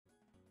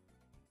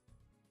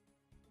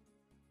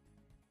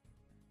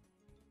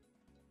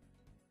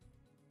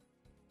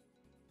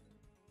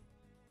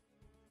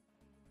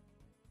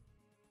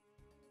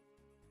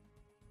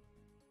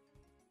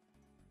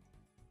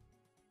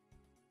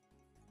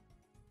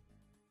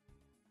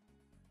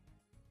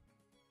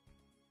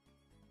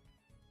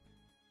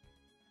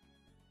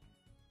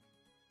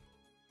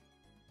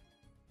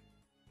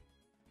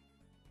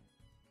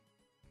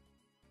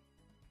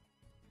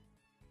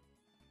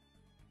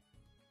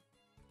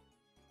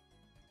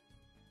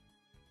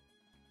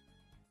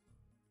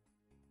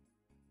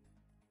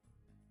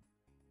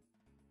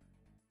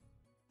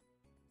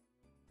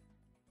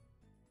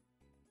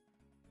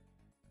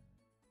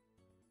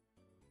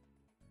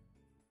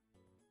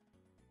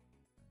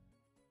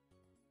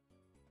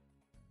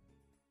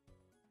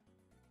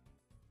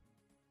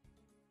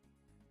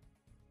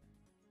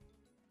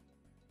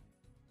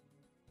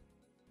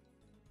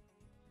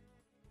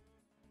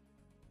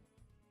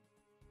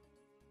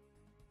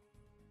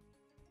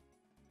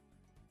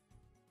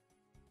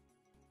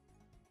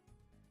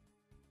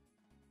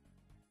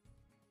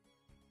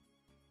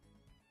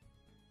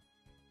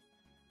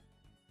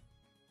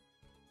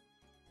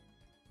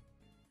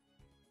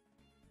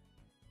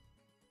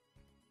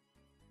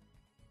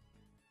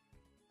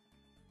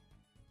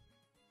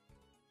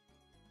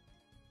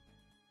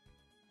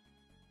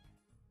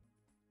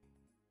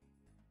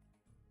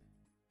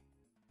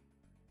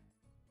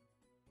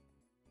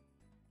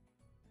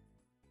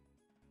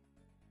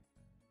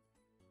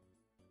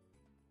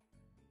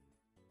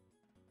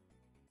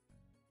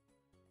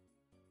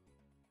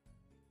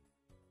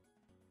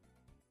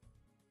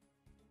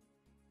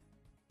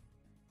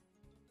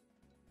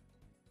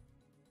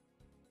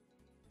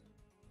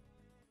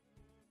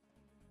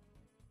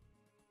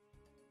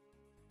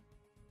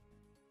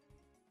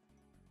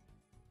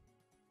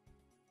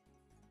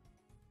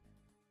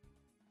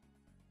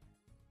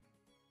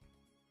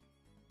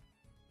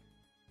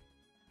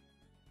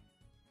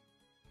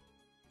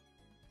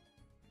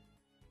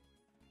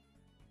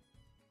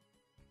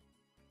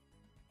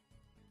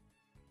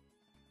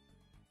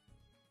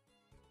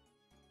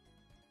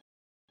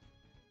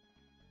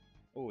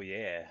Oh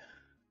yeah.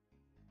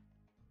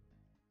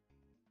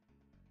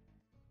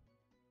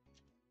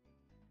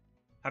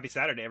 Happy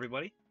Saturday,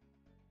 everybody.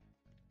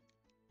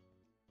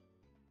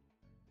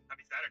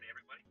 Happy Saturday,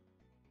 everybody.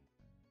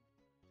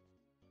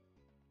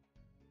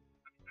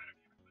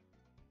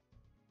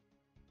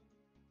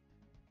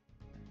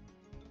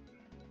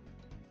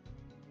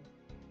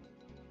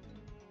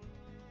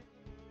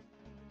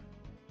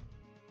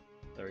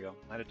 There we go.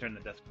 I had to turn the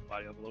desktop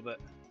audio up a little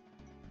bit.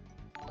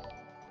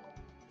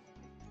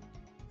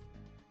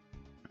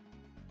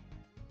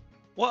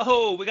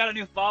 Whoa, we got a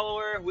new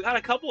follower. We got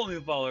a couple of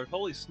new followers.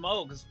 Holy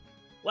smokes.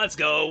 Let's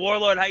go.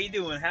 Warlord, how you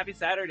doing? Happy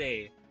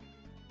Saturday.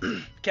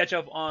 Catch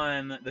up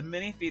on the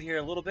mini feed here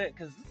a little bit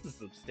because this is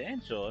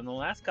substantial. In the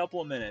last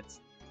couple of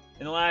minutes,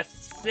 in the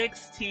last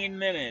 16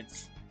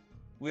 minutes,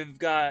 we've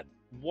got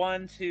 4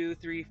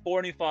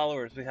 new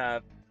followers. We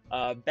have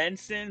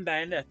Benson,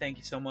 Banda, thank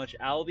you so much.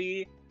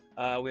 Albie,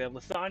 we have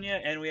Lasagna,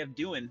 and we have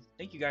Dewin.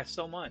 Thank you guys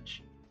so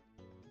much.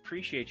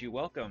 Appreciate you.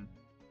 Welcome.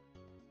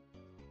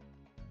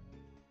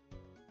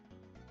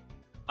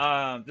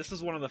 This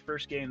is one of the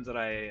first games that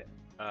I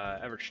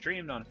ever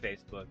streamed on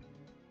Facebook,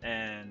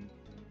 and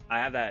I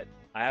have that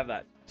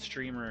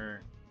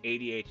streamer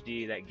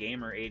ADHD, that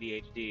gamer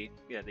ADHD.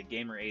 Yeah, the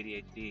gamer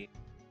ADHD. Dude,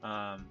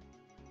 I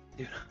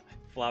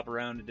flop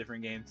around to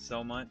different games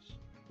so much.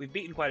 We've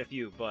beaten quite a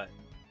few, but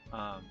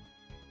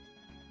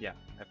yeah,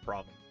 I have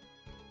problems.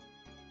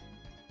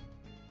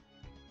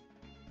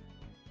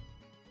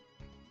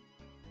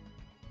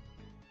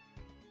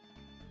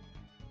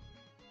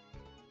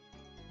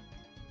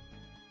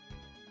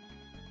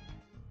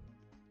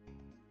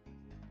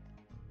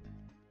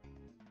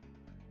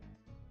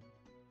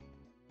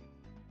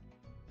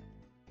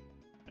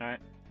 All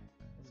right,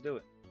 let's do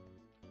it.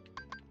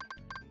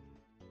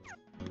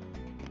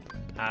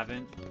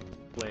 Haven't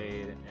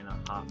played in a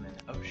hot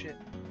minute. Oh shit!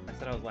 I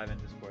said I was live in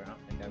Discord. I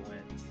don't think I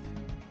went.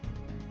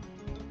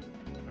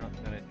 I don't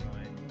think I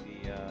joined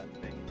the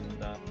thing and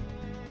stuff.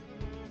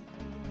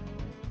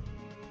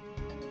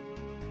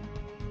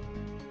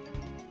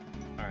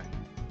 All right,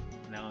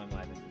 now I'm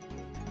live in Discord.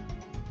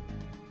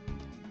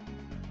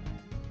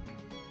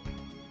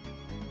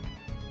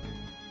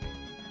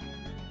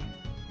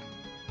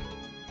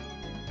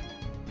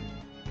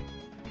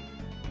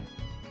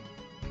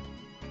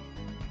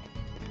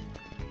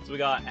 So we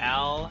got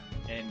Al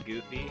and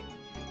Goofy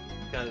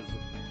because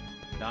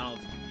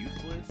Donald's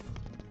useless.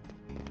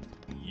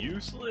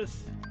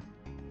 Useless.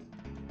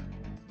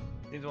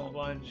 Seems won't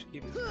blind, just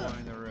keep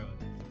exploring the ruins.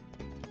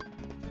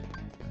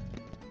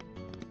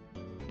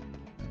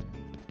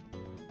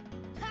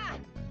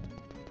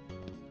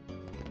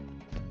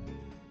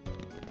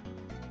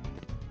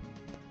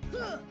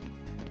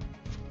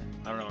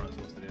 I don't know what I'm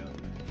supposed to do.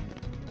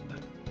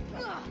 I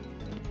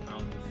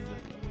don't think this is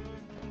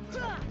it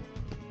though.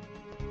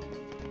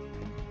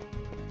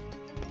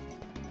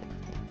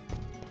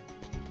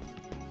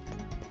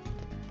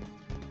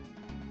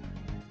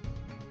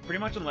 Pretty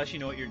much unless you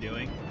know what you're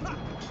doing,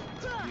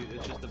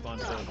 it's just a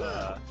bunch of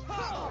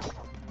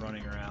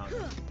running around,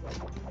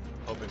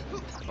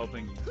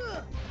 hoping you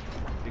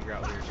figure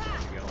out where you're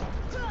supposed to go.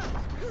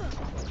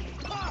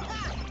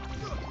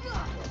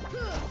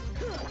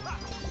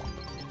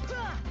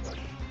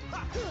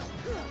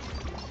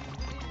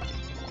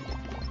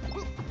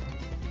 Good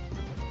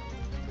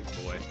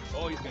boy.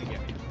 Oh, he's gonna get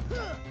me.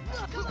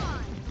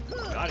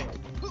 Got him.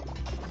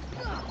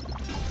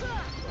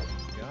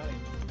 Got him.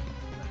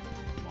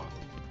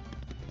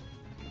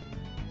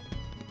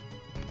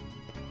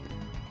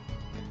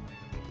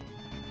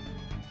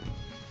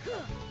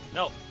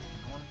 No! I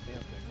want to stay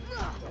up there.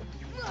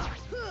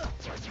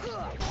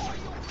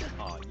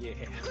 Oh yeah.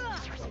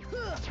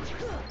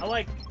 I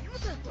like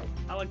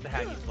the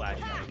hacky slash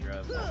nature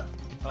of.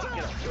 Oh,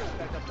 get up.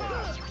 Back up there.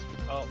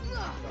 Oh.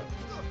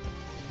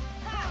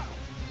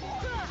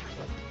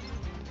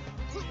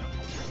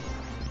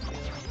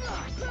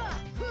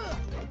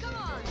 Come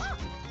on.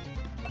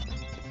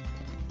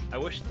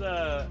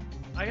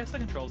 I guess the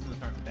controls in this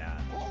aren't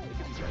bad.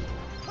 They could be better.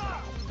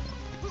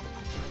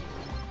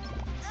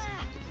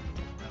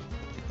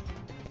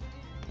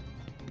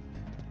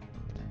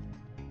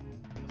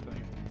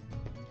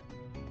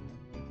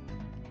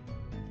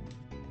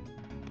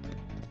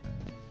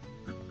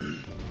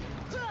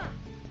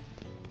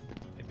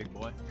 Hey, big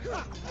boy.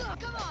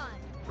 Come on.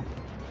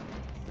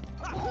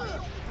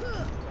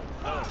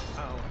 Ow,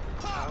 ow,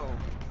 ow,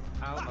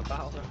 ow, my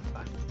bowels are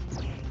fine.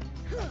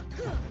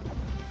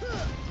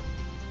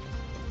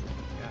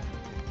 Yeah.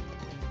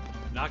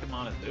 Knock him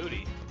on his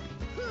booty.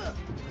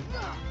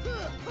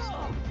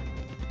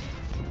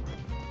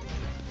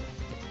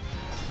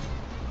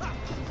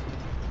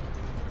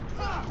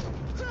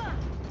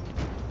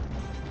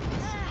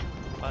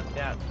 But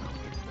that's not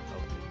what you're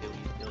supposed to do,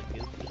 you silly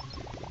goofy.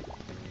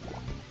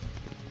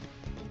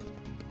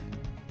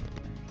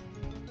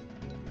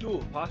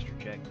 Ooh, posture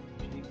check.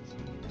 Jeez.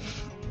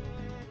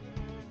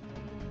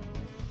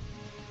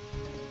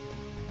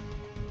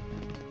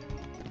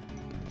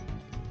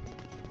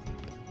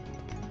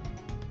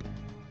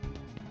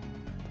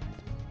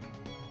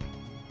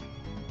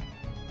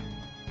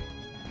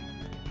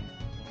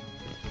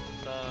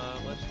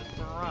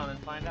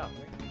 find out,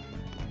 right?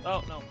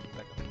 Oh, no.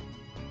 Back up.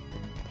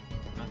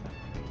 Not that way.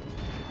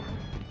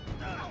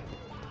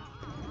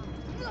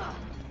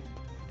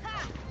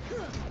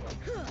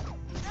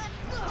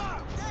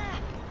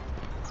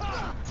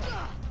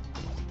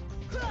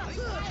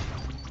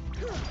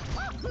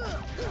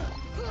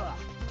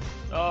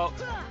 Oh,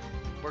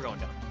 we're going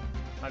down.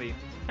 How do you?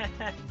 Now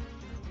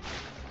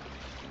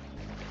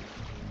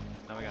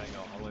we gotta go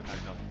all the way back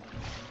up.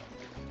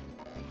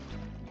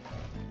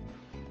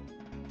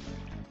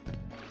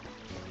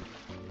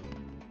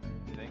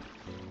 You think?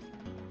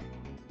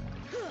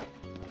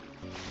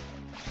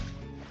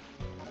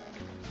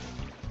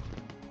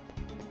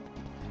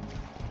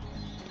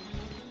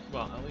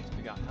 Well, at least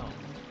we got help.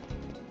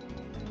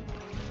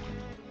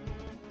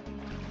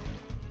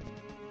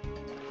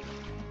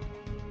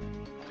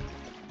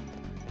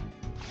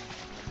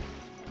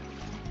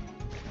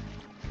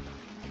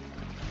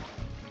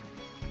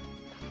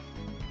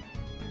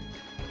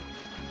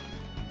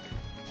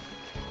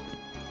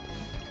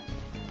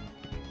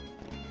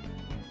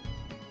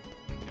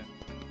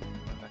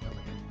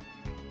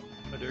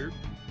 Derp.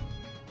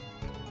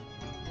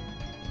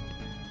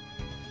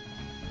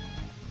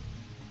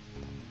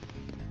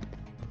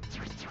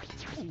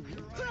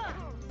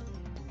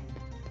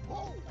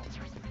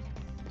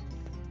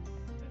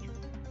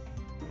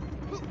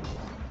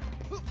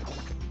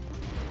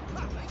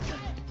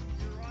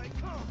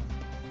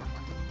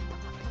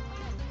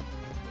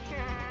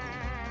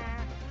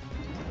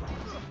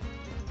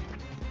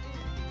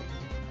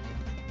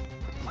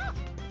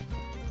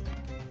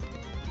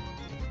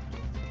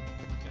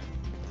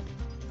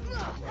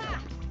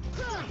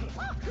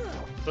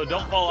 So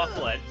don't fall off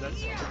the ledge. That's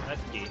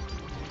key.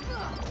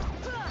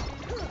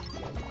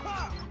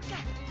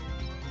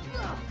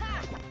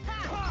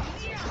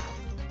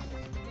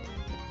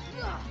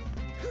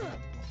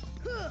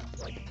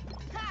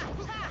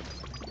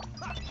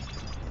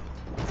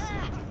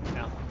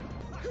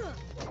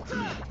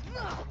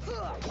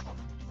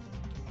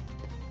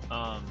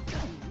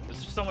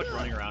 There's just so much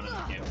running around in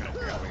this game. Trying to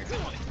figure out where you're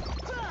going.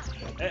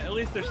 At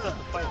least there's stuff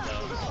to fight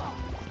though.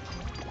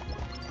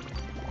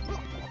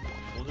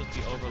 We'll just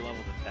be over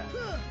leveled attack.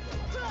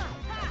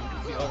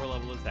 Just be over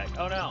leveled attack.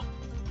 Oh no!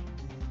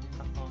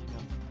 Stop falling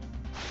down.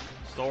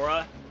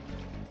 Sora?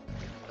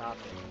 Stop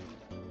it.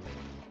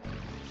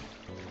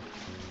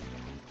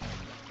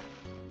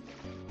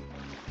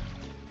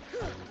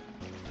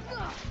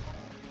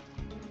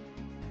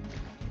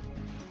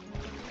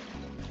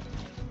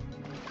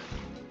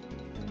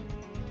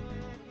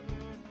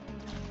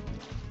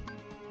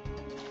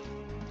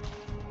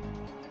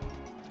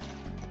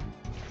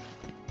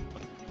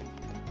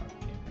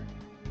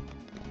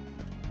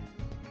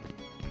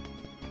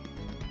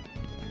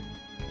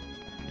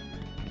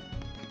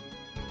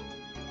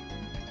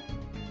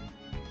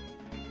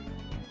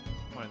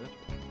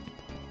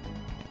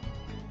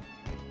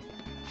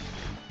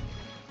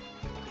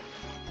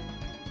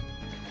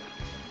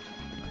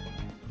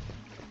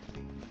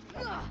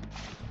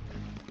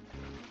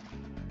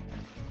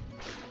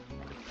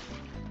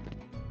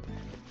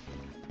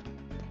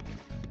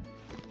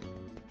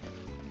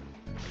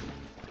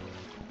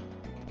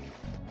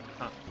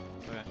 Huh.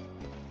 Okay.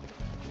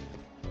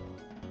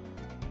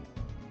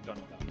 Don't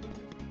know that.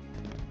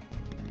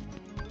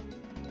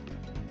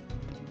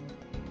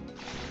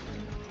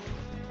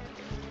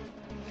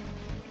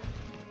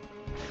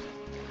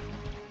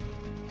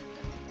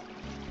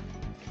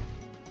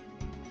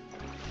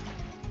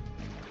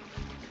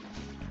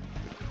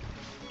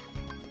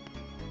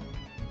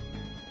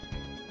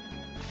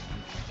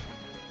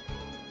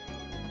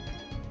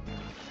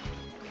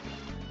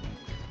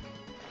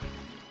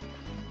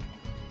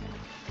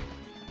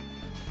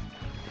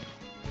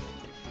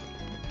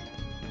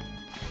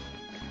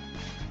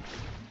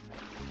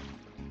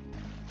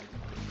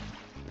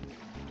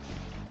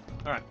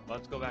 Alright,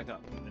 let's go back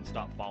up and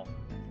stop falling.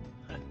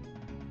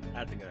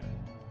 That's a good idea.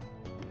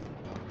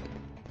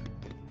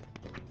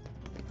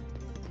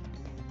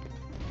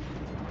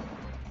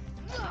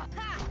 How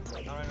do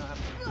I not have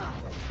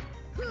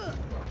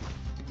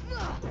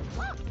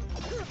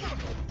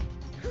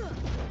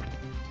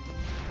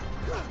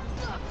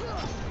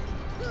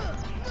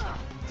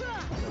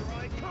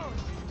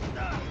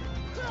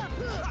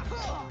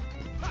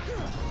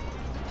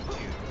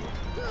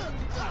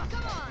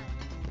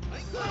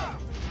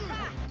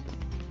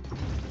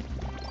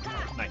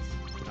Nice.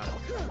 Got it.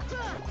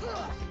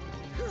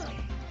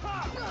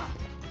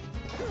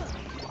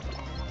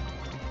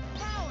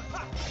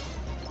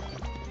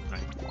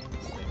 Nice.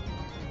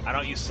 I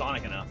don't use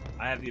Sonic enough.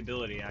 I have the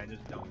ability, I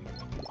just don't use it.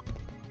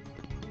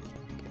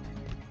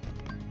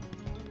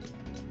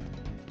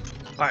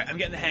 Alright, I'm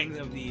getting the hang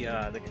of the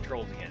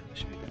controls again. This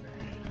should be better.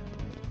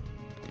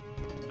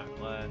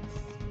 Alright, let's...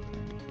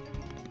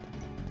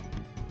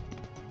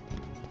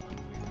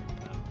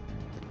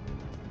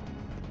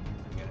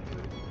 Okay.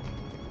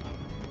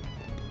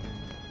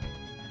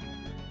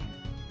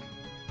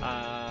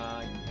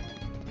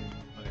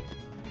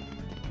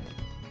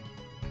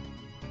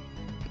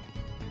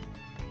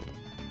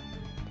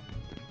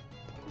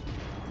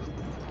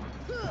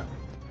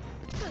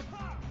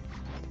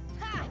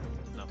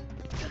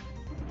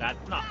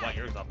 That's not what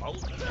you're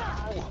supposed to do.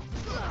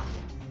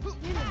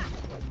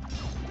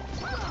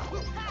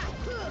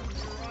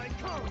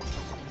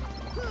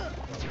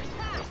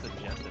 What's the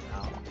suggested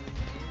out?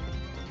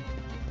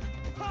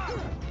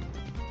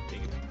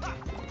 Take it. Come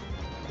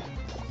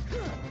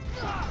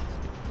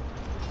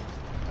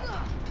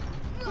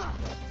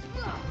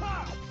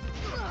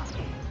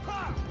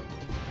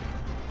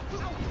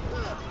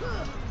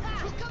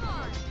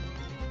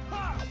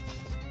on!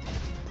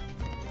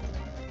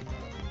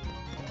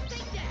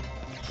 Take that!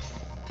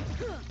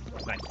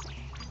 Nice.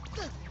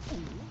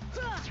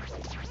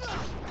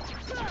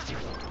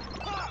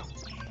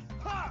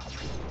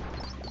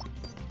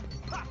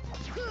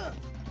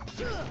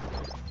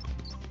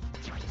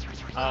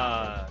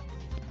 I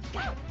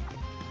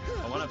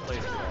want to play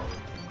this.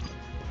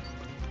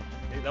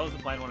 That was the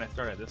plan when I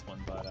started this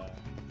one, but I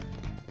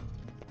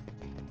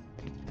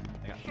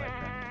got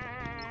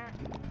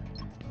sidetracked.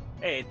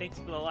 Hey, thanks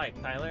for the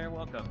like, Tyler.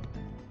 Welcome.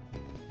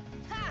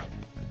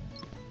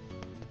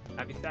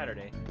 Happy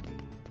Saturday.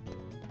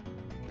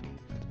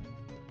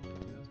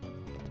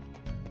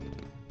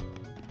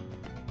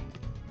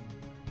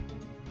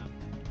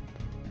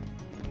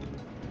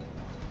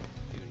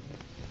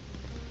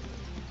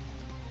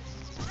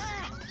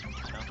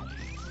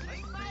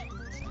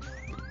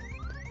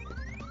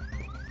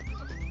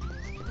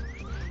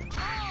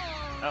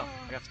 Oh,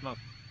 I got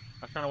smoked.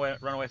 I was trying to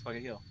run away so I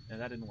could heal,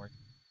 and that didn't work.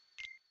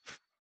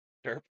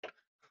 Derp.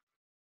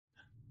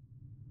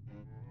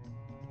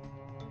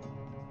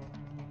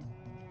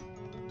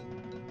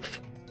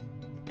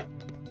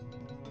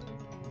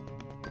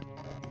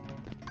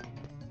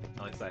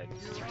 At least I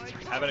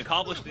haven't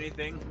accomplished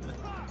anything.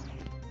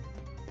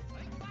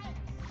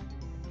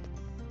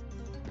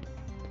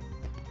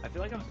 I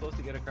feel like I'm supposed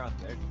to get across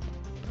there.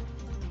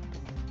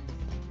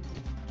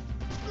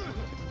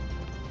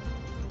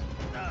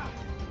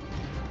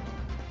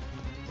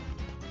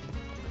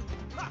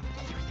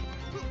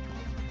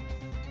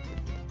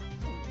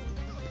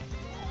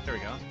 There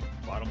we go.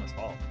 Bottomless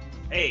fall.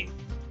 Hey!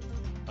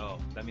 Oh,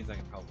 that means I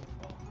can probably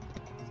fall.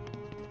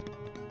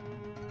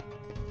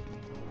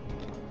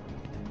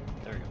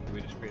 There we go.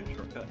 We just created a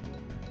shortcut. I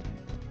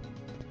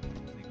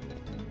think we did.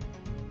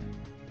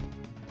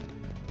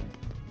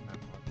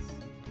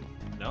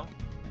 No?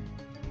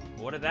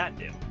 What did that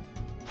do?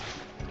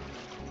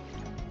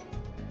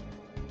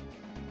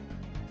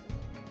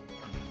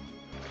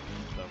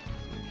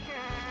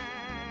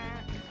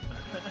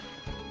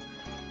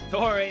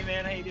 Torrey,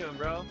 man, how you doing,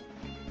 bro?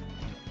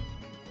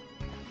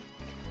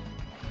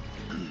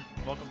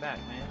 Welcome back,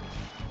 man.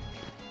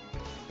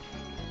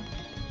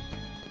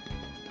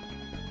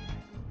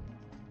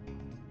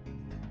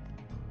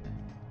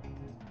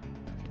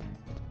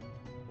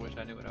 Wish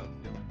I knew what I was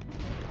doing.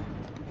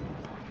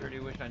 Sure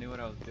do wish I knew what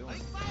I was doing.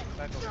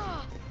 Back over.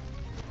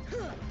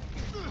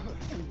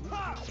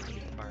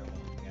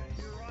 Fireball, guys.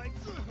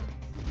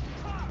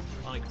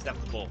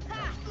 Unacceptable.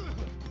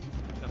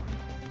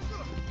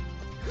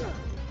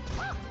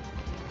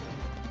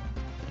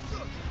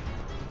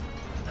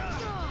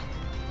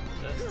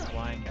 This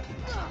flying guy.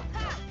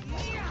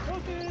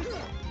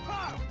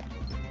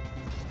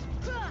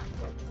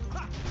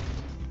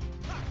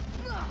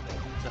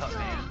 What's up,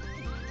 man?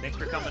 Thanks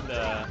for coming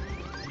to.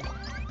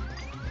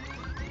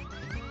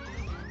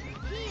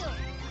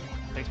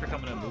 Thanks for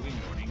coming to movie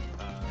morning.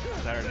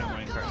 Saturday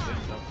morning cartoon.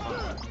 That was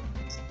fun.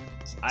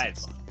 I had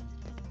fun.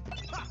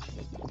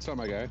 What's up,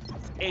 my guy?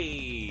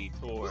 Hey,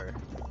 Tor.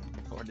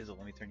 Tor Dizzle,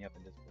 let me turn you up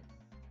in Discord.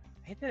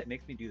 I hate that it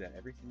makes me do that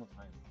every single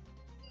time.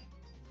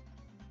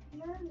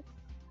 There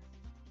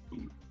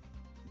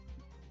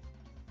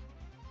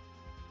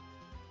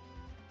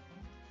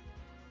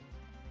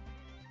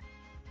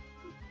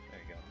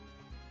you go.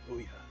 Oh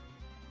yeah.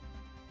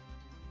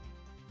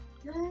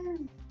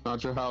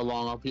 Not sure how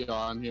long I'll be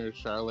on here.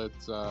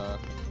 Charlotte's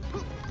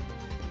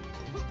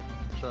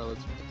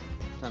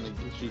kind of,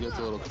 she gets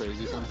a little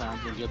crazy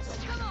sometimes. It gets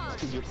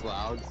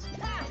loud.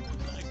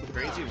 Like a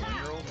crazy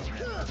 1-year-old.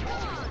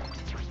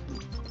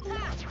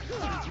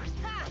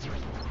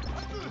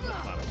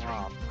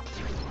 Wow.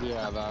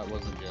 Yeah, that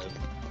wasn't good.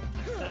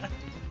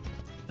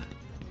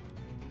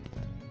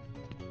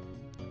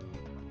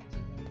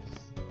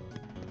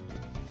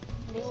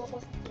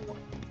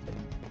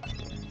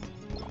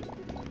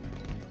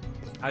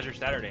 How's your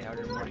Saturday? How's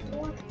your morning?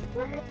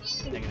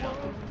 Hanging out.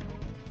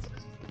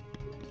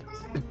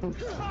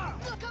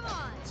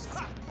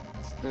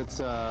 It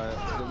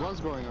was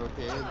going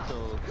okay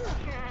until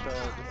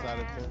Charlotte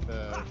decided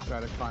to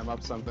try to climb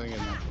up something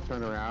and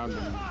turn around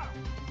and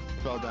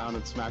fell down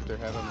and smacked her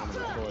head on one of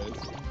her toys.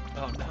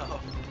 Oh no.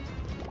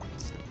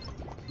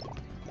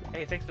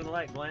 Hey, thanks for the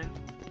like, Glenn.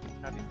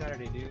 Happy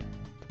Saturday, dude.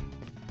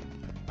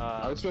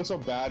 I always feel so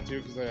bad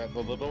too because the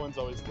little ones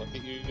always look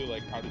at you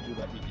like, how did you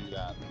let me do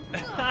that?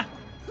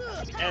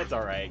 It's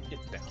alright,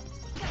 it's down.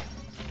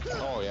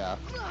 Oh yeah.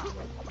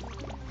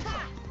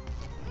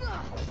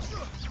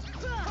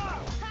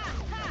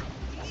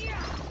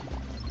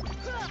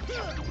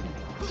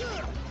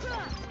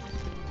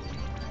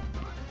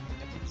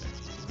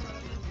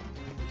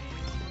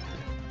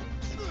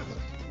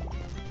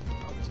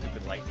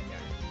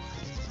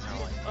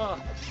 Oh,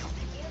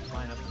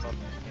 line up above me.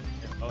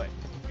 Oh wait,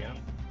 get him?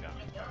 Got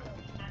him.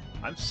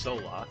 I'm so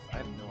lost. I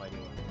have no idea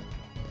what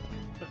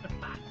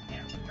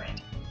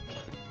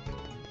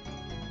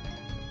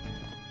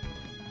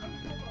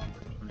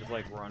I'm just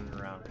like running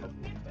around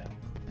hoping to get.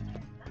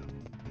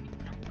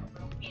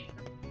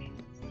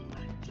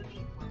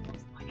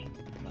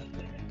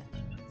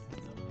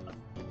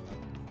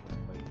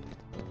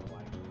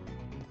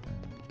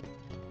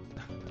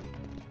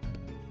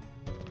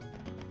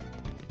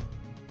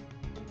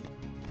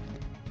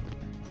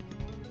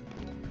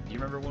 Do you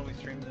remember when we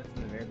streamed this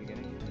in the very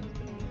beginning?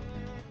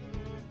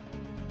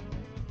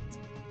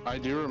 I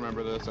do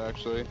remember this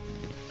actually.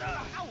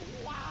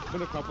 It's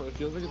been a couple. It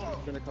feels like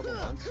it's been a couple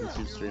months since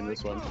you've streamed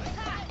this one.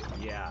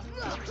 Yeah.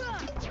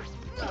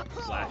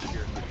 Last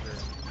year for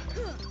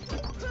sure.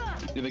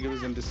 Do you think it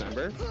was in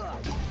December?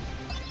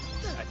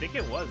 I think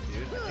it was,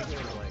 dude. I think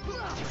it was like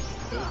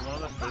it was one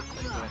of the first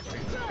things that I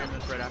streamed. I streamed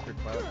this right after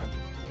Twilight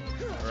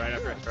Princess. Or right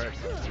after I started.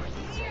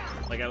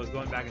 Like I was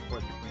going back and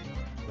forth between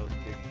those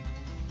two.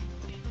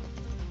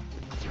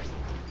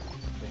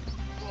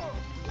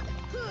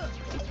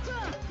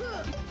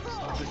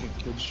 Freaking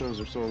kids shows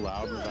are so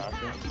loud in the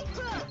background.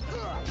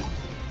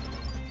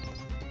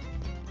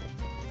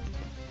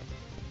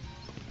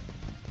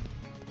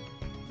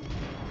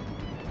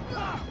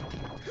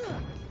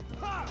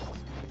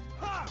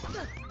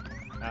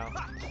 Ow.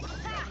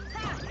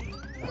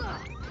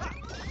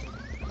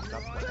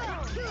 Stop.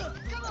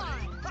 Come on!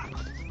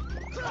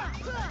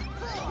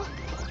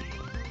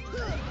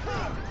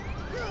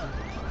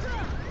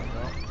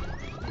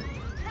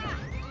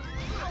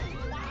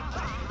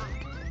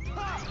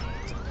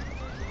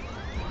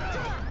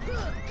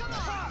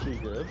 She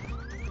good?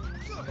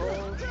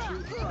 Oh,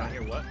 shoot. Can I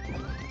hear what?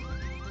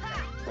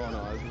 Oh no,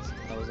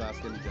 I was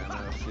asking Jenna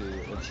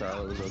if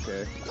Charlotte was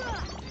okay.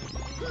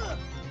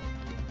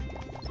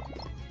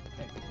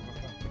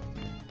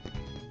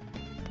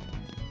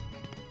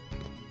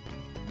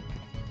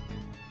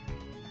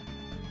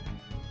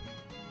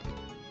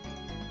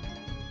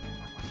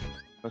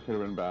 That could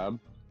have been bad.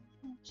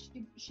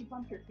 She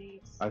bumped her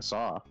face. I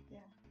saw.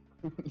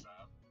 Yeah.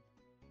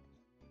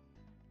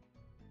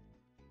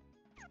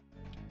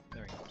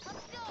 There we go.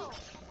 Let's go!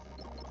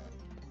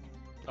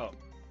 Oh.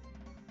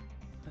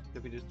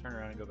 Did we just turn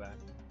around and go back?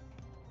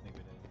 I think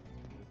we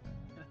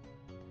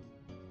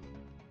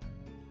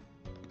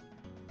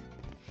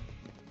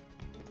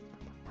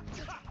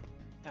did.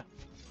 Yeah.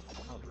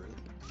 That was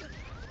rude.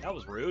 That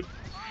was rude.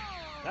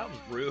 That was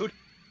rude.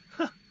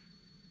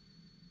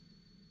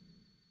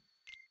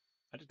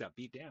 I just got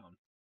beat down.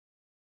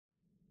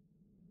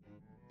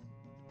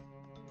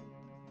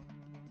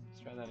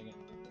 Let's try that again.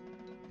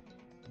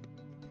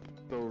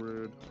 So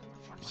rude.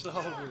 So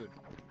rude.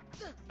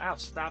 Ow,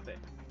 stop it.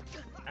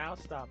 Ow,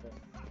 stop it.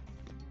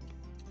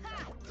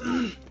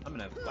 I'm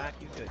gonna whack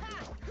you good.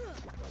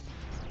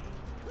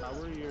 How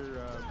were your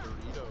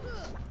burritos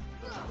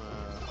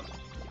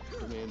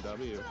from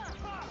A&W?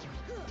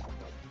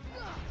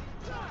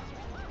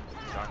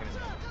 Talking to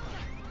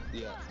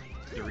me. Yeah.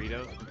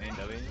 Doritos from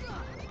A&W.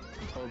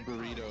 Oh,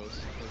 burritos.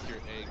 Like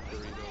your egg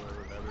burrito or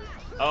whatever.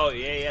 Oh,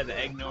 yeah, the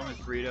enormous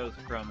burritos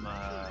from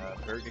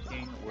Burger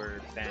King were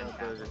fantastic.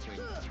 Burger King.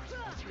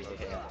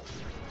 Okay. Yeah.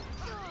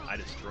 I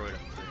destroyed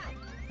them.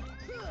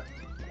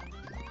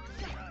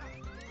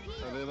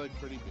 Are they like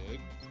pretty big?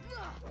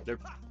 They're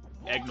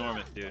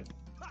enormous, dude.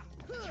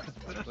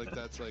 Like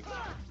that's like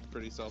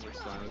pretty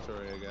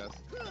self-explanatory, I guess.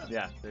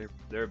 Yeah,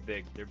 they're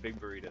big. They're big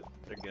burritos.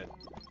 They're good.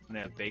 And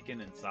they have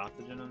bacon and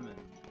sausage in them, and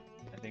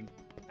I think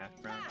hash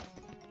browns.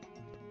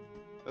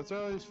 That's what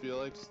I always feel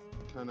like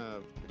kind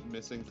of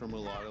missing from a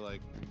lot of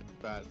like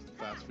fast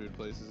food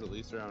places, at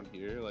least around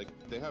here. Like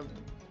they have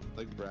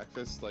like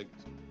breakfast like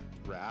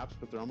wraps,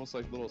 but they're almost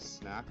like little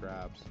snack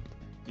wraps.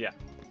 Yeah.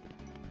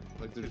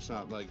 Like they're just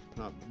not like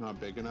not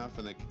big enough,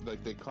 and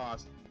they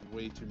cost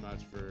way too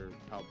much for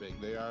how big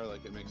they are.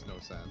 Like it makes no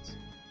sense.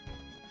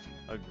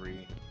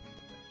 Agree.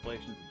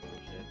 Inflation's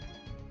bullshit.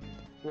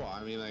 Well,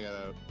 I mean, like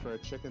for a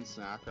chicken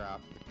snack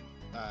wrap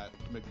at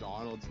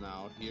McDonald's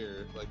now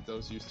here, like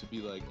those used to be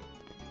like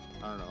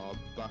I don't know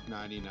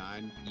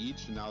 $1.99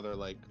 each, and now they're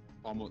like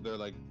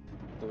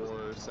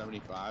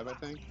 $4.75 I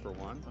think for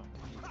one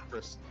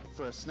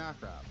for a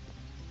snack wrap.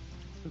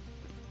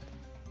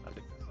 I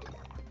think that's it.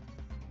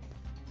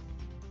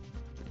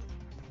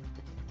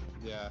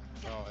 Yeah.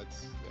 Oh,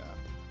 yeah.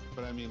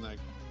 But I mean, like,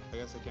 I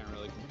guess I can't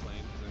really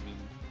complain because I mean,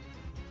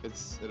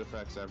 it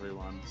affects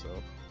everyone.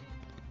 So.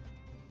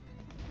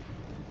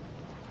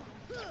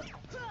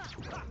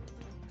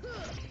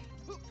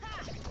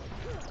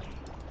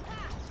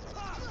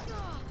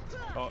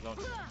 Oh, don't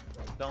do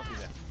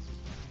that.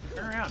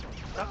 Turn around.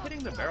 Stop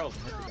hitting the barrels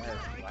and hit the guy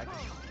that's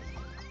whacking.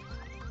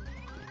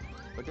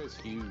 That guy's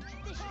huge.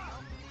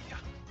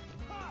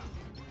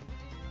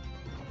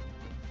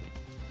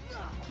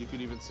 You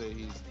could even say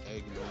he's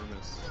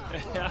enormous.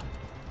 Yeah.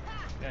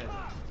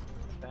 Yeah.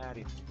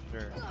 Fatty,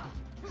 sure.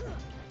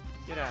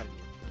 Get out of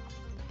here.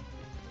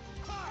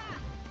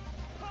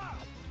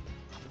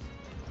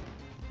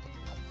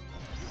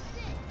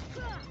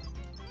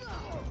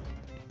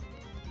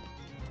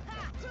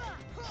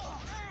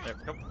 There,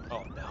 come.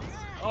 Oh no!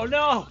 Oh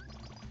no!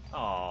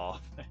 Oh,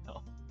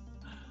 hell.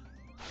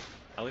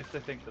 At least I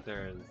think that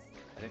there's.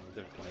 I think that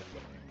there's life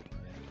left.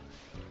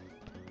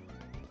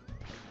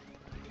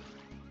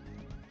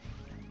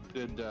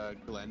 Did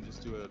Glenn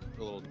just do a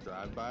little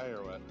drive-by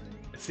or what?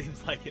 It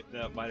seems like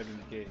that might have been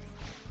the case.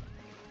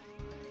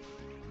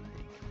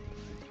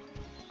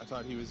 I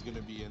thought he was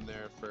gonna be in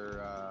there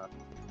for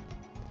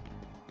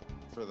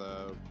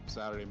the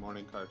Saturday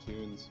morning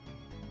cartoons.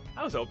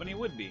 I was hoping he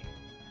would be.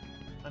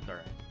 That's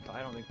alright. But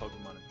I don't think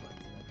Pokemon is playing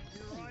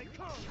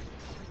today.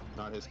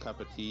 Not his cup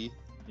of tea.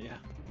 Yeah.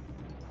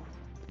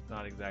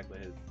 Not exactly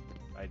his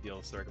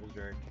ideal circle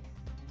jerk.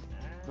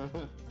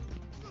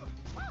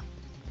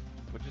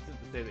 Which isn't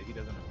to say that he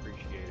doesn't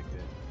appreciate a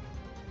good.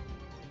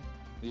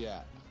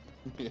 Yeah.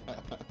 Yeah.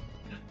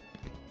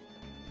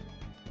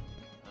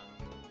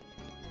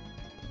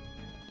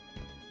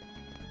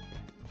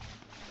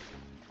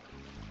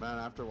 Man,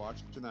 after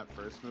watching that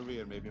first movie,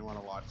 it made me want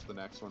to watch the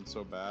next one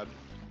so bad.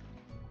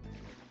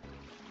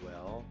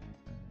 Well,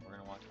 we're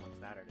gonna watch one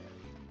Saturday.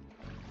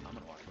 I'm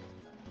gonna watch one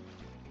Saturday.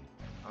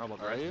 I don't know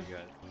about the Are rest you? of you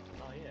guys.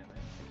 Oh yeah,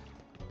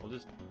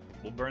 man.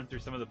 We'll burn through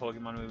some of the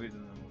Pokemon movies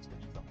and then we'll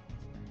switch to something.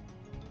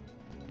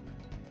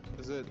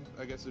 Is it?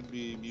 I guess it'd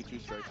be Mewtwo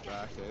Strikes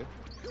Back, eh?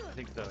 I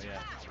think so,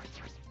 yeah.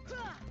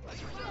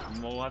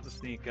 And we'll have to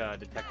sneak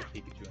Detective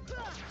Pikachu in there.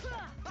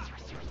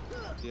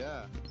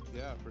 Yeah.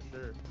 Yeah, for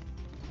sure.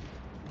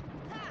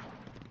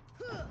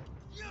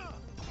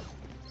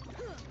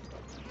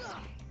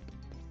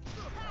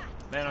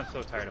 Man, I'm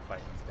so tired of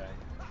fighting this guy.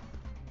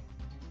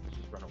 Let's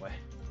just run away.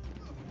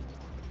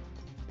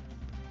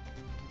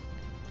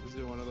 Is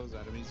it one of those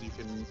enemies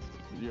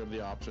you have the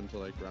option to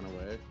like run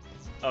away?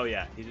 Oh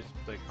yeah, he just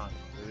like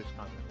they're just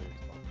constantly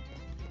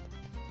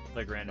respawning.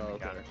 Like random Oh,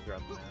 okay. encounters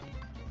throughout the map.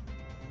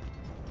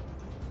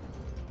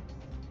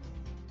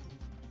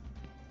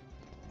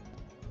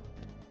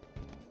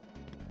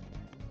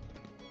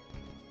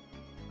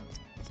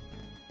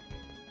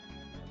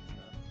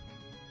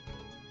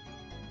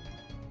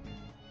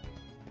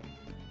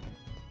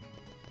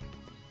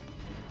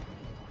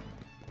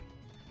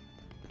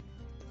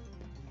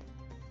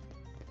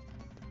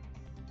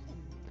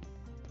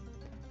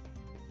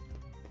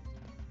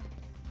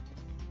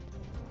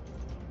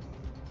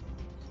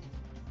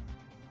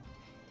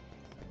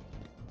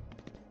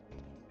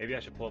 Maybe I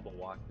should pull up a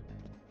walk.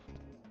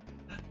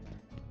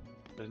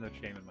 There's no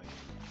shame in my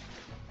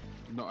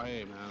game. No,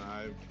 hey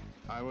man,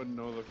 I wouldn't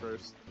know the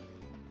first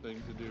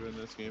thing to do in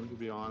this game, to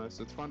be honest.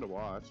 It's fun to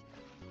watch.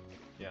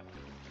 Yeah.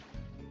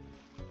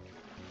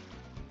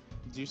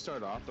 Do you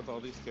start off with all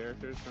these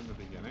characters from the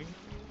beginning?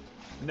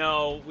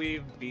 No,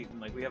 we've beaten,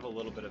 like, we have a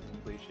little bit of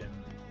completion.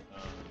 Yeah,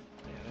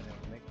 I didn't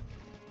have to make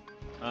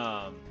it.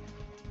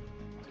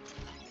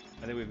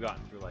 I think we've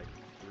gotten through, like,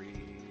 three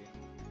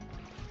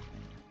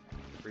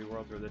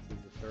worlds, or this is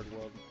the third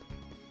world.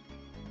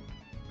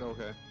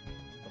 Okay.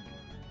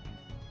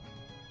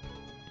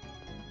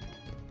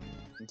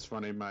 It's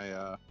funny,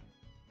 my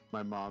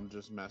mom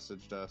just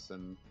messaged us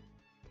and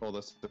told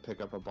us to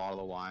pick up a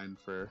bottle of wine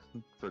for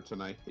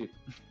tonight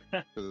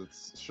because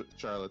it's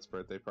Charlotte's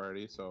birthday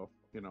party. So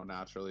you know,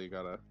 naturally, you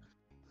gotta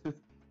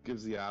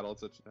gives the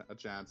adults a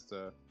chance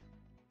to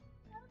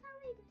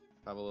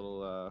have a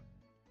little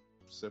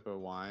sip of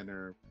wine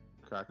or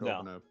crack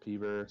open a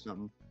peaver or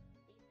something.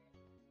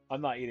 I'm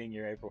not eating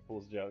your April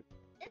Fool's joke.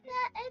 It's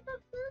not April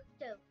Fool's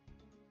joke.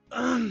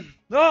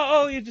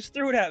 Oh, you just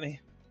threw it at me.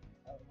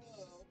 Oh,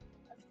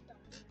 that's not.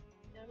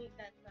 Don't eat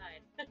that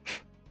side.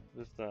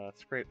 Just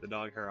scrape the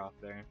dog hair off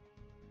there.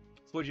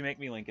 So what'd you make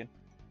me, Lincoln?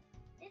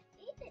 Just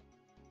eat it.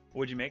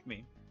 What'd you make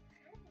me?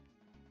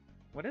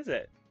 What is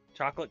it?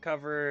 Chocolate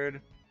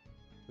covered...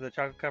 Is it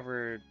chocolate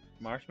covered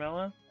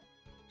marshmallow?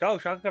 Oh,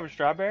 chocolate covered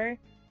strawberry?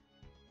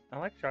 I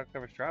like chocolate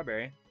covered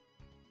strawberry.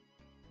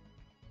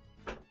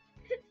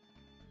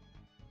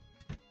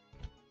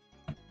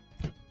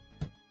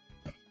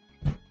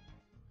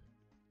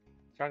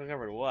 Chocolate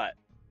covered what?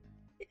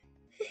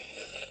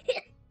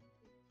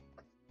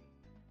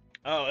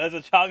 Oh, that's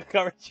a chocolate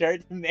covered cherry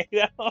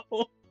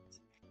tomato.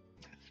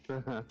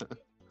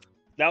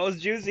 That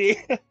was juicy.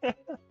 April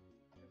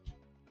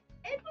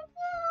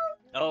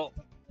Fool's. Oh.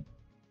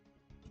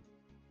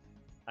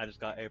 I just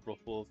got April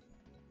Fool's.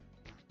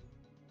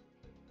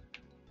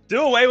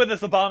 Do away with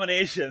this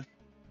abomination.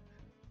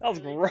 That was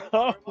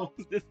gross.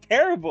 It's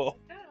terrible.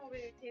 I don't know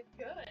if it tastes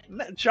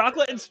good.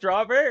 Chocolate and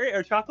strawberry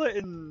or chocolate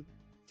and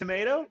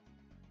tomato?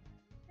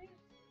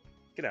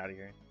 Get out of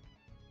here.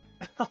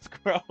 That's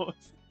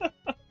gross.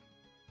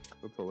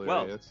 That's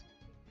hilarious.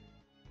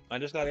 I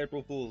just got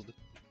April Fool's.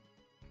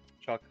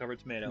 Chocolate covered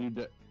tomato.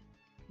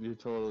 You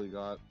totally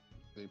got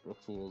April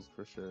Fool's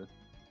for sure.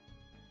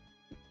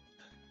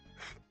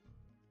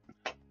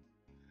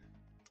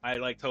 I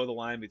like toe the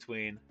line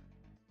between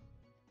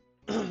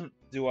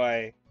do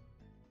I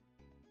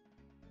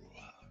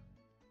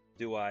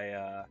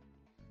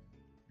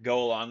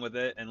go along with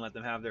it and let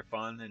them have their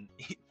fun and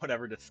eat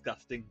whatever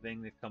disgusting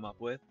thing they've come up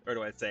with, or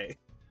do I say,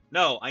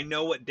 no, I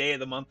know what day of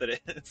the month it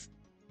is?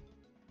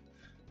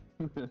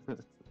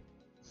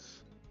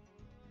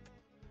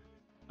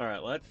 All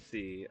right, let's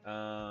see.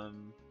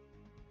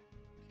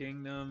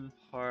 Kingdom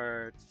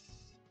Hearts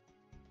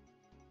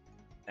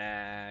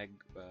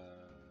Agrabah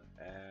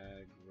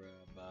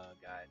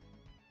guide.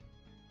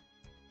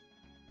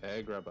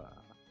 Agrabah.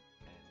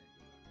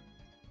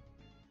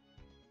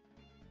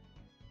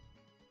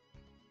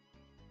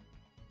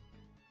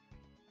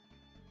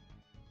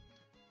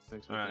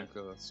 Makes me Alright. think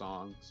of the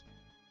songs.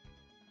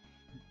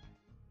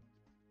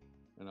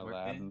 And Working?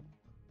 Aladdin.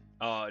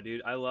 Oh,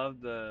 dude, I love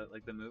the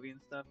movie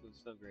and stuff. It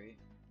was so great.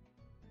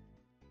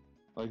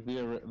 Like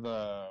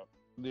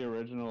the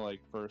original like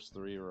first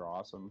three were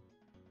awesome.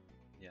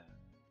 Yeah.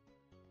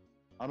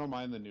 I don't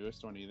mind the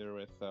newest one either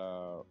with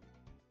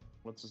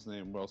what's his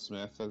name? Will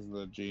Smith as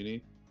the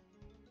genie.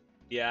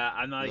 Yeah,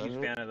 I'm not a Is that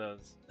huge it? fan of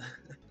those.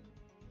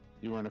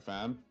 You weren't a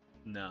fan?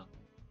 No,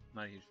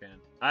 not a huge fan.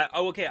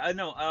 Okay. I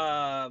know.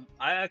 I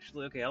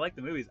actually okay. I like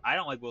the movies. I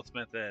don't like Will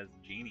Smith as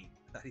Genie.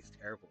 I thought he's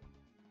terrible.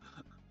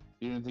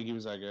 You didn't think he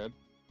was that good?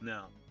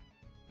 No.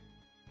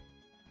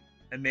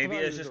 And maybe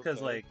thought he it's was just because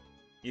okay. like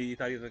you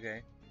thought he was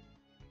okay.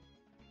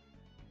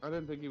 I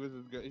didn't think he was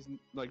as good. He's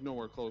like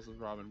nowhere close as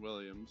Robin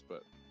Williams,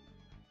 but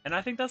And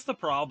I think that's the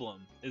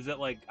problem. Is that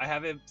like I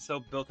have it so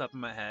built up in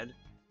my head,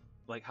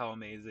 like how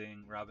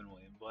amazing Robin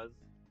Williams was.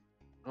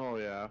 oh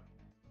yeah.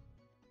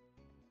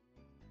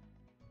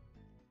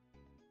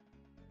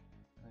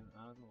 I'm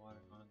out of the water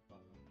on the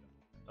bottom.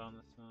 On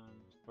the sun,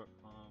 support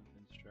calm,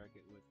 and strike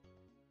it with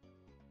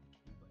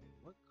keyway.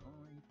 What calm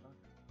are you talking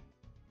about?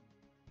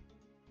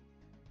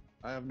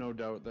 I have no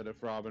doubt that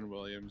if Robin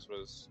Williams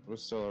was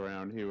still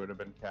around, he would have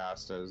been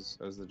cast as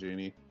the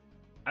genie.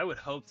 I would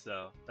hope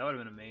so. That would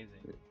have been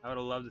amazing. I would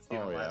have loved to see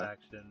Oh, a live yeah.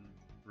 action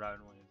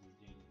Robin Williams as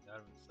Genie. That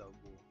would have been so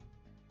cool.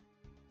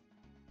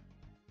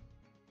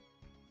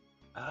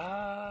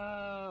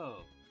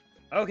 Oh.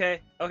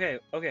 Okay.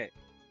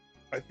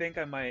 I think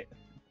I might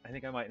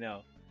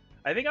know.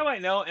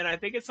 And I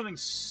think it's something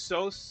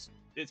so.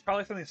 It's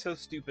probably something so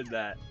stupid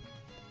that,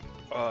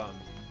 um,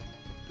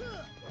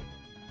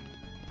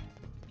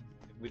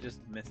 we just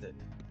miss it.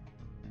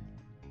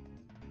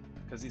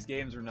 Because these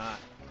games are not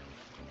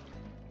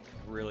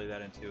really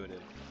that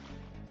intuitive.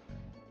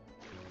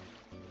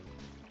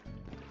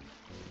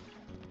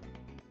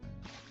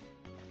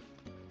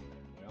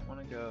 We don't want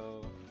to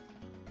go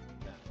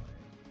that way.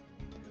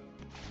 We wanna go-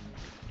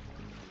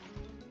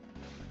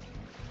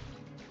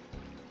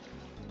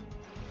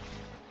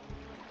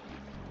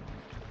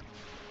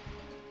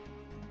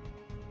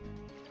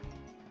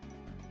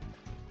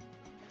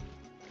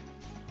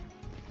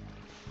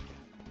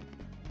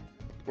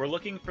 We're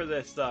looking for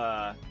this,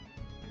 we're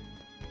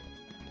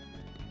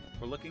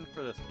looking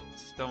for this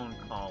stone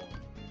column.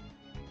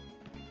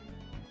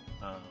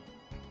 And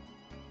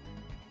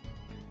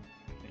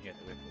here,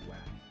 we have to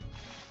whack.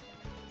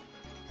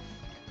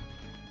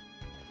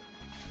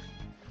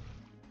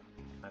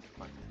 That's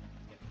fine.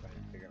 Can't try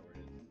and figure out where it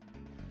is.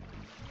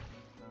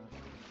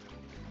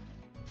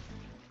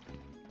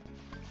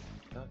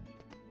 Touch.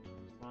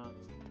 Response.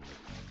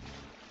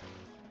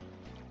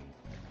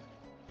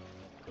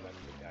 Go back to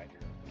the guide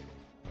here.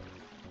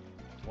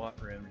 What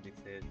room did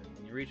he say is in?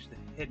 When you reach the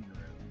hidden room.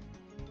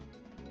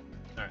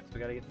 Alright, so we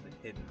gotta get to the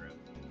hidden room.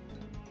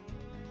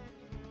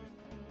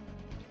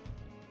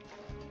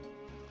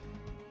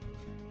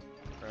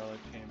 Relic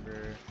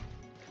chamber.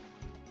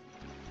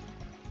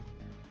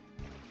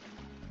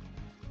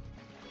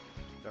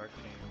 Dark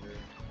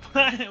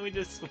chamber. We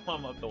just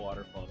swum up the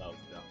waterfall. That was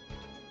dumb.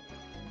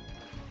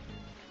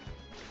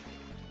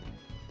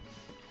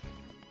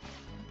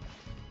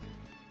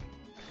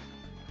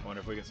 I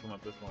wonder if we can swim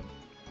up this one.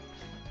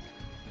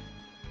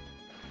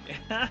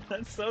 Yeah,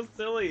 that's so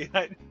silly.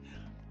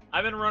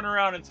 I've been running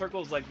around in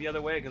circles like the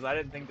other way because I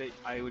didn't think that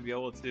I would be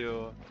able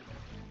to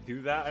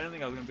do that. I didn't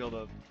think I was gonna be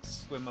able to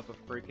swim up a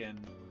freaking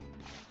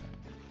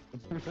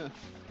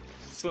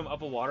swim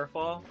up a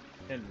waterfall.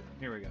 And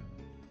here we go.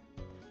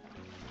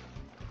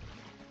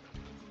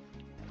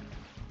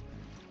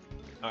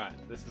 Alright,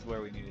 this is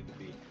where we needed to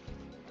be.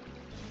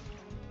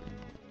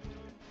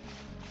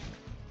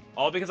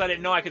 All because I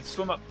didn't know I could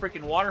swim up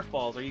freaking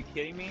waterfalls. Are you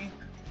kidding me?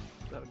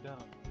 So dumb.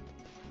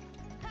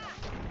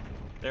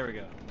 There we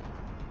go.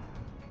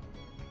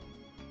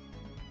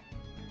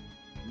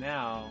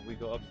 Now we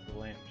go up to the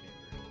lamp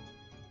chamber.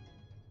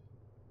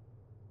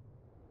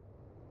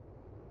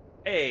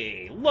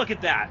 Hey, look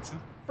at that!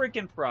 Some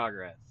freaking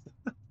progress.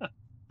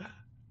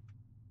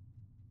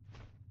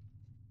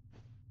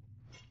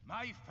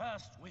 My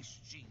first wish,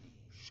 Genie,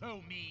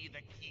 show me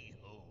the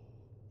keyhole.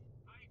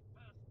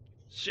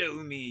 Show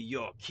me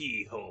your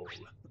keyhole.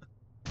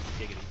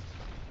 Giggity.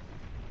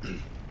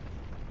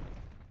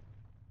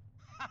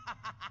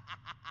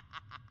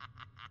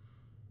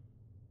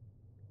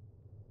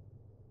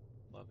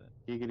 Love it.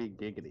 Giggity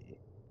giggity.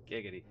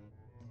 Giggity.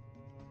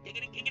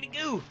 Giggity giggity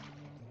goo!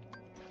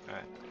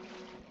 Alright.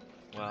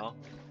 Well.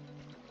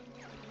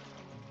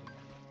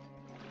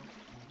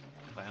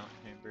 Silent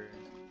chamber.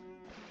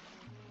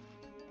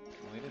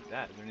 We did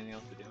that. Is there anything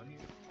else to do in here?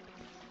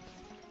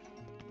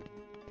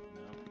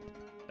 No.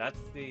 That's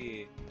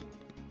the...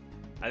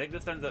 I think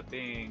this ends up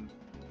being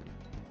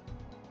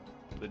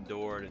the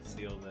door to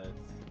seal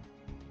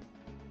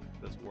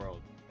this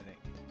world. I think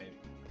maybe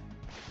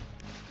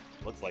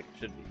looks like it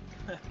should be.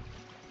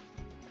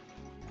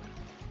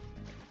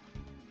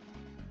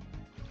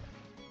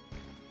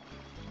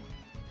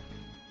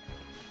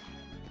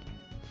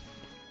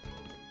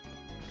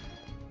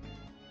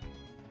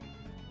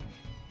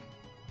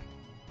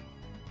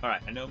 All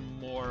right, I know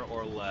more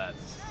or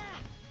less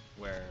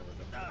where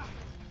we're going.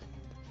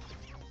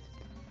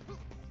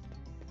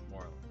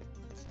 More or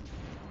less.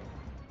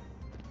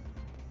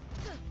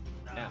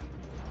 Yeah.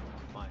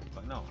 Fine.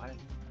 But no, I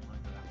didn't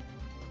want to go that way.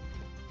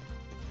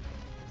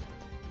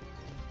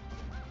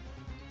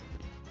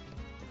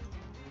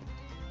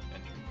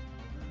 Entry.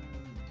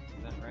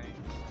 Is that right?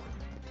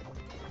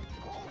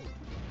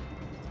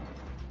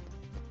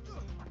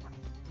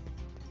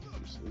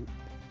 You sleep?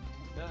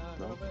 No.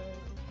 No. Way.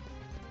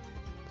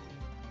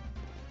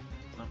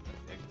 No,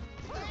 that's the exit.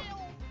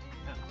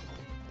 Yeah.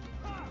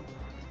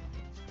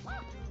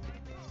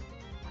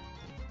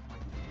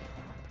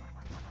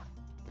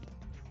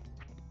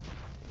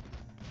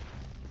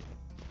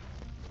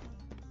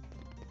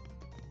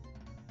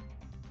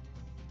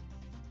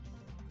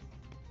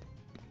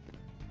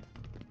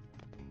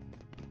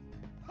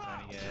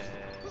 Trying to get...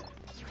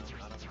 No,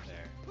 not over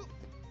there.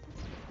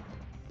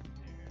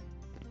 There.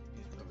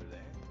 Get over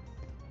there.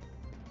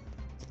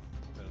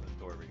 Go to this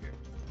door over here.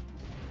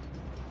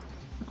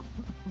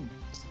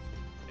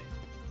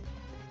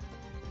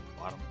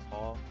 Bottom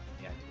hall?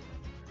 Yeah, I can do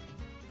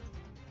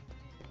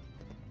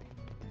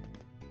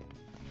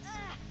that.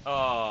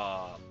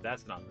 Oh,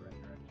 that's not the right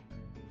direction.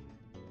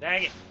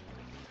 Dang it!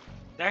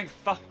 Dang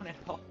fucking it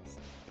all.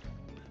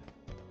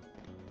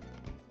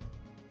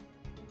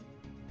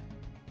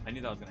 I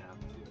knew that was gonna happen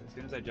too. As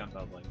soon as I jumped,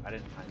 I was like, I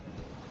didn't time it.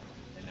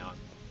 And now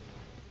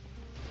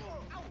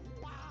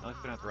I'm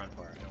just gonna have to run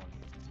for it. I don't want to.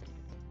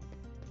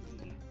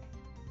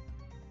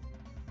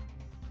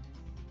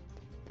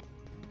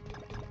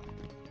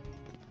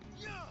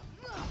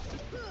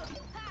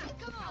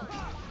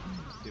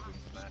 See if we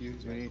can smash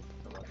Excuse it. me.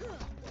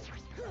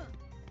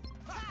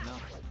 No.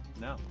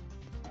 No.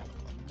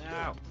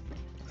 No.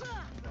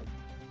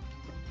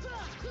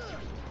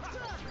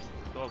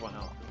 Still have 1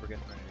 health. We're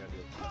getting ready to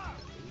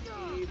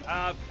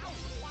go.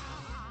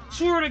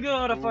 Swear to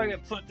God, if I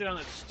get put down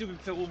that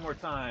stupid pit one more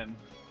time.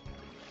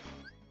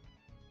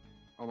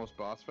 Almost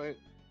boss fight?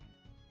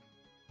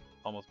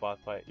 Almost boss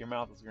fight. Your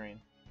mouth is green.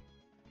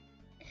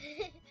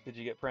 Did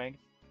you get pranked?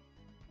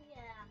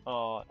 Yeah.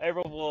 Oh,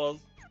 April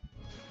Fools.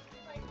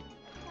 Like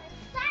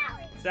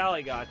Sally.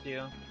 Sally got you.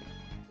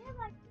 You're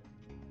like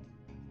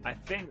I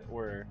think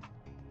we're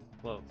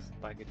close.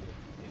 If I could just,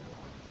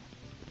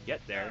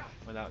 get there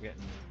without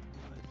getting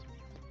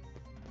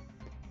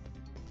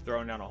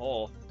thrown down a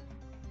hole.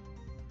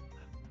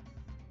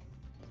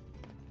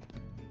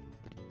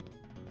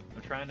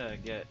 I'm trying to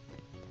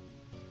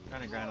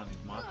grind on these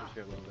monsters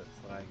here a little bit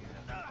so I can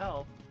have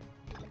health.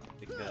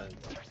 Because,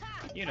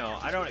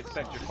 I don't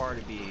expect Jafar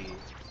to be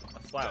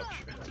a slouch.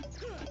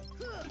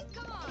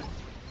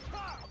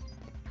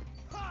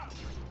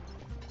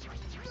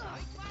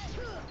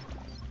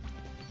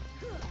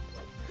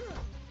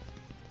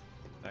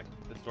 In fact,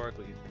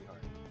 historically, he's pretty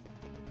hard.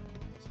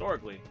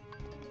 Historically.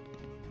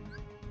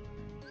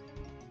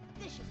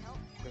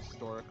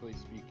 Historically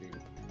speaking.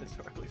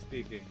 Historically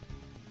speaking,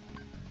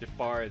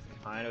 Jafar is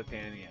kind of a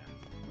pain in the ass.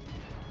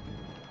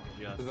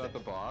 Just Is that saying. the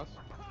boss?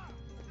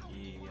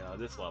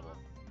 This level.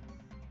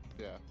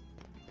 Yeah.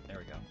 There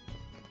we go.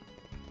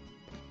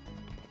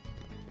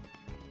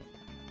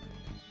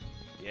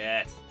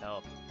 Yes,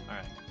 help.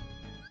 Alright.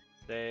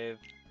 Save.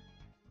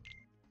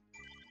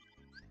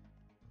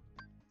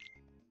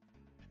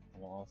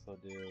 We'll also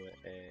do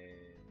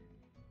a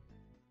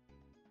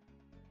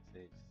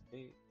save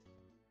state.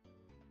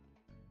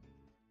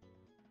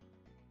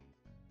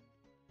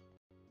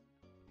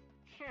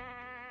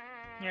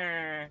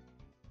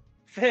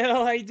 Phil,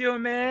 how you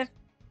doing, man?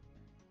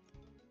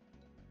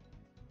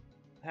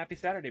 Happy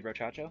Saturday, bro,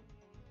 Chacho.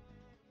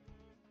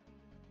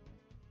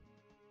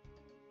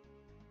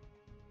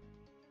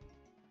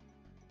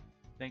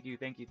 Thank you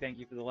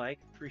for the like.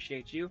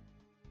 Appreciate you.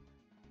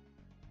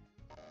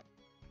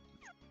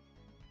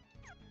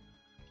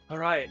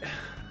 Alright.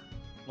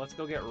 Let's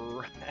go get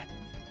wrecked.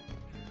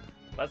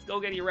 Let's go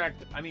get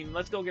erect. I mean,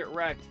 let's go get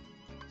wrecked.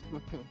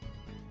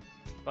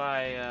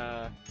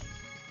 By,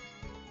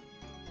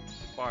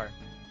 Far.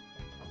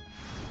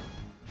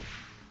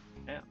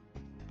 Yeah.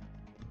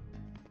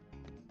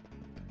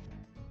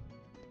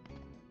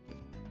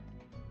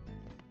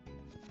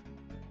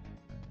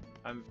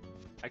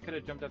 I could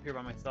have jumped up here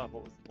by myself.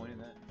 What was the point of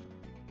that?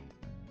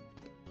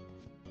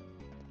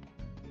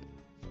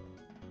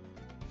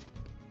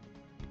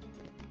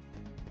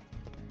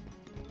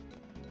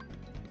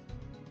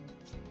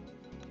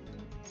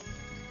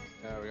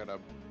 Yeah, we got a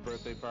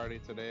birthday party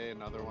today,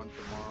 another one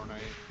tomorrow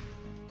night.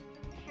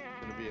 It's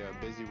gonna be a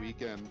busy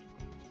weekend.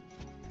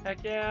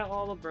 Heck yeah,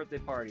 all the birthday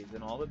parties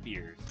and all the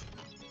beers.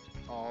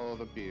 All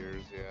the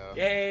beers, yeah.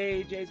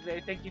 Yay, Jays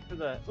Bay, thank you for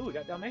the... Ooh, we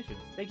got Dalmatians.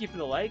 Thank you for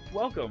the like.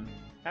 Welcome.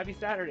 Happy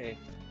Saturday.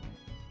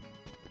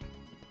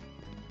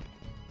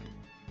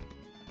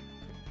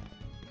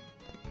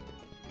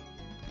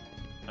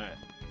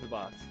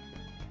 boss.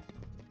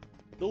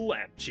 The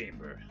lamp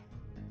chamber.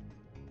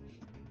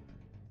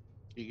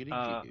 Giggity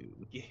Uh,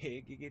 goo.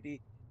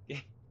 giggity.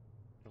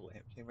 The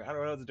lamp chamber. I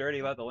don't know what's dirty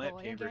about the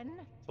lamp chamber,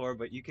 Thor,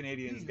 but you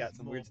Canadians got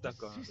some weird stuff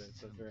going on with it.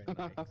 So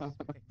that's right.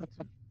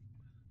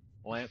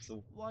 Lamps, a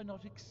Why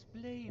not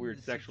explain weird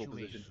the sexual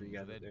position for you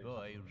guys situation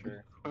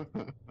out there. that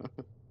Sure.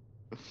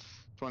 I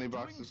 20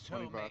 bucks Doing is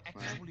 20 so may bucks,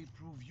 man. actually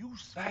prove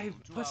useful Hey,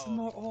 to put our... some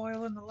more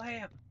oil in the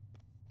lamp.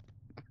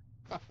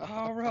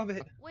 I'll rub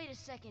it. Wait a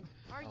second.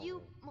 Are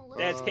you Melissa?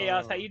 Dad's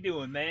Chaos, how you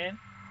doing, man?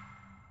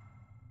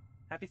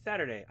 Happy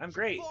Saturday. I'm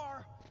great.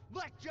 Jafar,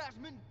 let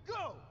Jasmine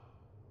go!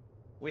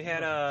 We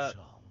had Not a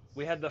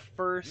we had the chance. You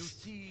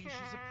first see, she's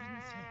a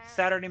princess.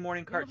 Saturday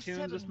morning One of cartoons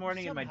seven this who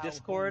morning in my somehow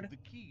Discord. hold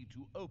the key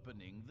to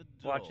opening the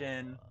door.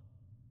 Watching.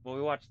 Well,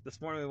 we watched this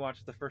morning. We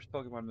watched the first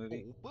Pokemon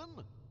movie,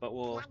 Open? but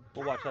we'll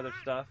watch other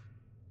stuff.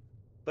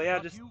 But yeah,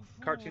 But just you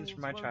cartoons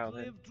from my fools won't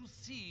childhood, live to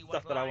see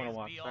stuff what that I want to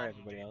lies watch. Sorry, beyond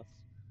everybody it. else.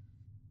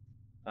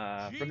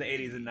 From the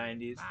 80s and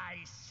 90s, My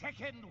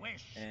second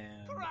wish.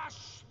 and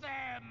Crush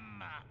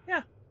them.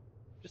 yeah,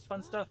 just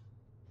fun stuff.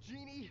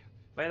 Genie.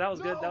 But yeah, that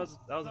was good. No! That was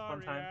a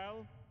fun Sorry, time.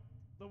 Al.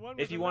 The one If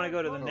with you the want to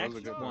go to the lamp That was a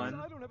next good closed. time.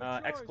 one, I don't have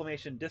a choice.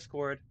 exclamation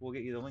Discord, we'll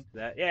get you the link to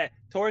that. Yeah,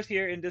 Tor's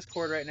here in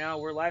Discord right now.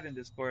 We're live in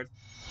Discord,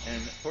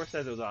 and Tor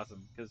says it was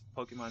awesome because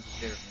Pokemon's his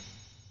favorite movie.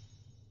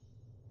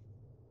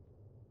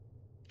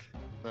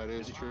 That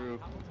is true.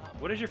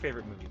 What is your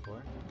favorite movie,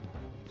 Tor?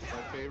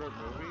 My favorite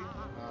movie?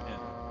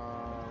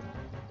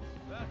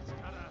 That's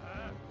gotta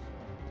hurt.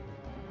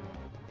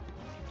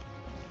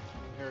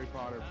 Harry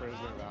Potter, Prisoner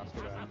of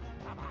Azkaban.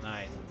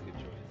 Nice, that's a good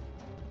choice.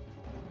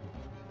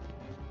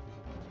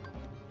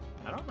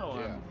 I don't know what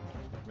Yeah. I'm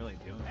really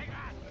doing.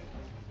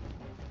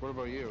 What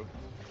about you?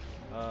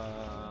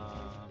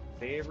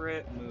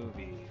 Favorite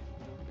movie?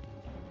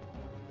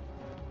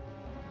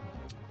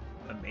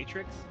 The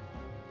Matrix?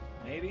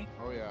 Maybe?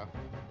 Oh yeah.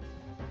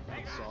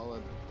 That's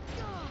solid.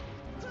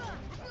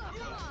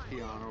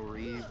 Keanu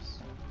Reeves.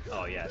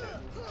 Oh yeah, dude.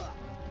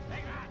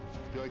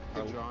 Do you like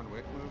the John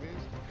Wick movies?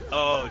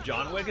 Oh,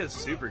 John Wick is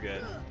super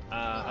good.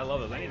 I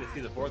love those. I need to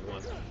see the fourth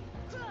one.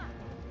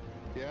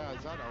 Yeah,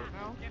 is that out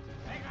now?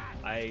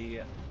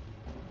 I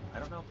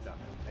don't know if it's out.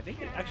 I think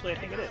I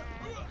think it is.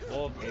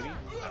 Well, maybe.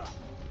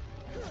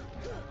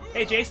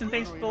 Hey Jason,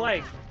 thanks for the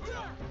like.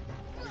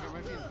 I think it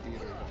might be in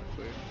theaters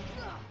actually.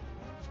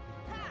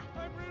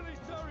 I'm really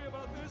sorry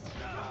about this.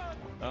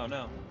 Oh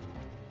no.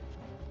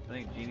 I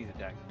think Genie's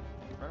attacking.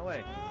 Run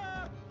away.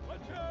 Watch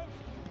out!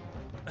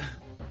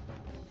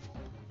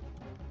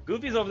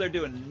 Goofy's over there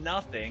doing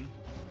nothing.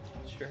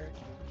 Sure.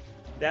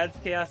 Dad's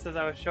Chaos says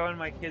I was showing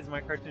my kids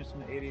my cartoons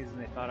from the 80s and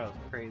they thought I was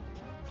crazy.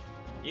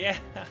 Yeah.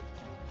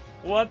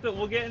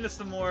 We'll get into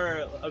some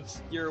more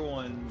obscure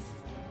ones,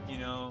 you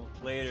know,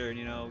 later,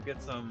 you know,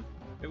 get some,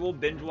 maybe we'll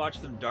binge watch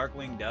some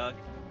Darkwing Duck.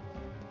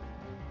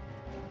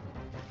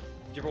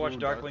 Did you ever watch Ooh,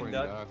 Darkwing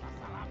Duck?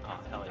 Oh,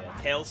 hell yeah.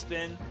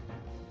 Tailspin.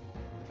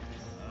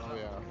 Oh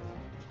yeah.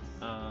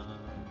 I'm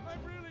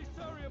really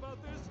sorry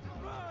about this.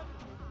 Run!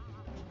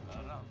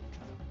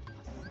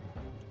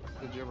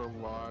 Did you ever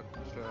watch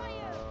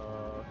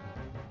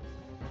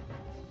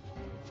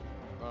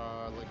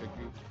like a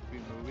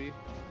Goofy movie?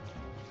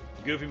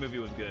 Goofy movie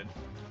was good.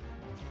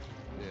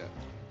 Yeah.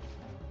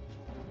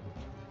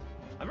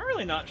 I'm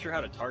really not sure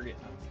how to target.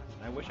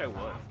 I wish I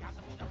was.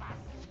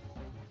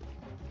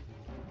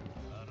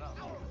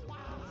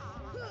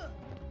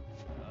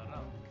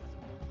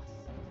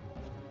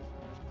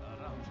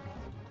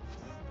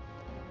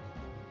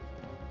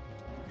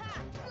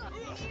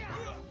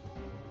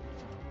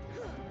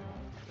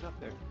 Get up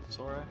there,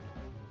 Sora.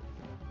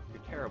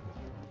 You're terrible.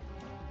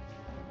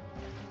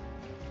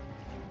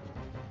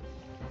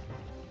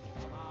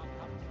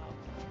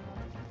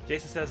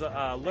 Jason says,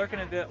 lurking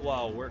a bit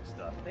while work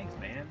stuff. Thanks,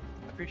 man.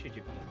 I appreciate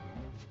you.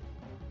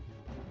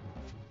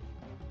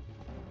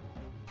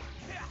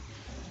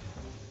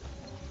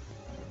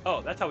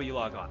 Oh, that's how you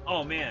log on.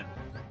 Oh, man.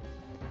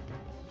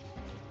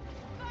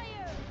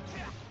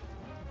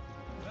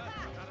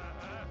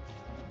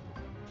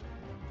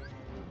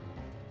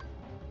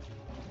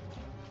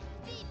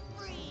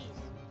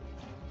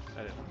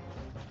 I didn't.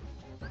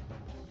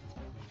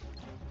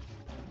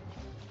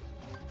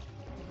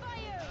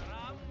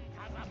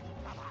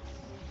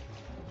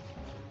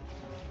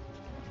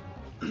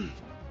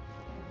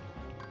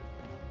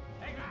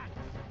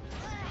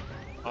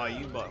 Oh,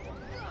 you butthole.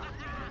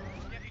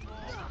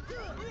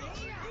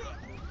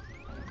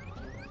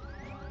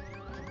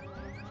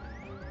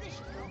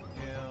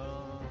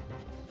 Yeah.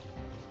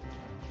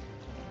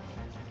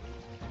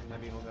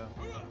 Maybe we'll go.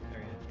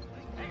 There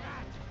he is.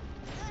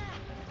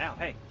 Ow,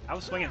 hey, I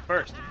was swinging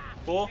first.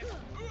 Fool.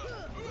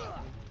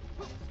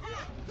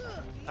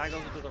 I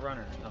goes into the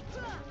runner. Oh.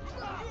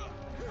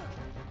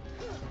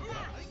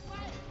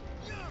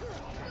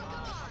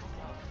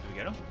 Did we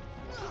get him?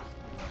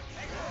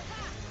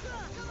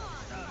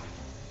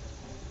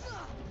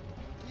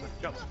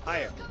 Jump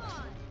higher.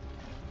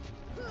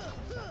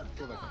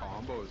 For the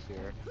combos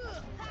here.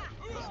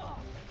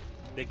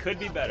 They could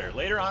be better.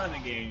 Later on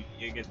in the game,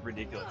 it gets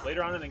ridiculous.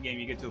 Later on in the game,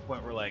 you get to a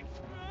point where, like,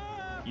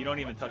 You don't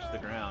even touch the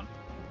ground.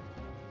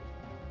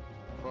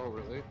 Oh,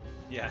 really?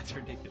 Yeah, it's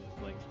ridiculous.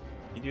 Like,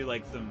 you do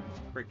like some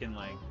freaking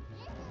like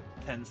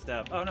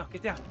 10-step. Oh no,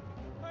 get down.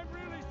 I'm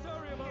really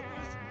sorry about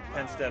this.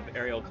 10-step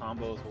aerial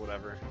combos or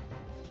whatever.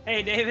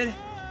 Hey, David.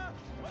 Ah!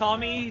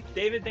 Tommy,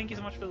 David, thank you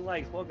so much for the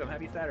likes. Welcome.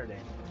 Happy Saturday.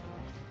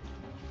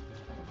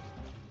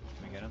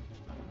 Can we get him?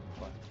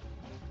 What?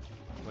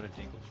 What a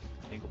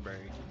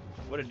Dinkleberry.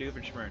 What a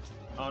doofenshmirtz.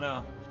 Oh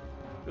no.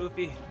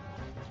 Goofy.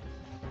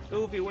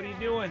 Goofy, what are you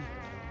doing?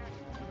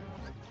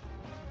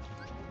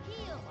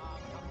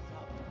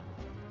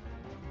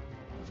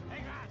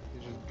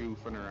 He's just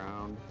goofing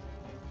around.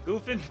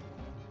 Goofing?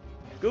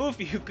 Goof,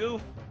 you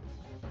goof.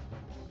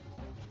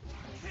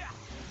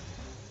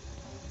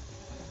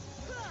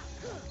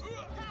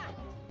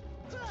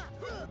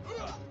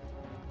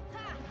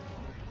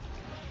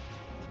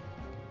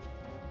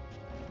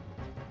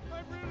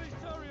 I'm really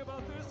sorry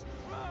about this.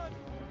 Run!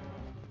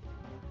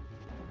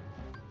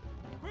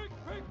 Quick,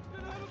 quick,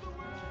 get out of the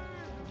way!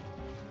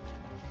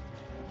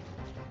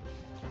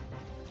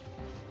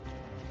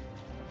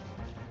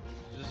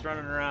 Just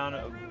running around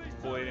I'm really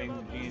sorry avoiding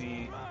about this.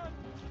 Genie Run!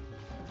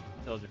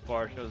 until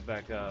Jafar shows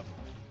back up.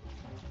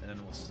 And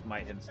then we'll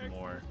smite him some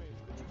more.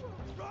 Excuse me,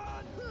 could you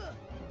run!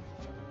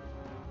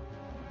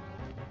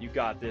 You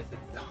got this.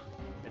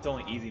 It's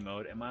only easy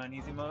mode. Am I on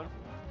easy mode?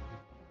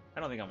 I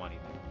don't think I'm on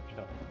easy mode. Shut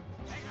up.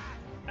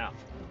 Ow.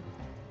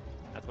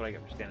 That's what I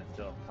get for standing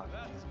still.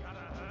 That's gotta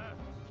hurt.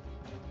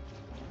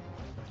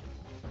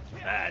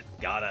 That's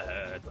gotta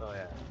hurt. Oh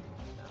yeah.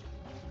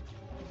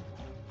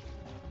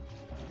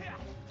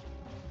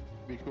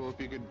 Be cool if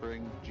you could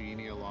bring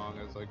Genie along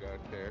as like a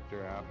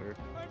character after.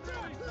 I'm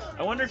really sorry.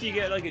 I wonder if you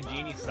get like a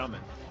Genie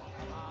summon.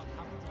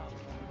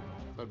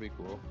 That'd be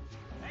cool.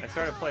 I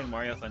started playing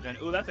Mario Sunshine.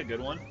 Ooh, that's a good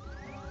one.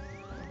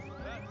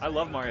 I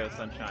love Mario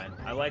Sunshine.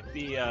 I like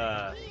the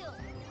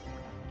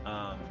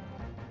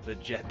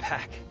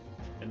jetpack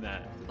in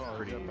that. It's Oh,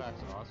 pretty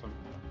jetpack's awesome.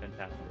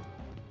 fantastic.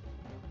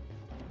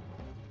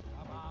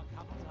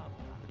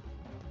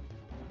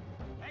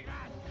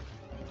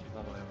 It's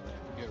all the way over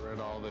there. Get rid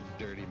of all the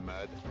dirty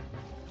mud.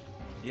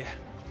 Yeah.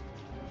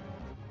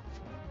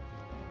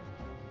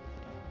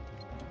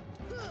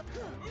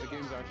 The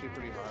game's actually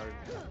pretty hard.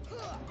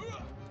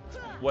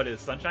 What is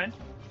Sunshine?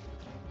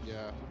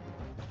 Yeah.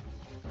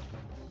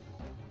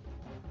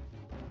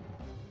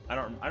 I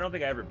don't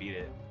think I ever beat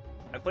it.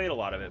 I played a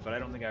lot of it, but I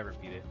don't think I ever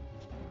beat it.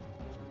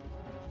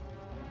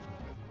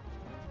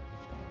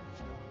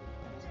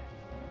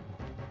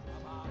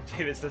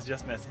 David says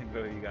just messing,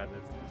 but you got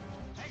this.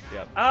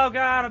 Yep. Oh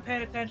god, I'm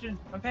paying attention.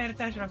 I'm paying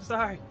attention. I'm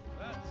sorry.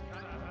 That's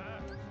gotta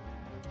hurt.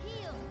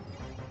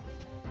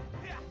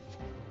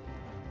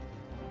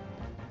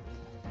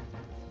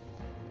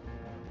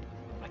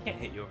 I can't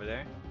hit you over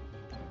there.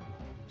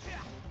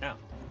 Now,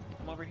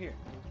 come over here.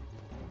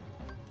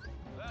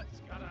 That's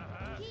gotta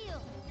hurt.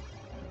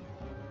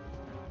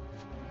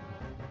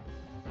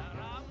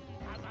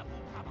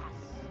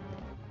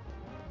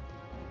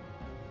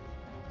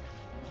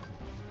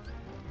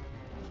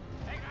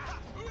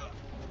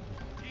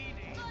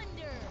 Genie,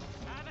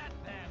 have at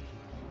them.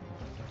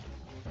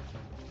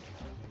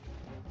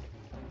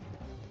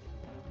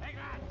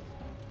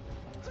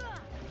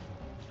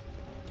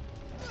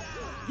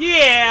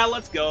 Yeah,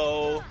 let's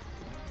go.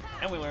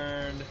 And we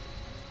learned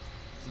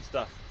some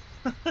stuff.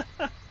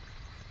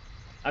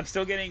 I'm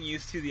still getting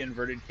used to the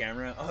inverted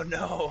camera. Oh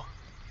no.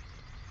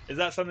 Is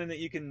that something that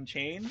you can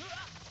change?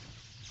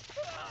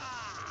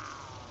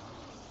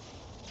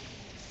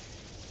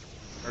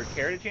 Or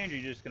care to change, or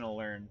you're just gonna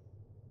learn?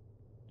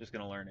 Just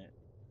gonna learn it.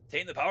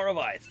 Taking the power of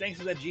ice. Thanks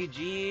for the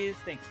GGs.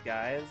 Thanks,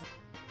 guys.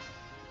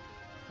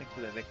 Thanks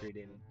for the victory,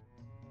 David.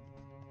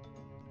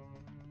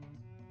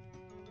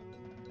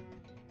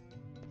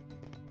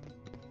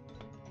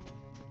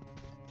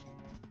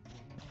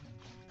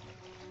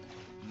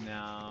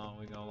 Now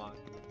we go lock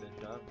this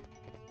up.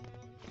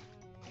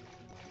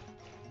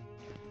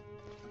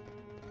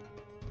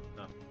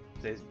 No.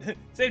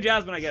 Save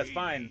Jasmine, I guess.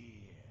 Fine.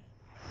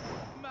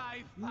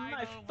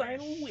 My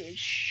final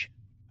wish.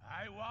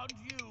 I want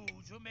you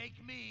to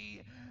make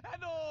me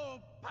an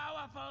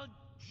all-powerful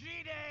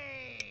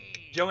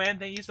genie. Joanne,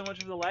 thank you so much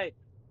for the light.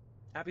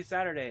 Happy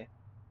Saturday.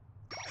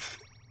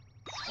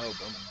 Oh,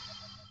 boom.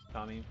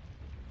 Tommy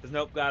says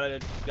nope. Gotta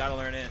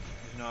learn it.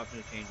 There's no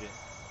option to change it.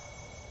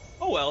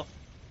 Oh well.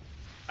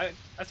 I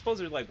suppose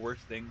there's like worse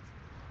things.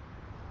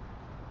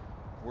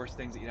 Worse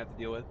things that you'd have to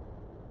deal with.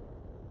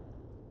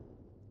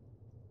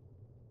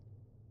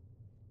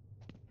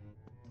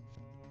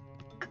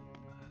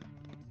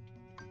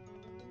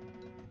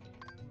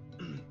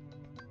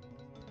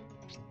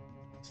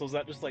 So is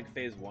that just like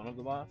phase 1 of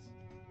the boss?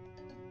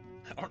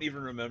 I don't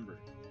even remember.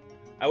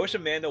 I wish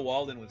Amanda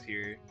Walden was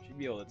here. She'd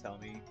be able to tell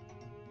me.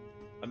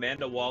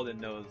 Amanda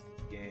Walden knows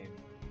this game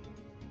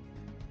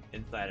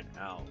inside and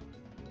out.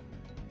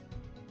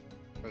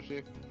 Was she?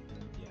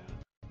 Yeah.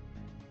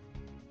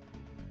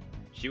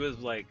 She was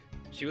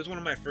one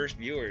of my first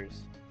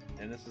viewers.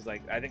 And this is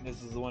like, I think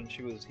this is the one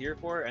she was here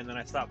for, and then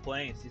I stopped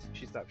playing and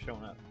she stopped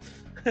showing up.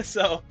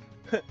 So,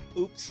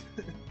 oops.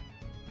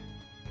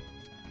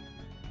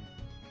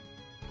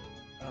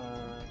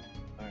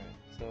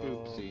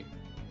 Oopsie.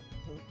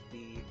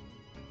 Oopsie.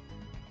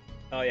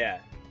 Oh yeah.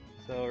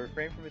 So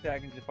refrain from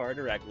attacking Jafar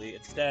directly.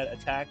 Instead,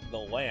 attack the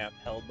lamp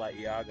held by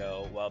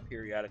Iago while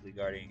periodically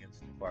guarding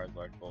against Jafar's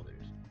large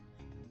boulders.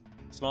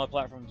 Smaller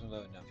platforms will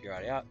go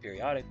down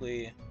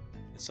periodically,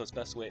 so it's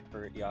best to wait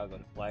for Iago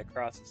to fly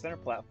across the center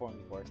platform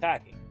before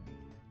attacking.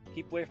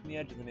 Keep away from the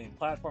edge of the main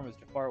platform as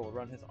Jafar will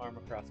run his arm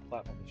across the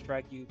platform to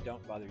strike you.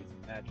 Don't bother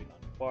using magic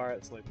on Jafar,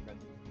 it slowly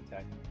prevents him from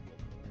attacking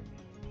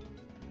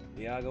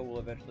you. Iago will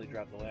eventually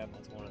drop the lamp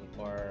onto one of the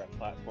far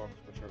platforms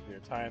for a short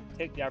period of time.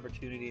 Take the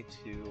opportunity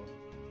to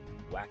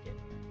whack it.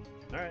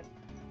 Alright.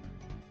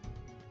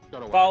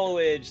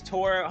 Followage,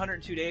 tour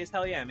 102 days,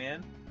 hell yeah,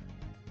 man.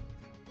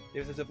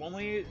 It says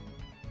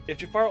if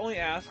Jafar only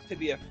asked to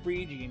be a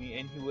free genie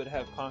and he would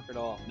have conquered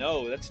all.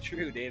 No, that's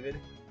true, David.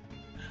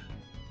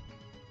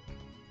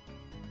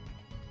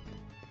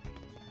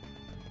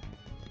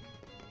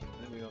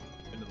 And then we go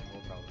into the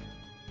hole probably.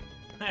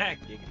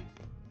 Giggity.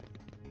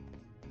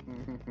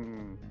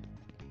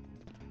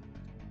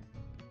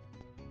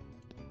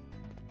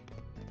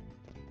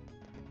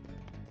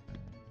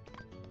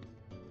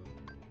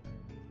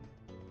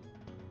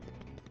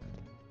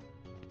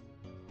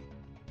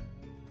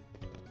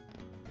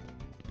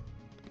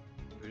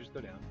 We just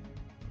go down.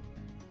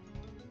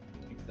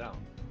 I think so.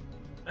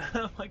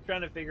 I'm like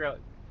trying to figure out,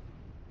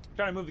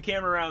 trying to move the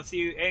camera around,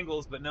 see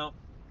angles, but no,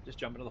 just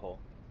jump into the hole.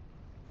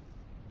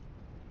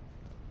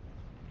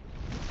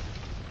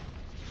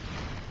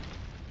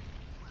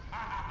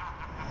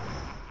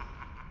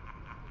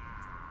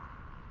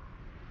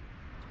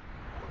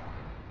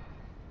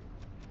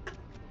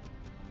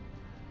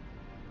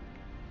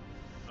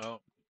 Oh,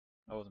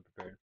 I wasn't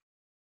prepared.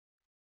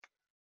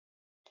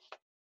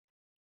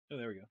 Oh,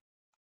 there we go.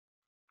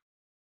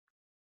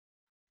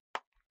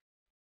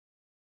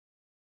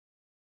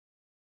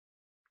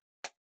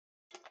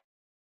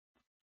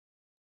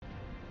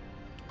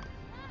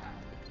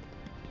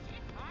 Is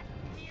it hot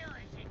here or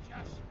is it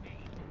just me?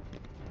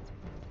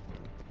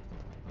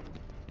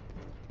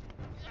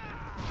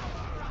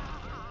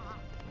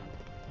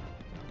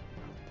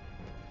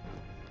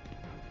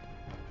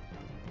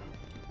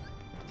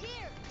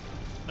 Here!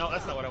 No,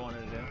 that's not what I wanted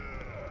to do.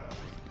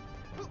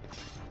 Come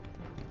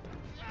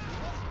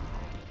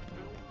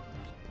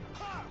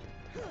on!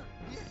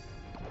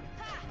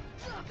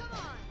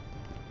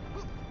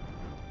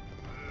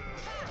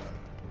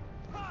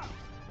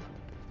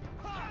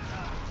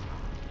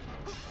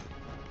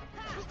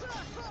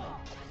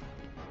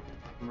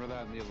 Remember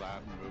that in the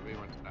Aladdin movie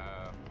when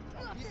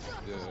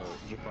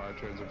Jafar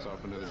turns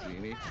himself into the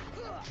genie?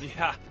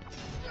 Yeah.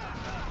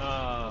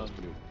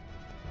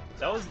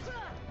 That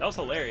was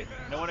hilarious.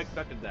 No one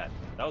expected that.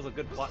 That was a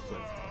good plot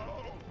twist.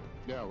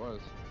 Yeah, it was.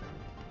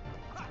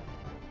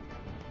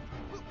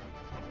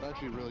 It's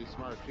actually really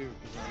smart too,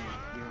 because then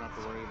you don't have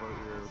to worry about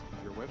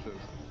your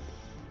wishes.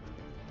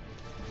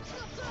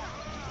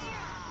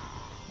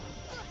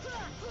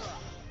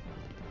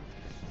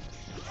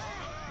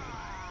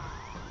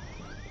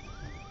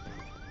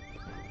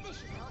 This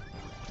should help.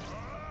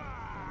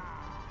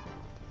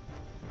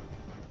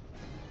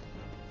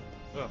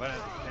 Oh, if I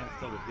didn't have the chance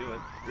still to do it.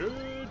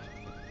 Good.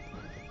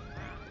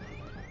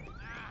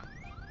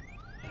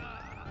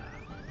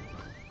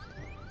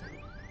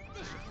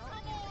 This should help.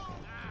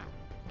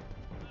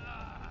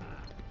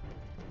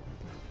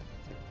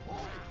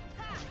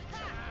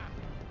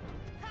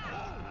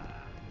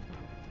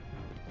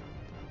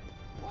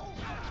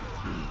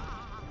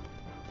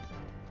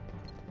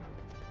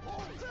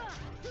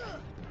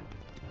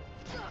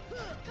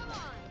 Come on!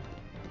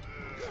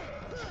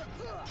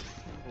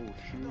 Oh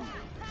shoot.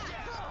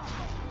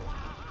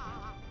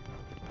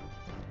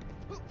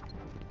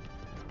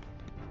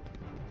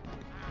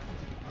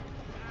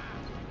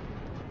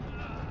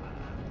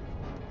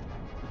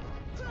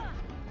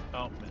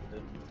 Oh, missed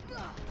it.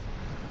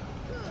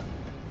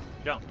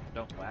 Jump,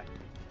 don't whack.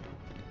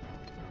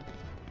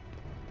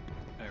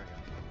 There we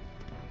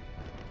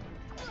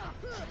go.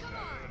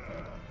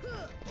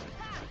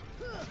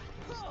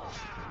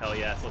 Hell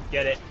yes, let's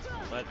get it.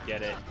 Let's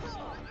get it.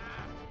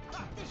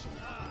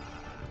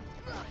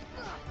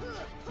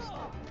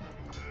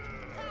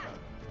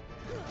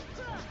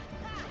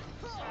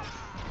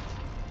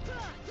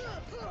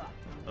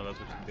 Oh, those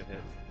were some good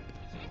hits.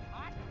 Is it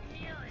hot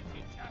here or is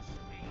it just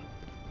me?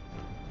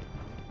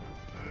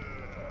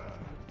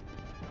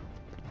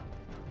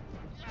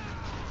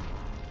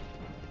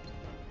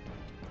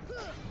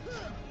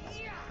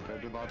 I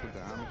did lots of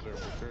damage there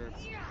for sure.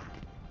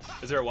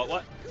 Is there a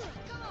what?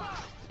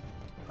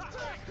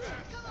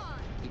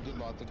 You did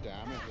lots of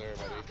damage there,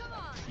 buddy.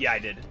 Yeah, I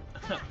did.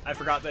 I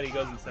forgot that he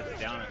goes and sets it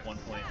down at one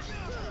point.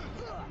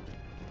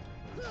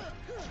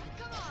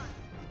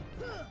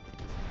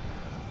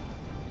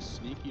 He's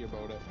sneaky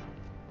about it.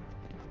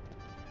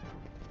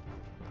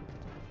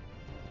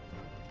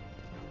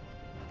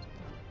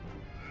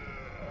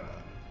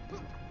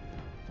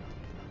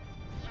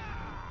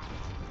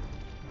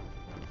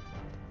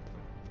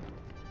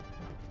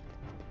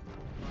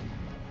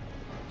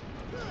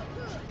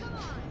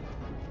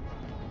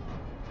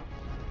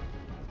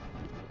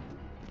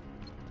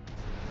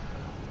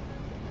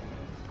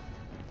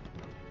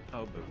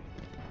 Oh, booby.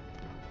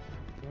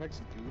 What the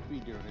heck's Goofy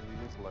doing? Is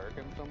he just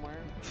lurking somewhere?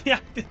 Yeah,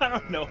 I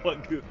don't know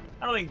what Goofy.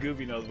 I don't think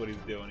Goofy knows what he's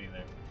doing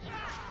either.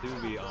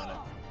 To be honest.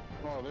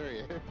 Oh, there he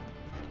is.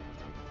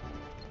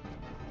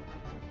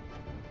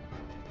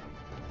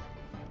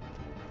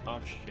 Oh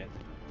shit.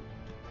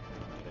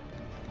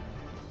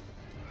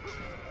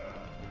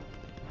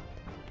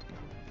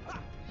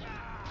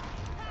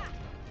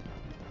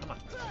 Come on.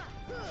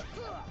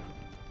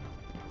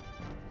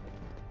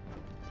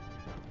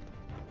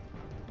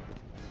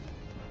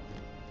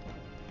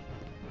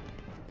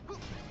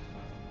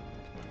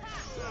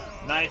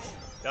 Nice.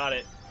 Got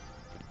it.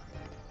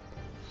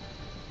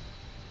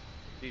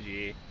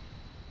 GG.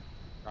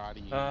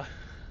 Roddy.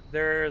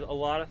 There's a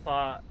lot of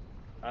thought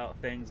out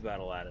things about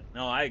Aladdin.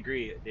 No, I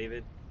agree,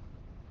 David.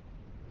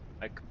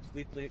 I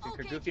completely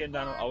concur. Goofy and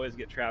Donald always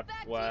get trapped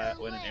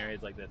when in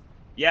areas like this.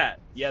 Yeah,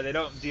 they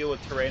don't deal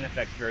with terrain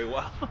effects very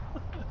well.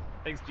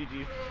 Thanks,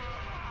 GG.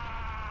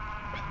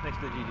 Thanks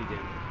for the GG,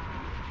 David.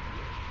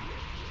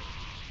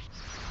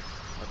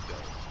 Let's go.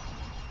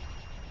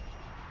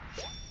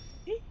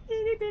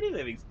 Itty bitty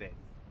living space.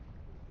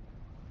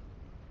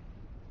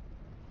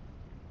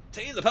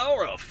 Obtain the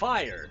power of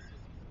fire.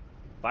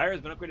 Fire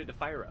has been upgraded to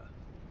Fyra.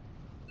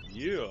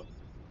 Yeah.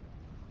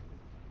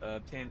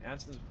 Obtain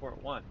answers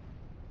report 1.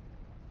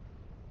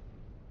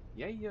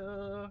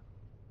 Yeah.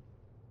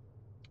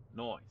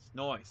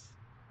 Noise.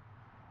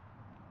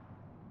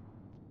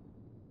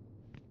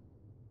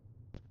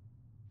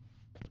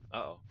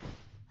 Uh-oh.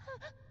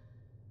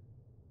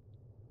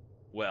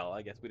 Well,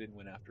 I guess we didn't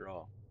win after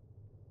all.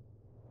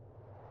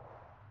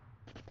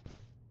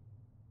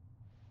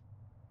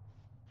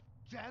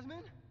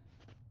 Jasmine?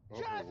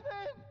 Uh-oh. Jasmine!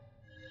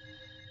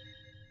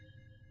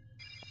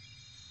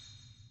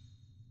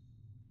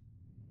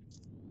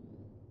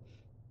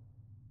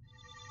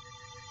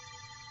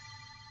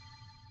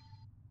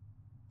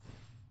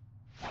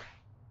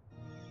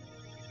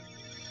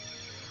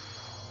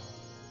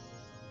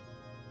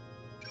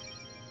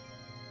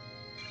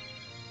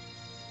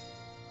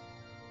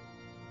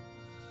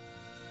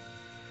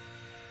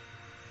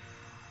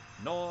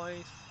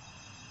 Noise.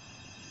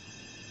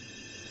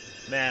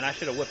 Man, I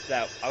should have whipped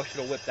that. I should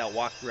have whipped that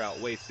walkthrough out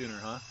way sooner,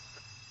 huh?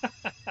 That's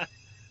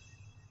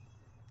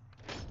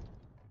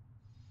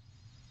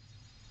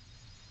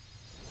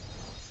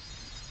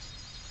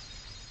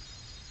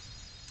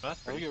I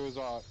think pretty. it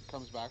was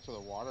comes back to the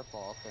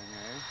waterfall thing,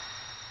 eh?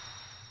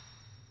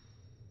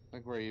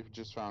 Like where you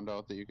just found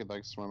out that you could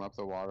like swim up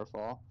the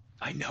waterfall.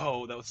 I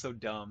know that was so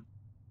dumb.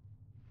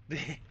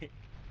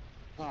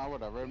 Oh,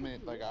 whatever. I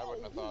mean, like I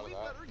wouldn't have thought of We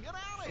that. better get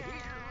out of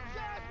here!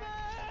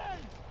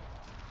 Jasmine!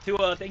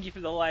 Tua, thank you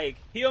for the like.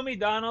 Heal me,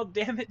 Donald.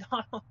 Damn it,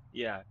 Donald.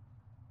 Yeah,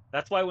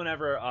 that's why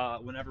whenever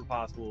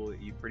possible,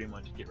 you pretty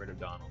much get rid of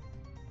Donald.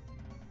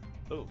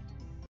 Oh,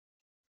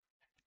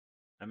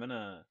 I'm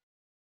gonna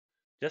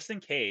just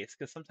in case,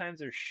 because sometimes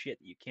there's shit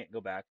that you can't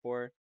go back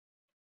for.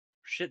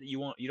 Shit that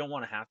you don't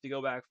want to have to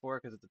go back for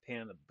because it's a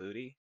pain in the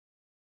booty.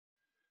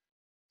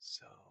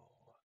 So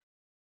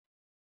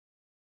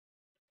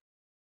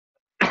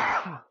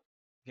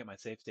get my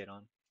save state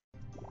on.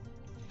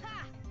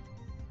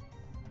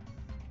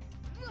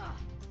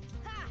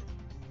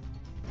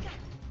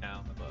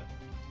 Ow, my butt.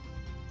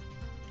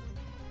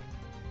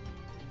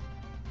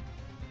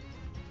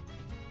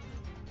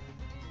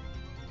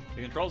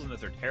 The controls in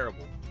this are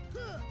terrible.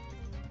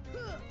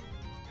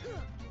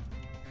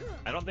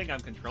 I don't think I'm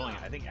controlling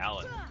it. I think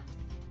Alice.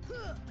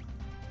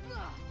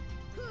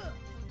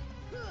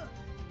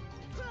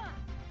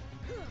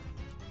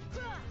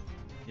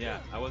 Yeah,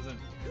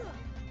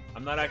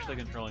 I'm not actually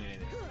controlling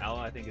anything. Ala,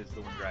 I think, is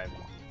the one driving.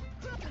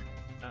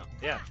 Oh,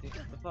 yeah. See,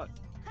 what the fuck?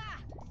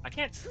 I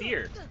can't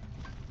steer.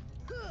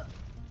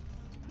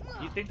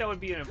 You'd think that would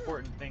be an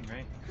important thing,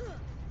 right?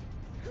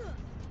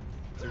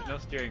 There's no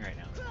steering right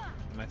now.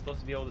 Am I supposed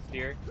to be able to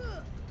steer?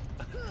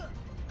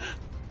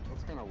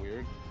 That's kind of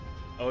weird.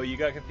 Oh, you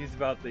got confused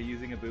about the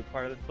using a boo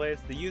part of this place?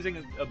 The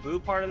using a boo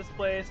part of this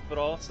place, but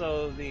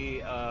also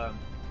the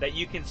that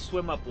you can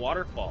swim up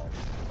waterfalls.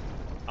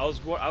 I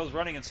was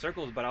running in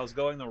circles, but I was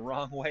going the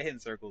wrong way in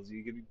circles.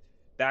 You can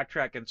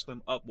backtrack and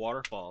swim up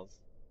waterfalls.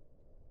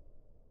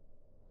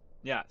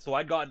 Yeah, so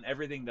I'd gotten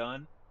everything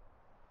done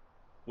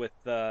with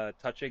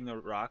touching the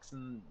rocks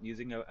and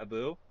using a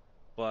boo,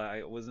 but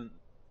I wasn't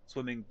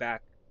swimming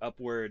back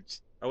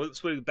upwards. I wasn't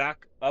swimming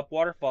back up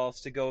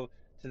waterfalls to go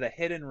to the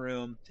hidden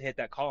room to hit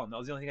that column. That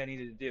was the only thing I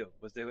needed to do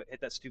was to hit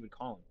that stupid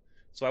column.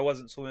 So I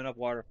wasn't swimming up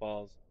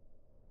waterfalls.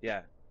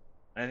 Yeah,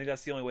 and I think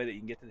that's the only way that you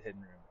can get to the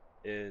hidden room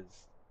is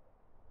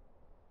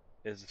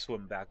to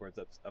swim backwards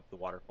up the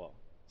waterfall.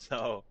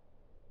 So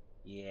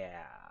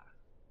yeah,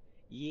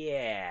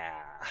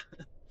 yeah.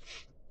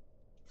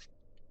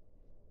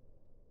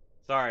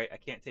 Sorry, I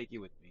can't take you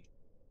with me.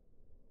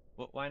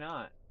 Well, why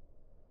not?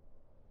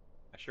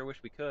 I sure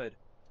wish we could,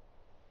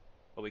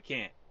 but we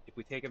can't. If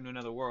we take him to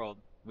another world,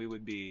 we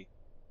would be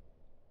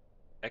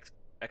ex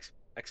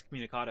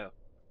excommunicado.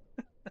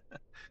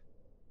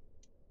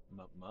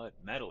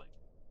 Meddling.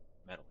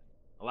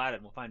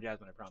 Aladdin, we'll find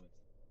Jasmine, I promise.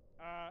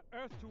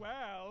 Earth to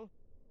Al.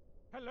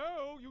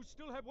 Hello, you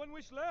still have one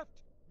wish left.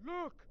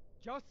 Look,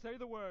 just say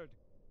the word.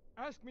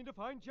 Ask me to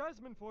find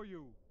Jasmine for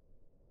you.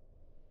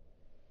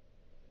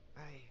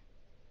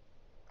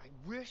 I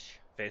wish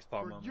Facepalm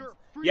for moments. your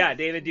Yeah, freedom,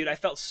 David, dude, I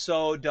felt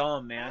so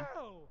dumb, man.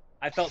 Hell!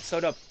 I felt so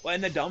dumb. Well,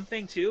 and the dumb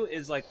thing too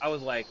is like I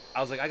was like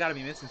I gotta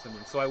be missing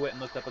something. So I went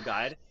and looked up a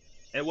guide.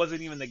 And it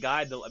wasn't even the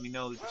guide that let me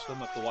know to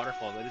swim up the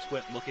waterfalls. I just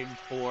went looking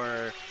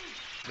for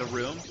the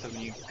room because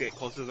when you get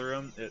close to the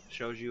room, it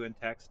shows you in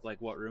text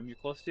like what room you're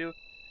close to.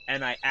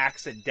 And I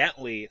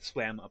accidentally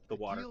swam up the A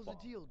deal's waterfall.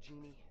 a deal,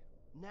 Genie.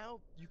 Now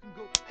you can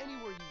go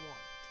anywhere you want.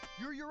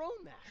 You're your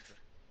own master.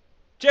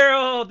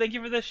 Gerald, thank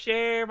you for the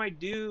share, my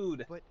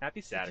dude. But Happy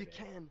if Saturday.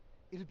 you can,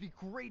 it'd be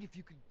great if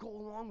you could go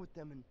along with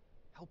them and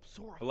help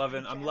Sora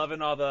I'm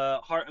loving all the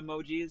heart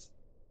emojis,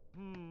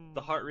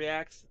 the heart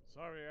reacts.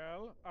 Sorry,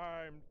 Al.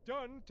 I'm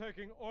done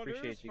taking orders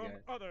Appreciate you from guys.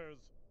 others.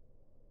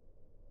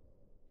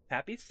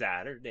 Happy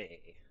Saturday.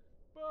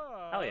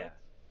 But Hell yeah.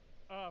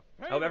 a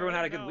I hope everyone favor,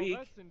 had a good now week.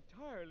 that's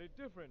entirely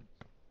different.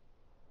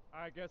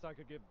 I guess I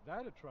could give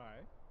that a try.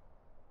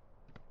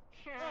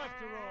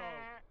 After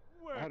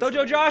all, I had we're a Dojo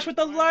pretty Josh good with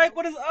the week. like.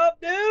 What is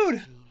up,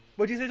 dude?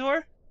 What'd you say,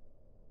 Tor?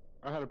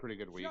 I had a pretty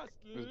good week. just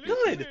It was listen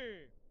Good. to me.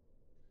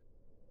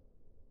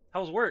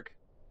 How's work?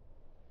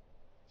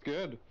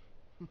 good.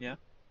 Yeah.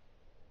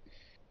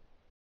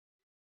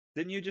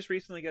 Didn't you just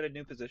recently get a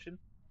new position?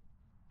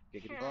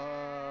 Giggity.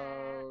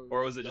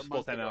 Or was it A just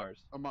month full-time ago. hours?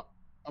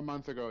 A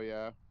month ago,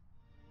 yeah.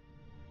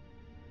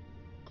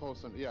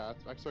 Colson, yeah.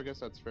 So I guess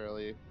that's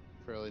fairly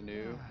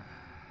new.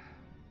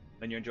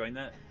 And you're enjoying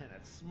that?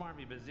 That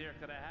smarmy Bazir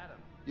could have had him.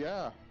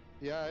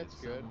 Yeah, it's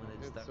If good. someone had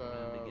It's stuck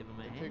around to give him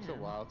a it takes a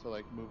hand. while to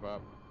like move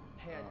up.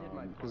 Hey, I did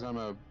my part. Because I'm a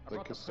I like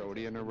brought the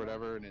custodian or princess, didn't I?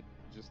 whatever, and it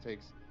just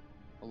takes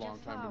a long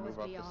time to Jafar was move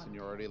up the beyond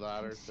seniority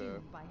ladder to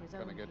consumed by his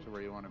kind own of get to hatred.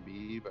 where you want to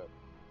be. But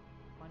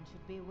One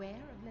should beware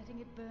of letting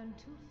it burn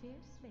too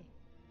fiercely.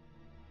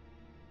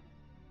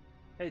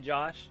 Hey,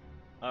 Josh.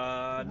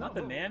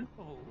 Nothing, man.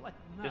 Whoa, lighten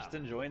Just up.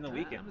 enjoying the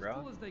weekend, I'm as bro.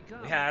 cool as they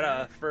come, We had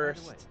okay? first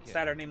By the way, kid,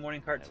 Saturday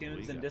morning have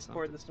cartoons we in got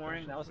Discord something this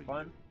morning. That special was for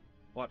fun. you?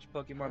 Watched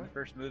Pokemon Huh? the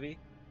first movie.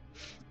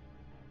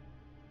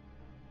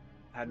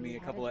 Had We me a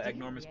had couple a of deal,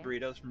 enormous yes?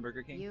 burritos from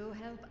Burger King. You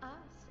help us,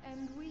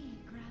 and we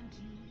grant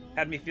you your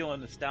Had me wish.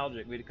 feeling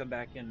nostalgic. We had to come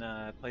back and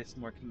play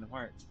some more Kingdom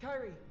Hearts.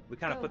 Kyrie, We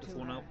kind of Go put this to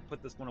one her.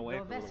 put this one away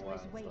Your for a little vessel while.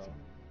 is waiting. So.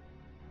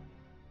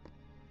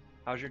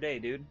 How's your day,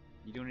 dude?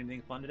 You doing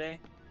anything fun today?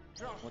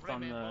 Just What's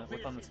on remember, the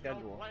this is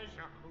schedule? no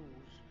pleasure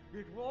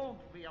cruise. It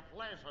won't be a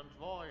pleasant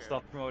voyage.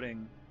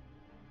 Self-promoting,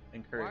 why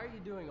encourage. are you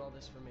doing all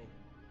this for me?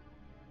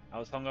 I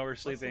was hungover,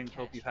 the sleeping.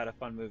 Hope catch? you had a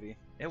fun movie.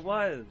 It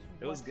was.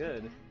 It was What's the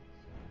good. catch?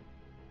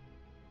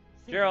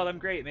 Gerald, Say, I'm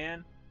great,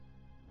 man.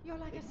 You're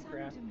like a Thank you, son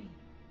Crap. to me.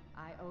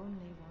 I only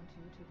want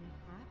you to be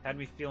happy. Had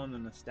me feeling the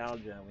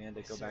nostalgia. We had to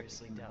I go back to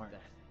seriously Kingdom doubt Hearts.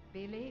 that.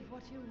 Believe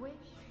what you wish.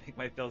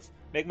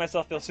 Make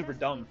myself feel But super lest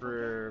dumb we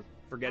for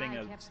forgetting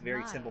I a kept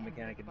very my simple end of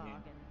mechanic the in the game.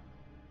 bargain.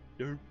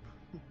 Derp.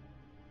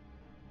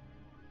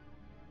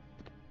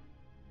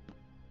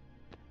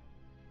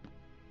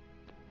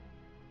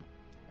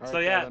 all So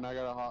right, yeah, Kevin, I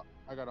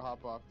gotta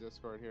hop off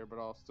Discord here, but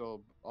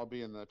I'll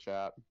be in the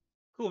chat.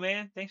 cool,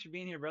 man. Thanks for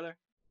being here, brother.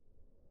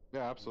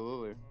 Yeah,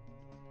 absolutely.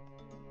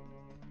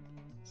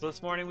 So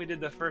this morning we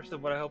did the first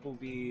of what I hope will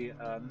be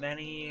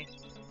many.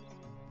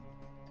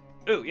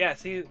 Ooh, yeah.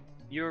 See,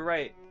 you were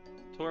right.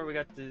 Tor, we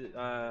got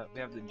we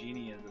have the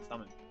genie as the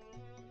summon.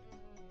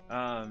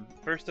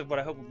 First of what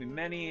I hope will be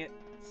many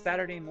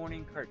Saturday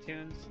morning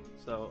cartoons.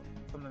 So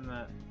something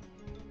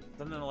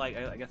like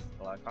I guess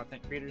a lot of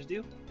content creators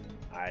do.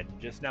 I'm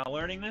just now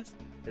learning this,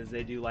 is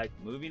they do like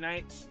movie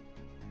nights,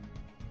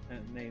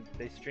 and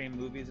they stream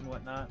movies and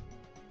whatnot,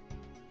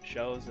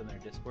 shows in their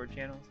Discord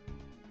channels.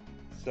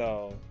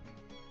 So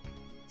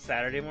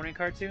Saturday morning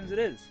cartoons it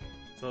is.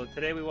 So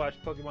today we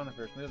watched Pokemon the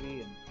first movie,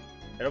 and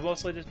it'll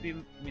mostly just be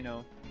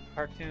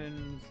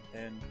cartoons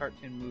and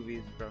cartoon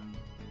movies from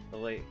the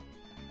late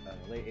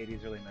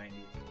 80s, early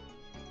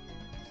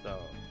 90s. So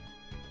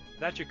if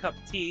that's your cup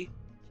of tea,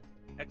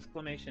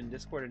 exclamation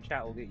Discord and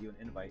chat will get you an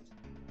invite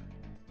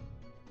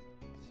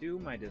to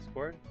my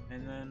Discord,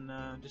 and then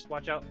just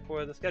watch out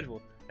for the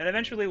schedule. And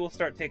eventually we'll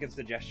start taking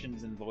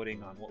suggestions and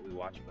voting on what we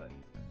watch, but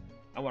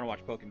I want to watch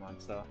Pokemon,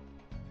 so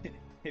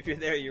if you're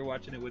there, you're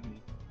watching it with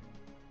me.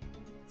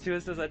 Tua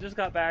says, I just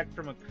got back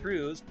from a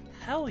cruise.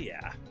 Hell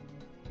yeah!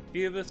 A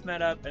few of us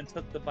met up and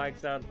took the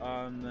bikes out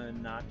on the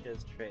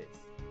Natchez Trace.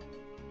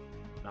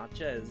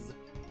 Natchez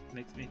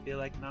makes me feel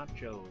like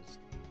nachos.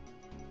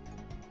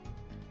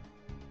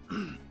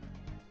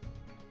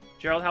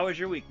 Gerald, how was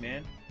your week,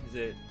 man? Is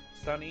it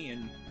sunny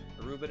in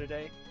Aruba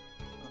today?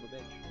 Son of a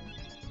bitch.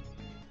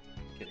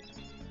 Kidding.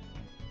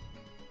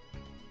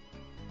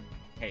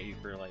 Hate you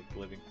for like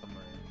living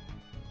somewhere,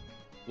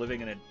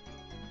 living in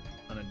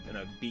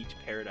a beach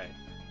paradise.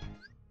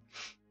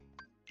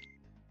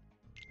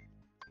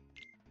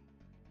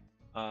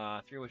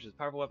 Three wishes.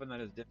 Powerful weapon that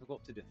is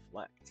difficult to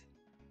deflect.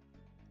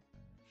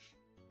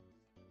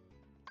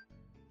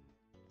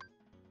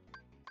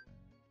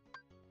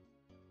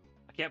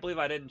 I can't believe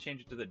I didn't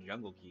change it to the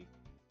jungle key.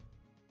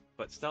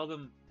 but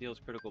seldom deals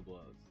critical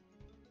blows.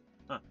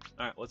 Huh.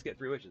 Alright, let's get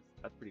 3 wishes.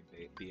 That's pretty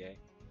BA.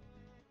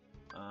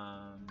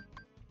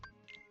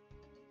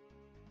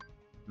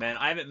 Man,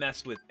 I haven't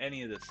messed with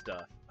any of this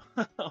stuff.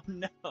 Oh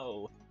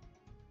no!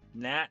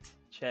 Nat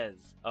Ches.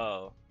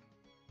 Oh.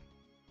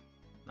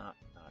 Not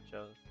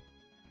nachos.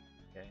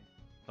 Okay.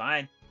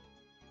 Fine.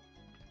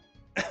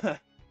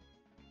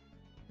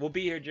 We'll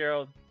be here,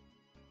 Gerald.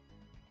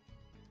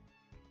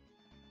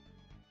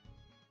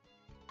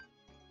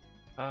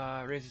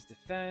 Raises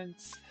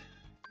defense.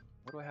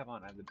 What do I have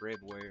on? I have the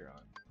Brave Warrior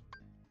on.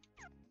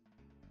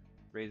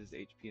 Raises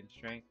HP and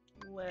strength.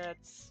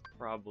 Let's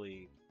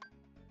probably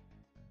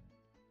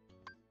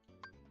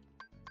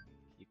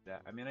keep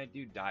that. I mean, I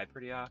do die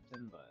pretty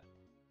often, but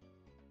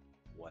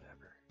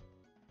whatever.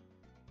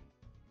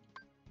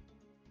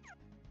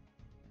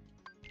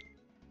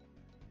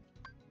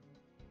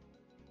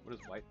 What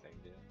does White Thing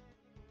do?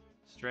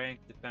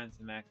 Strength, defense,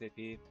 and max AP.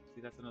 See,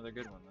 that's another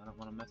good one. I don't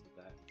want to mess with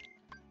that.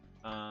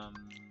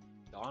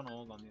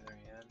 Donald, on the other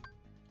hand.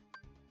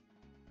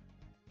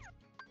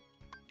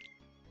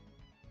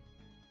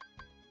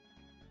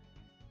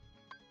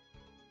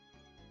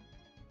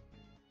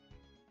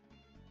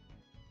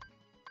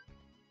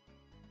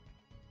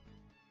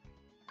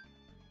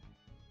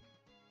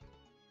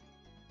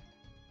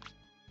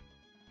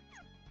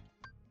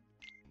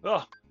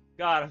 Oh,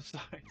 God, I'm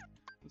sorry.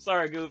 I'm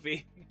sorry,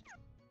 Goofy.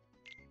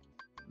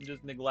 I'm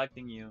just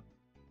neglecting you.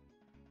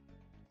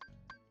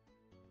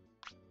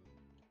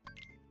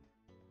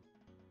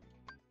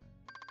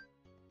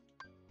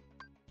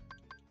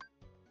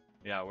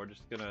 Yeah, we're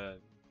just gonna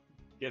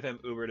give him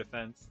uber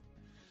defense.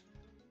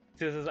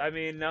 Says, I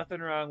mean, nothing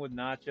wrong with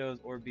nachos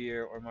or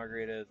beer or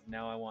margaritas.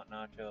 Now I want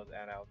nachos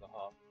and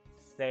alcohol.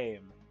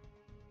 Same.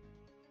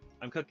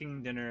 I'm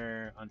cooking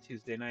dinner on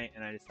Tuesday night,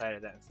 and I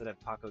decided that instead of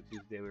Taco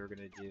Tuesday, we were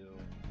gonna do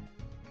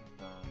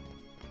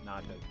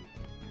Nacho Tuesday.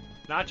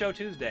 Nacho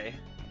Tuesday.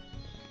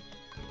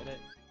 Get it?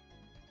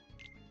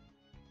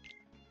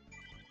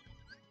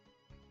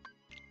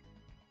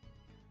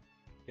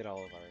 Get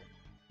all of our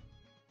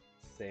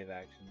save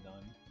action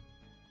done.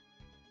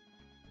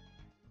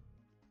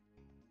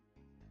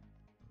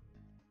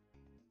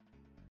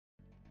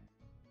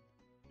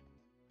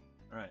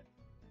 Alright.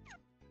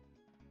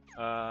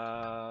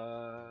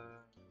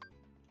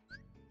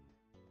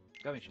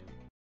 Gummy ship.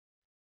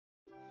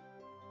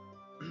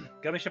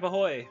 Gummy ship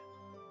ahoy!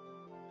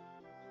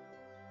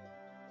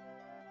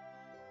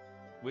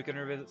 We can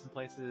revisit some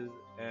places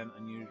and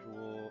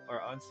unusual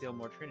or unseal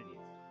more trinities.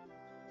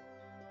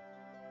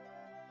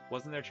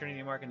 Wasn't there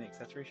Trinity Mark in the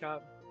accessory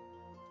shop?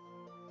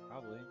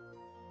 Probably.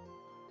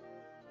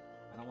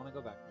 I don't want to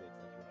go back to the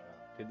accessory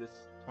shop. Could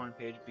this torn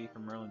page be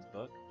from Merlin's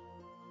book?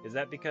 Is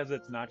that because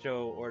it's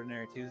Nacho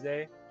Ordinary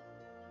Tuesday?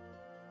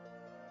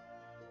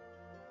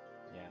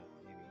 Yeah,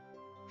 maybe.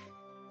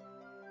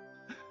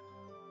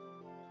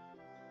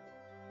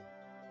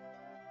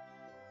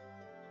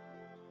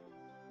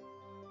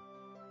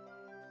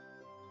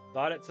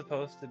 Thought it's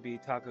supposed to be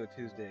Taco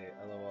Tuesday,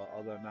 lol,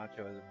 although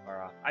nachos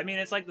are off. I mean,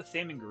 it's like the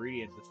same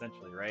ingredients,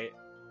 essentially, right?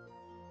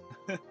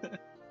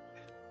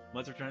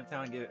 Let's return to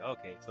town and give it...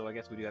 Okay, so I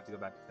guess we do have to go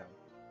back to town.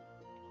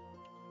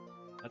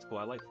 That's cool,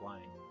 I like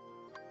flying.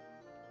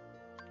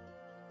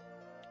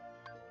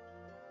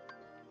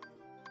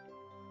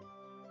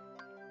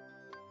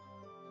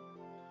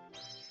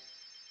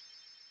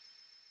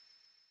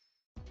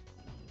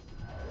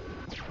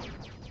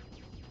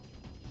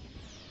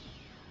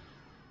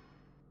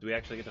 Do we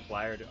actually get to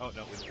fly or do... Oh,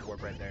 no, we just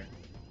warp right there.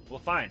 Well,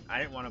 fine. I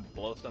didn't want to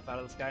blow stuff out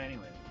of the sky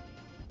anyway.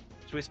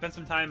 Should we spend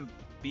some time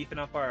beefing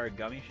up our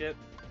gummy ship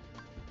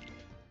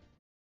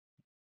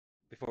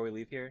before we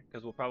leave here?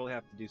 Because we'll probably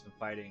have to do some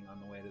fighting on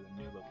the way to the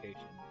new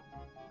location.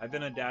 I've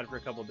been a dad for a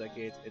couple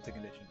decades. It's a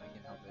condition. I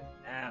can't help it.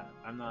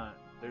 I'm not...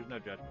 There's no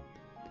judgment here.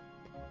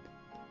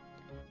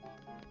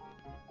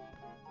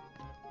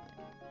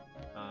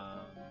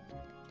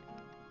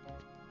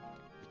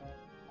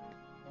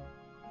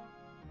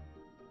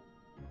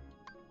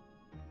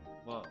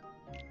 Well,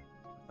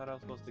 I thought I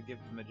was supposed to give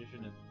the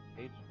magician his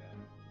page back.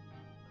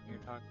 I'm here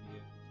talking to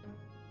you.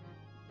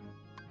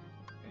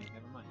 Okay,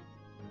 never mind.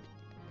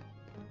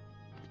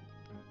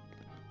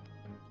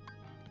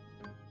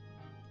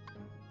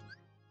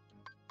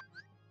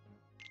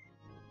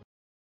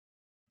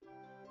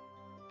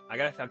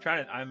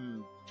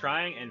 I'm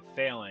trying and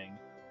failing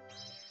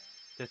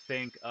to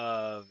think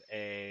of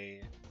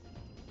a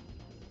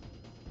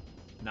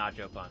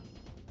nacho pun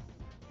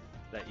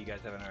that you guys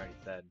haven't already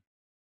said.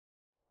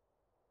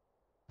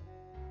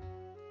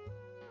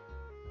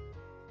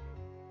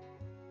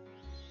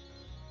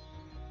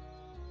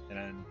 And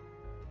I'm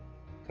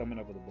coming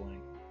up with a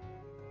blank.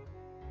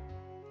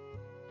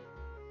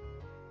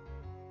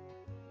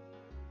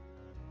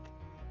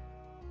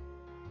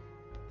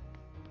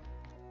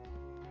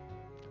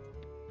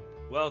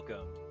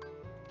 Welcome.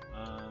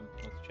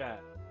 Let's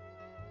chat.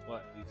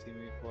 What? You've seen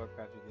me before?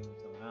 Perhaps you're thinking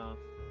of someone else.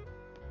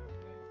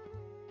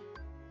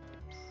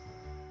 Okay.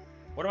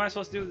 What am I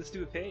supposed to do with this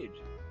stupid page?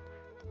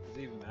 Does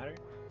it even matter?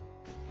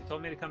 You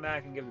told me to come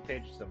back and give the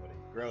page to somebody.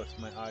 Gross,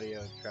 my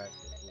audio track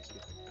was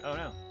skipping. Oh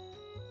no.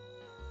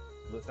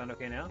 Will it sound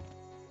okay now?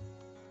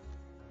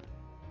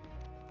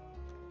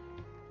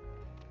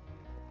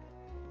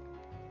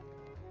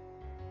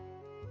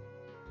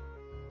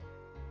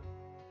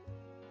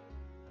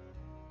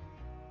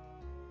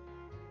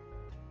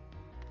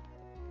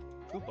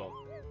 Kupo.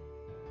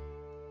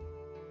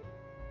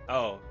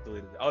 Oh,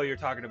 deleted. Oh, you're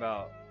talking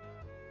about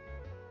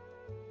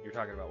one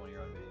of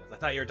your own videos. I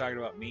thought you were talking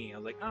about me. I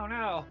was like, oh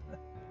no,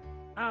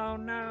 oh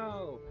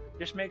no.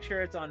 Just make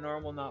sure it's on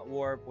normal, not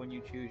warp, when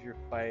you choose your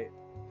fight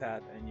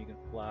path, and you can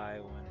fly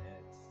when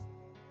it's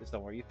just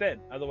somewhere you fit.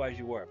 Otherwise,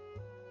 you warp.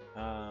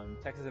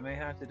 Texas, I may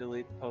have to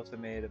delete the post I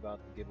made about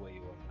the giveaway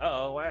you won.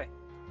 Uh-oh, why?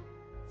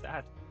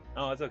 Sad.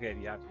 Oh, it's okay if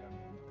you have to. I'm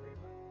not worried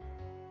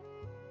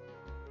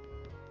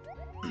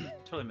about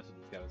it. Totally missed what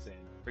this guy was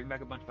saying. Bring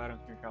back a bunch of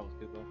items from your travels,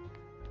 Kupo.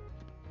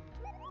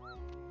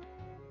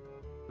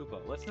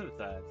 Kupo, let's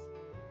synthesize.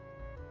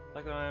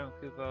 Like an item,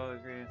 Kupo,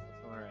 ingredients,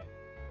 that's alright.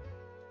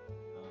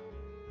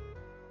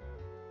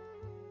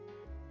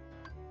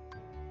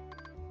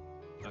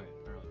 Okay,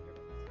 I don't really care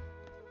about this.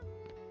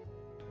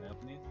 Can I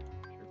open these?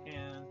 Sure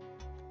can.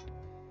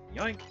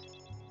 Yoink!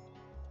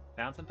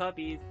 Found some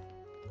puppies.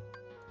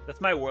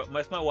 That's my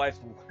wife's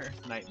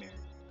worst nightmare.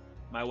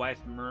 My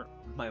wife's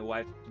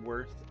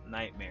worst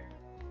nightmare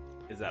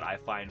is that I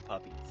find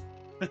puppies.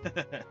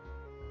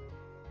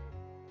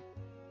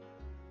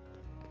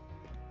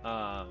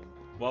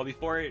 Well,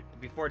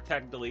 before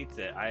Tech deletes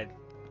it, I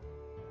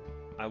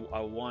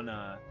want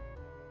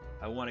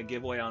a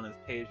giveaway on this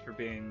page for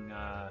being,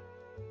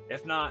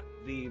 if not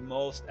the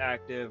most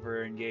active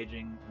or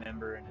engaging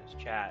member in his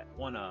chat,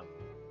 one of.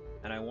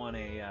 And I want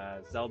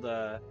a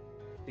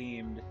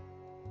Zelda-themed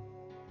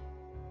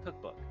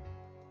cookbook.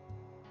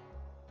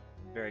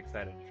 I'm very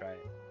excited to try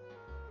it.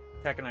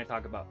 Tech and I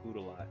talk about food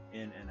a lot,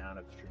 in and out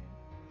of stream.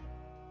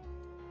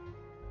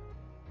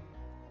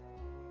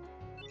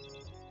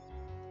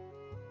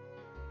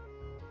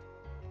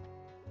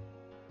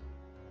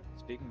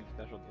 Speaking of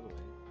special giveaways,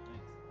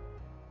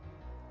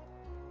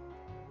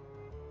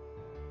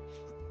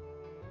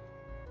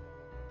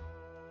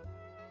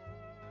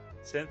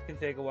 nice. Synth can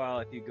take a while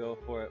if you go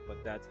for it,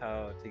 but that's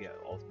how to get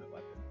ultimate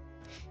weapon.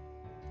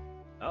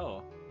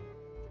 Oh.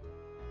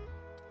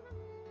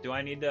 Do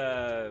I need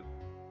a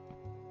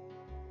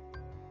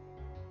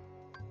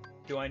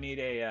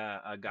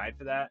guide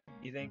for that,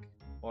 you think?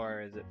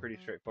 Or is it pretty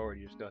straightforward?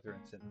 You just go through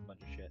and synth a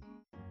bunch of shit.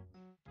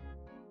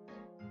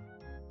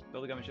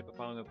 Build a gummy ship by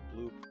following a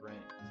blueprint.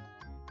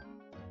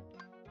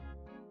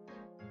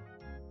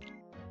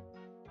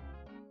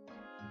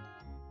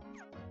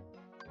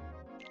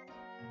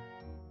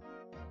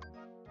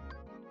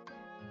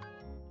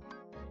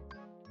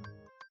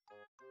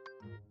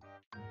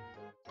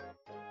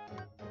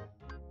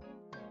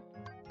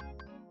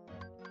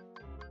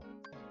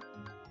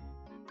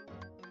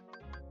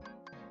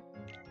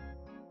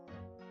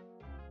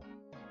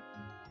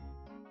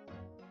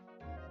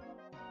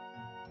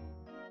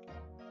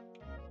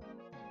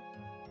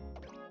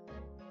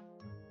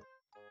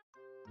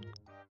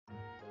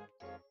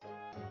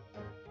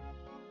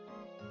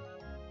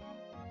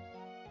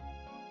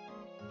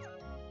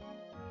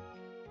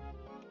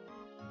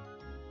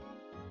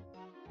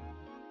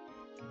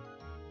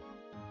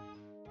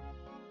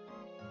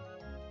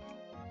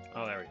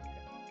 Oh, there we go.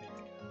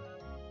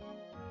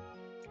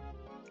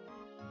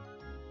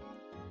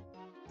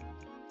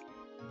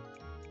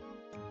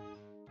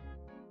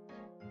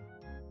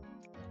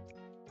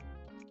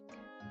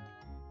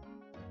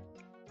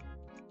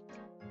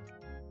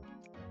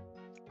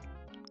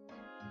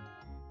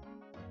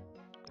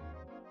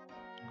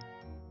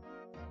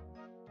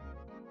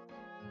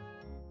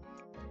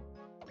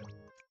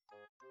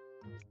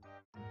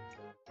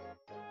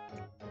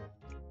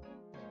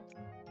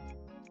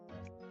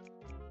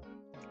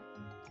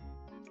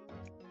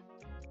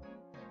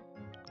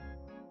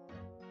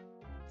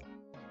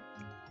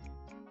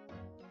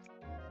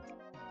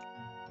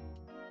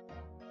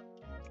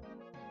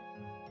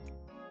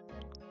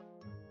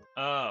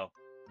 Oh.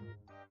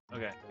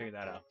 Okay, figured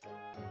that out.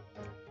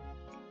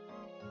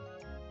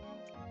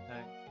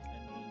 Attack,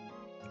 engine,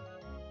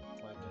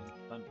 weapon,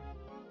 thunder.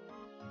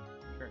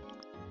 Sure.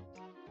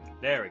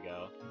 There we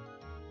go.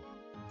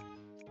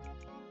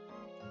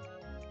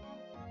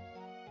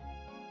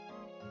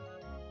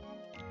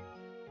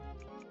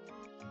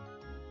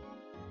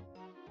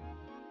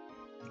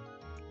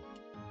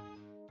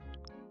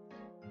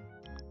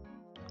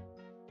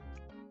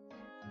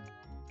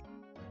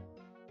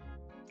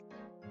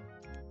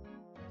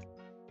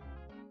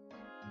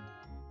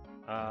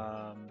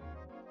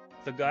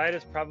 The guide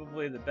is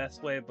probably the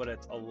best way, but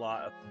it's a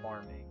lot of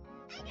farming.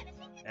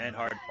 And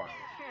hard farming.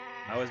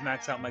 I always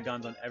max out my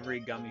guns on every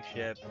gummy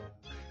ship.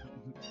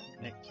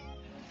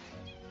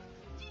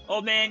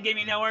 Old man gave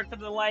me network for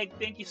the like.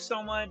 Thank you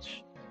so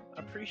much.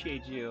 I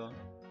appreciate you.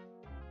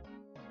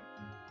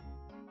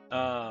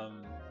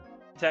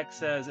 Tech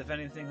says, if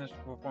anything has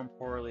performed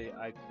poorly,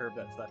 I curb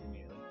that stuff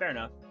immediately. Fair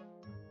enough.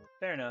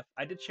 Fair enough.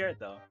 I did share it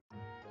though.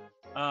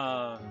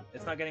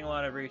 It's not getting a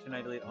lot of reach, and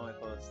I delete all my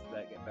posts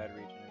that get bad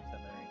reach and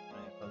resend my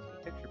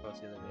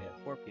post the other day at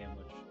 4 p.m.,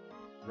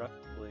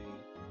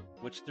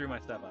 which threw my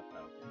stuff up. Oh,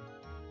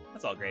 okay.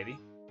 That's all gravy.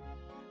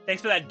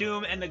 Thanks for that,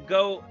 Doom and the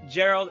GOAT,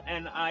 Gerald,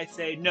 and I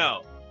say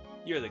no.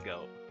 You're the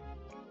GOAT.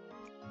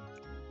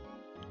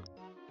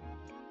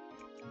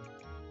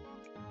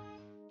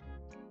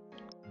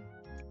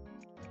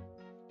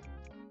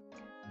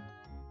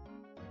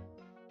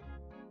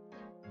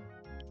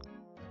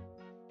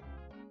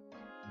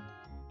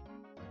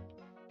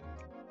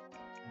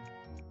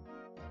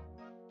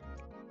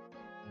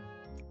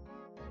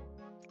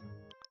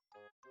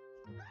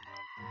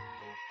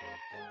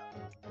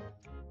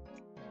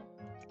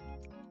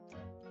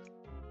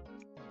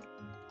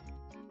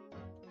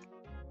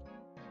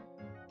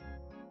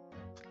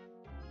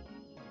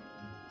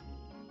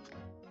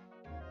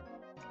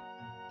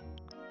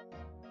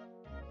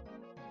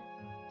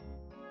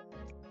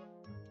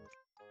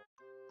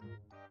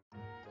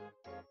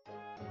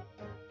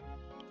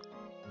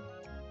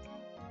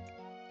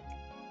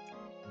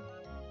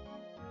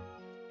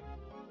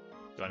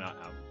 Do I not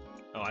have?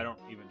 Oh, I don't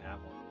even have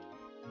one.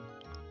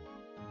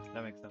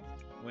 That makes sense.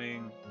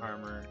 Wing,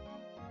 armor.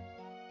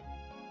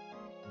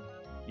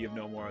 You have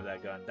no more of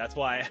that gun. That's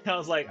why I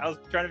was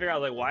trying to figure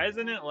out, like, why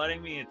isn't it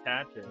letting me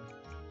attach it?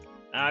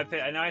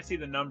 And now I see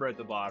the number at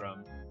the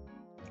bottom.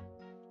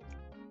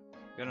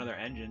 Got another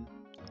engine.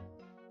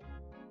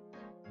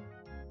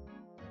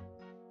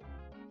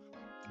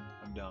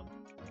 I'm dumb.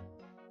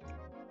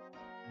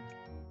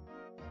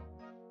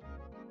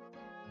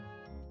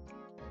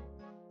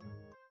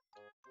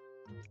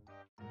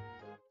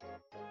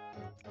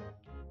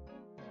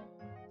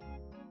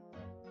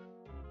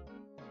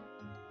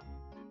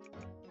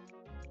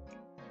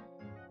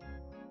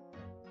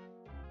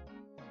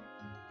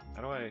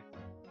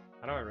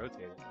 How do I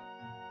rotate it?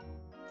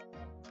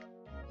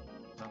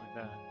 Not like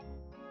that.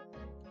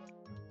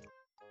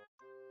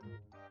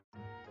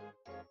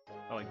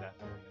 Oh, like that.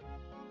 There we go.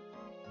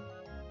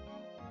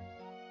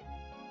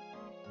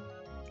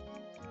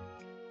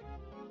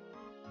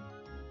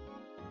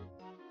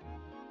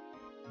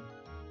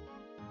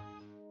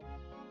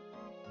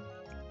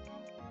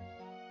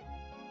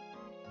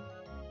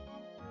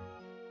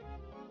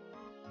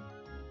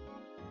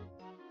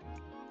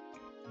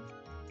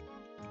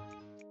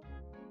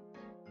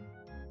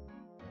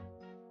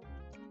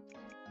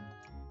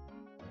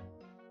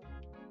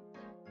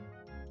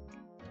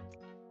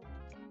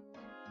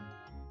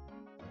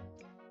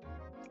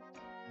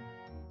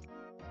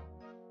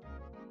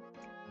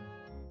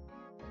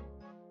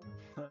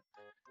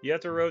 You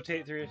have to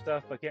rotate through your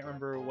stuff, but I can't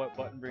remember what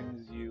button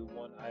brings you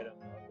one item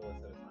of the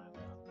list at a time.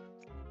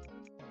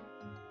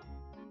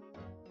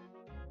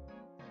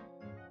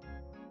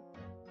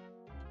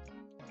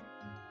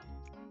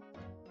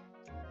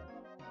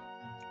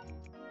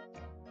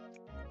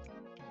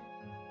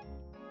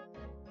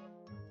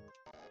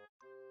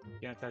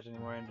 Can't touch any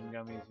more engine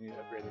gummies, you need to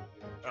upgrade it.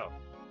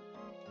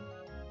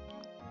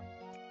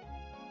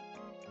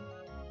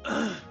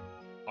 Oh.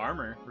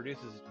 Armor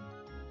reduces.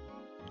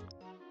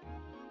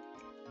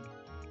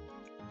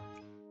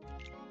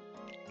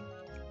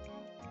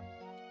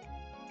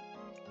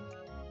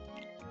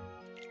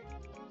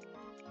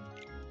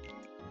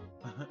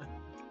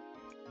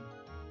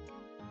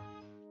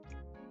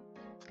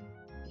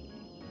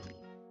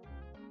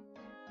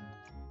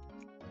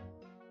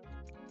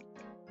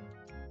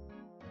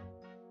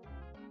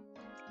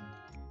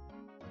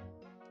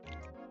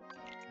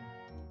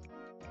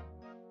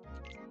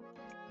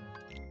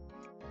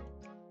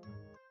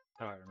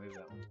 How do I remove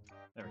that one?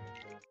 There we go.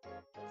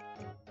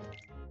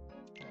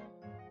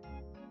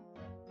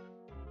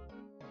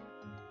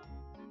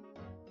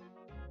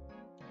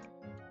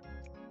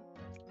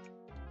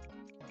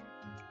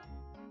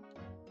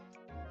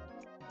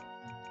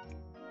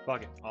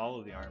 Fuck it, all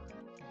of the armor.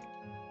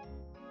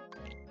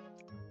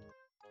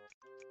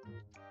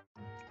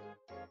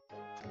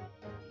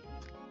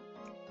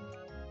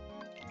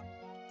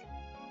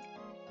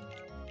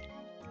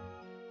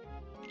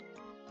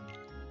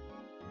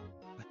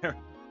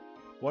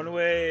 One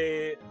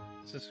way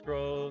to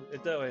scroll.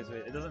 It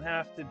doesn't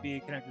have to be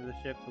connected to the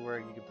ship to where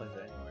you can place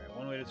it anywhere.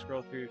 One way to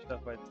scroll through your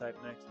stuff by type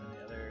next, and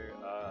the other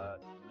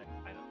next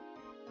item.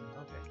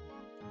 Okay.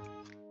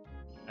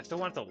 I still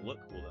want it to look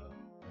cool though.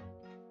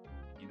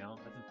 You know,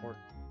 that's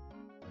important.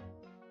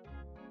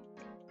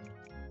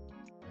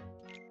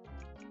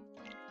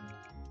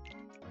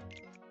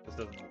 This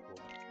doesn't look cool.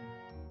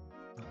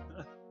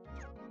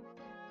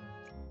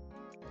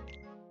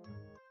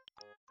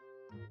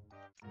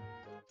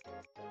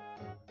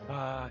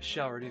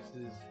 Shell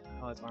reduces.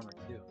 Oh, it's armor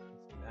too. Let's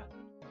do that.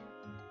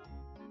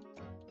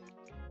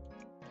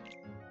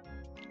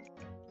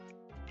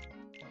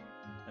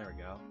 There we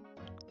go.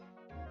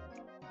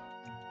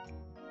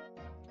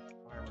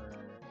 Armor.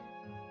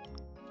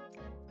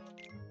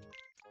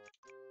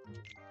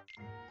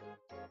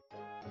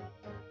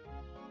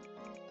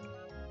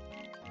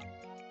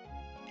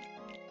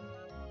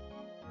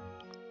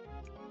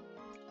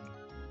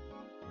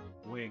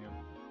 Wing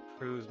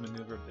improves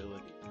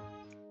maneuverability.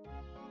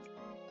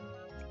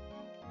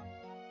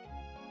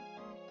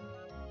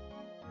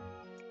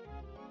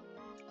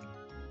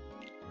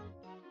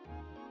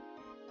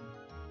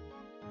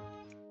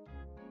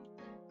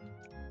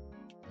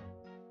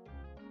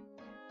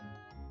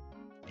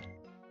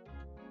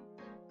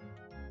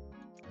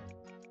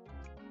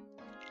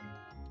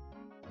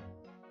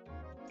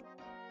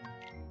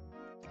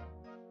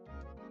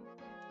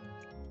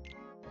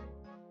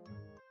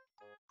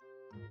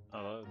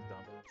 Oh, that was dumb.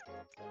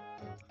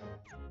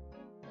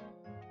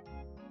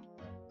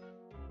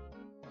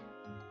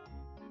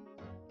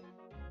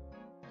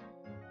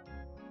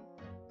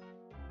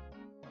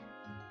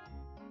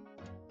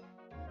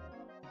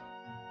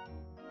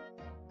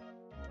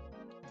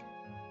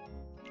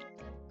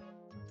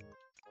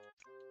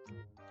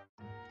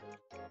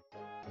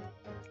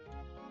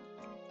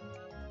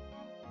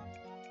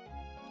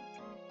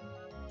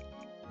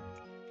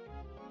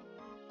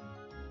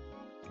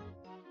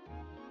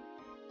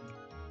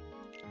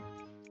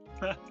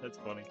 That's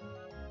funny.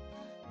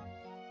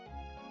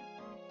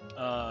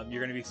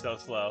 You're gonna be so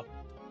slow.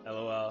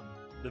 LOL.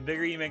 The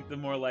bigger you make, the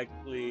more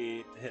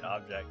likely to hit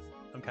objects.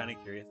 I'm kind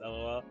of curious.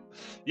 LOL.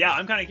 Yeah,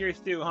 I'm kind of curious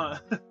too, huh?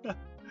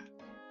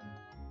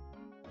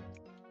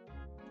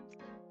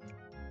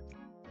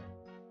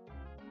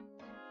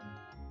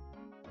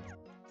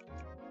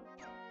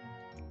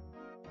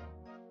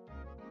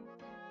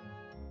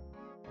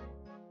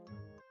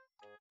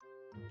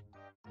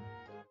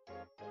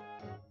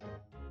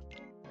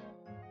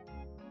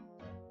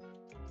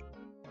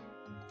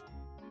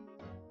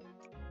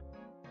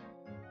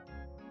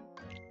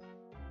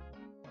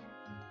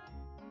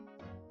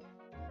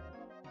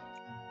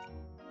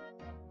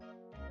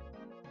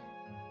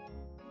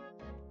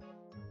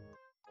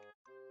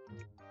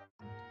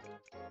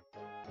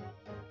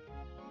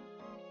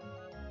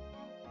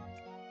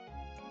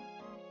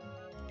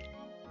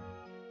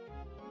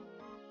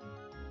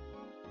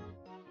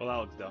 Well, that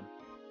looks dumb.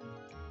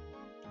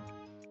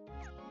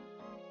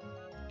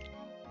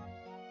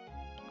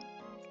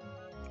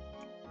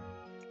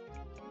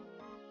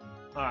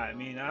 Alright, I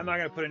mean, I'm not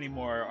gonna put any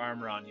more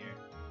armor on here.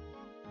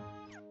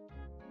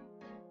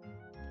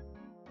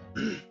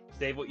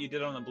 Save what you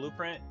did on the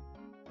blueprint?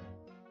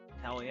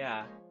 Hell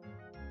yeah.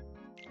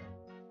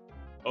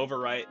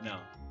 Overwrite? No.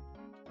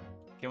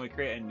 Can we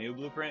create a new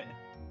blueprint?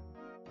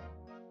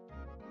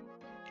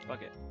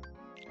 Fuck it.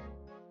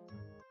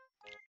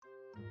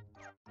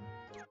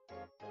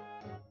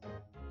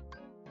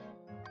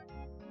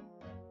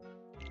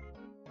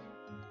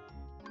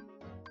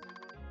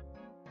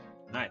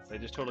 Nice, I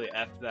just totally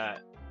effed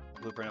that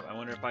blueprint up. I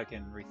wonder if I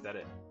can reset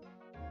it.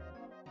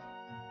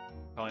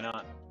 Probably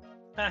not.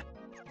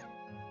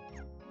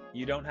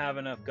 You don't have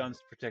enough guns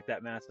to protect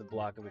that massive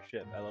block of a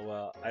ship,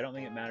 LOL. I don't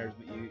think it matters,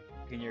 but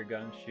can your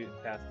guns shoot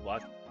past the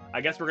block? I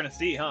guess we're gonna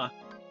see, huh?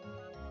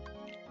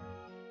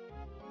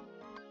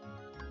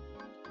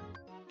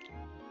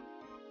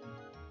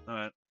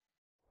 Alright.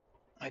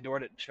 My door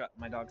didn't shut.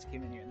 My dogs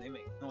came in here and they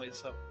make noise,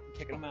 so I'm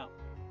kicking them out.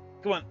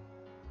 Come on.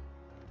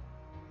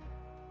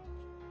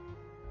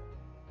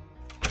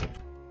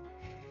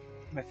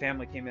 My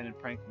family came in and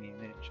pranked me and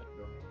they didn't shut the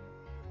door.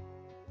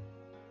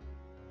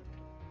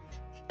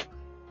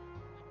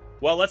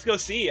 Well, let's go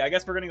see. I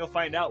guess we're gonna go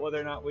find out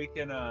whether or not we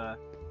can,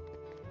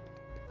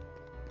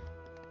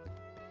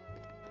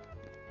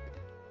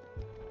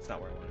 It's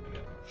not where I wanted to go.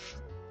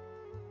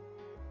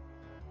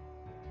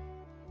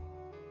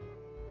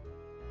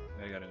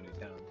 I gotta go to a new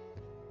town.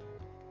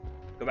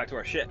 Go back to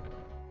our ship.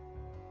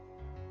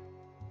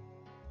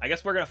 I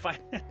guess we're gonna find...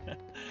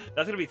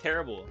 That's gonna be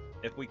terrible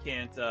if we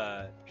can't,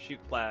 shoot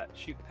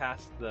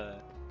past the...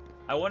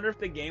 I wonder if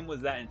the game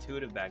was that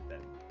intuitive back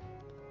then.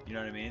 You know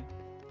what I mean?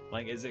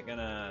 Like, is it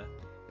gonna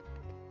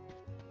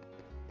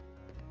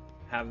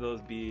have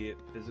those be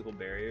physical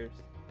barriers?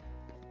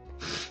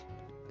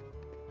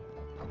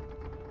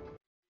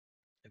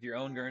 If your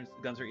own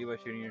guns are by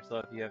shooting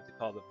yourself, you have to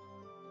call the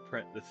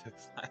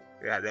suicide.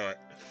 Yeah, I know it.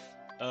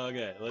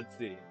 Okay, let's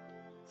see.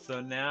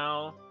 So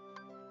now...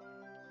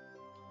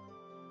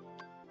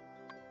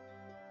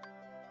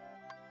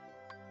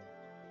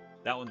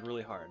 That one's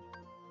really hard.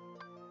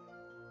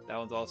 That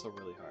one's also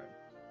really hard.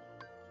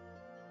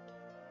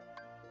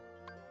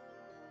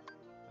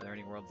 Are there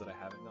any worlds that I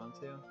haven't gone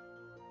to?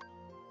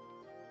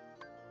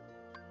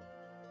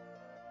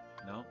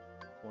 No?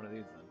 It's one of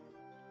these then.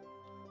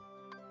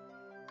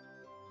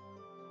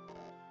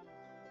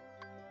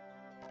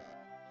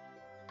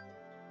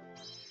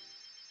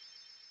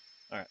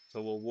 Alright,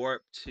 so we'll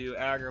warp to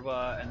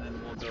Agrabah and then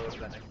we'll go to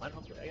that next line,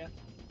 hopefully, I guess.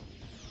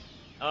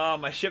 Oh,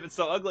 my ship is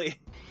so ugly!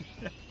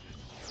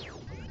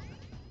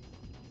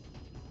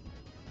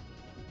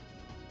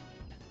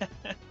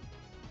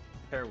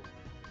 Terrible.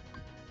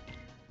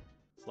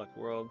 Select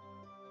world.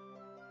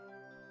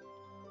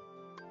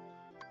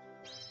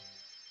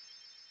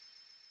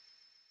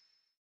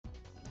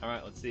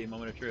 Alright, let's see.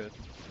 Moment of truth.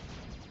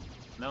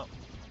 Nope.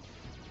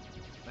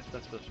 My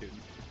stuff's still shooting.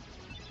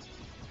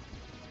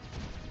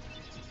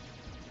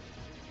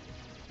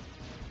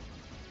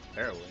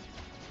 Terribly.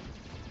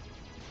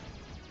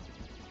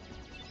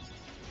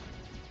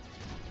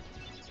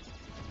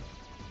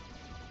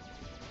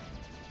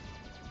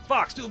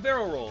 Fox, do a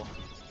barrel roll!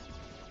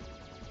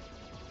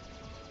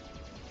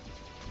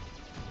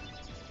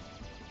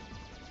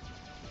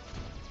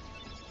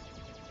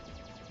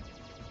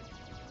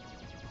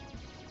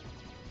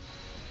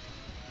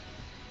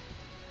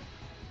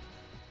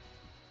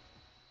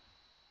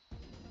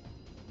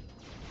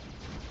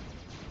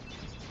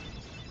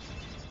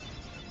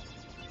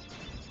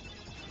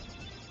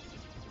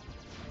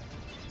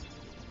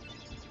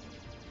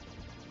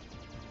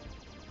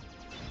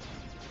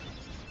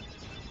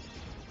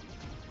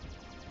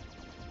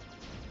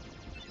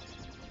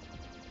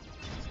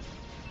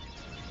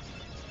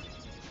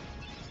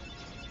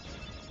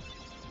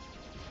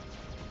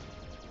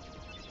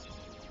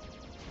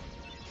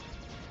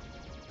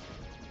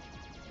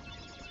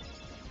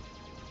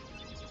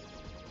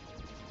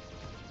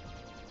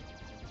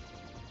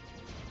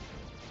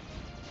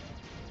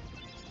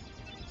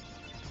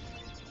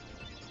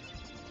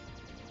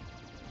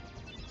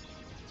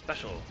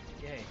 special.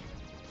 Yay.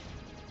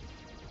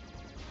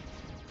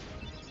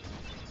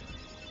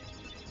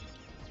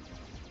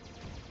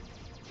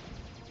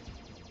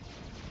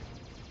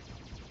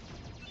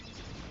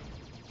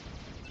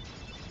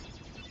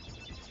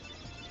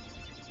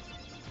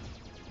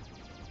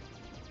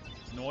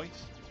 Noise.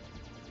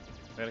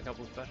 Got a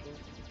couple of specials.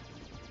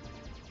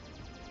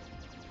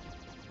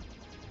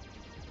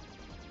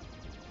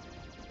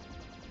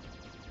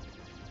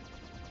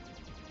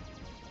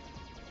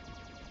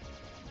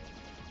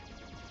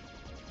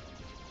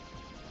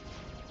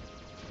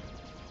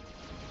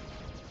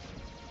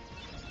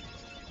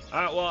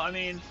 Alright, well, I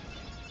mean,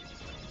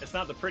 it's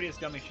not the prettiest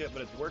gummy shit,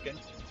 but it's working.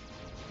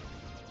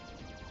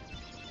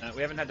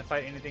 We haven't had to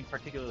fight anything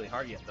particularly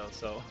hard yet, though,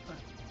 so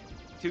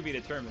to be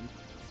determined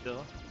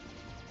still.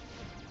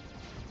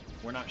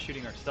 We're not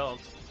shooting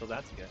ourselves, so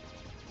that's good.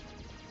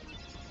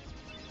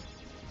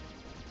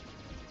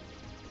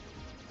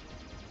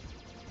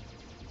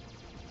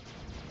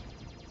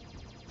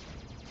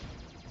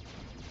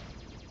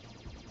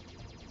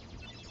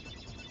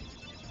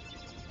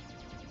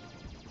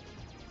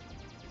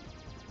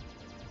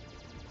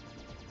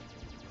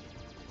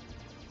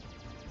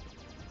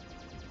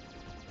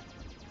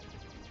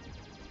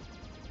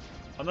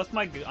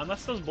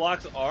 Unless those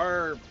blocks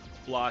are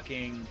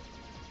blocking.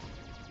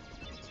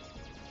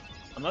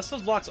 Unless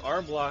those blocks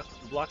are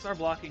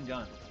blocking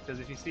guns. Because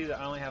if you see that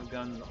I only have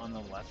guns on the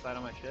left side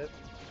of my ship,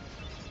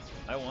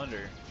 I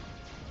wonder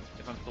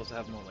if I'm supposed to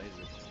have more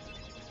lasers.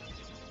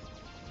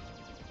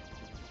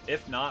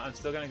 If not, I'm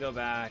still gonna go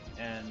back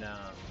and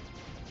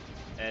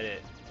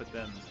edit, put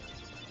them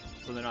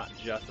so they're not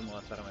just on the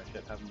left side of my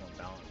ship, have them more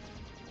balanced.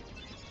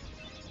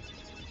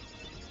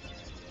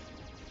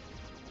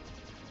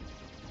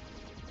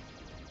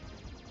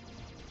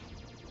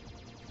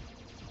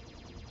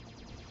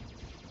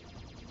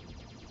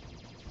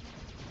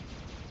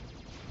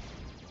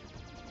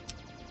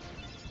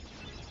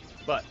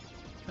 But,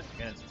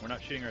 again, we're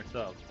not shooting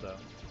ourselves, so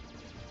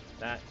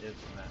that is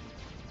what matters.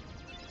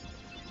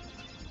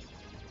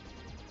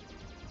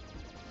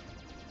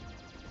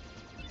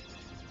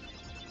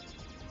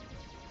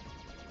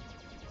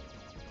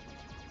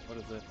 What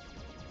is this?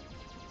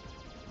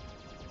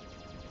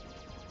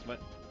 What?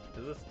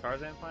 Is this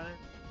Tarzan planet?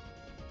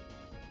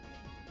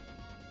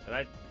 Did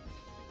I...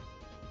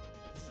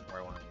 This isn't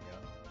where I wanted to go.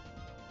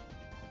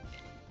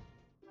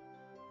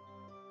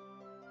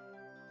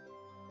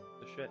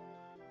 The shit.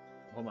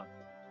 Hold on.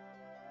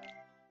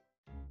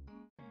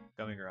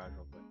 Gummy garage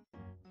real quick.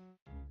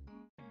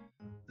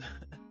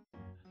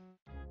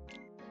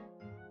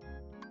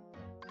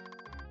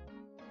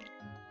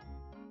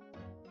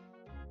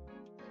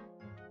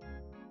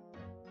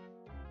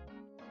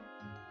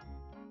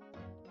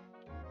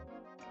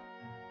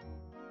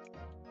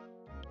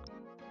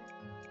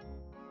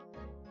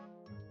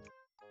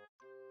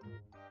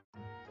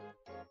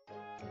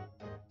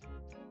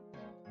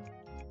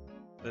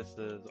 This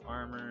is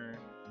armor.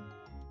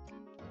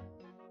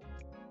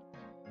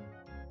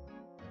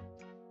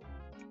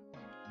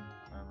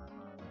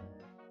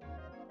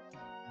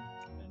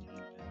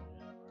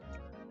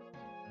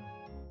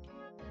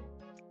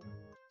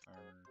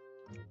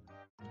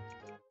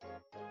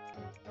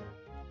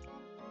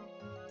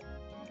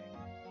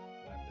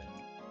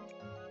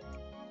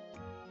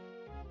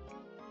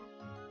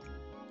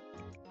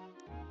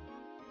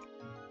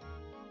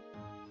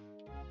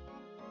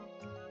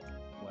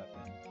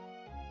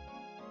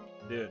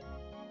 Dude.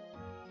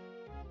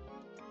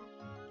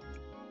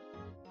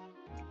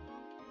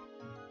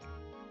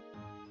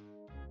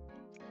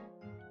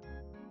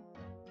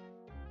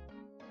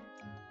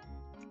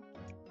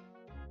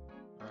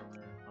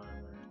 Armor.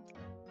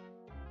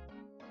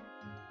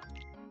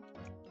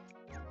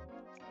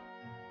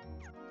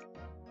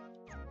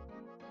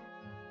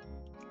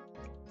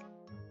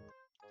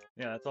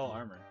 Yeah, that's all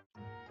armor.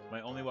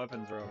 My only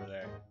weapons are over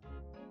there.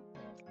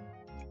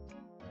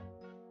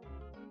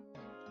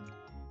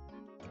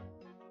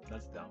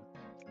 That's dumb.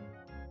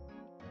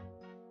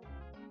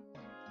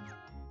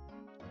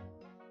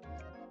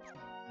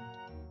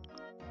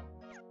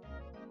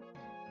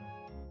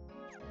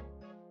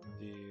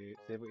 Do you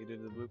save what you did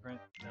to the blueprint?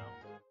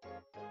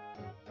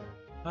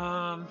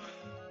 No.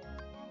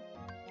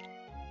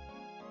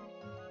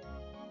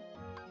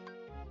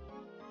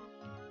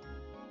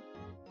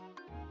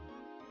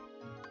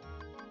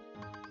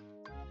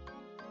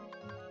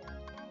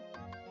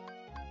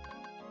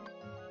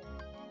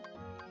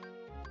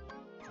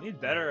 I need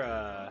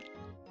better,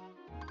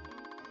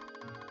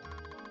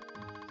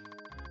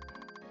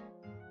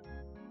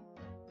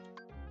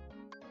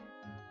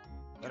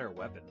 better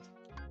weapons.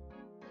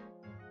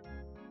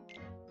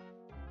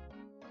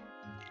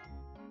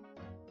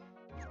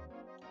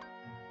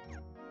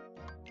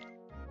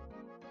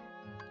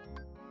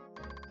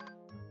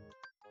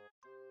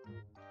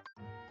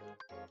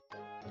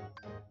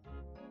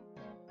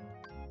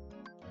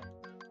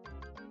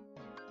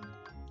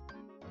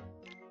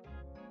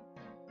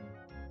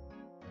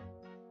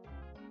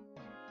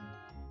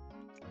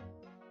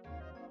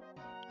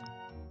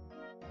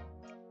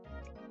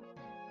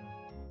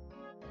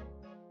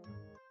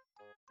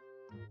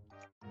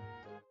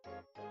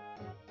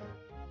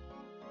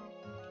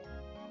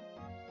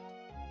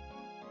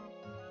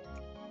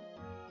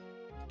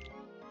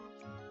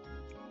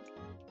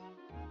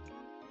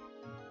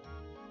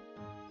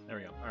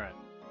 we go. Alright.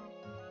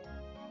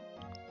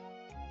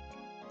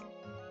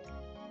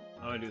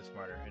 I'm gonna do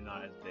smarter and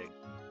not as big.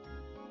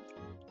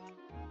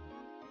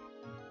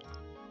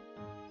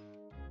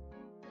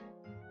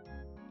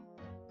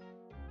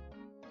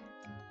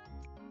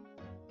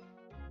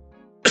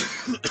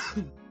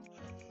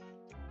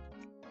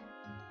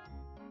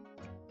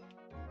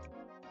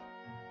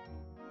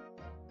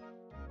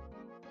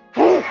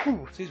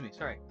 Excuse me,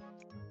 sorry.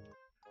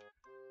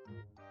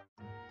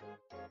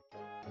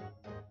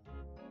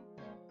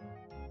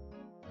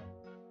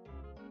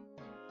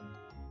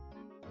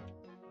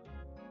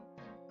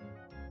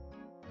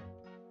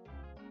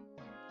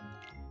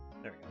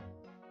 There we go.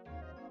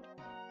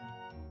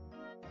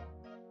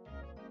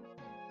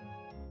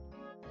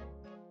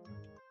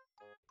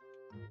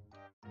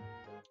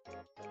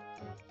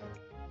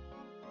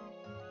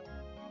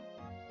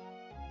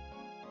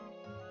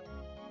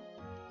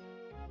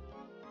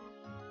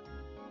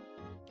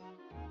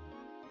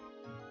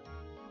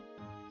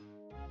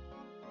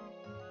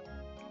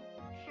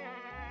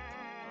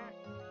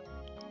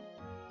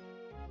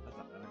 That's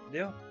not what I meant to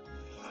do.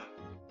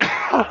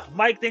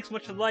 Mike, thanks so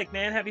much for the like,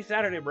 man. Happy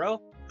Saturday,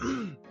 bro.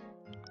 I'm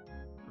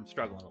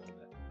struggling a little bit.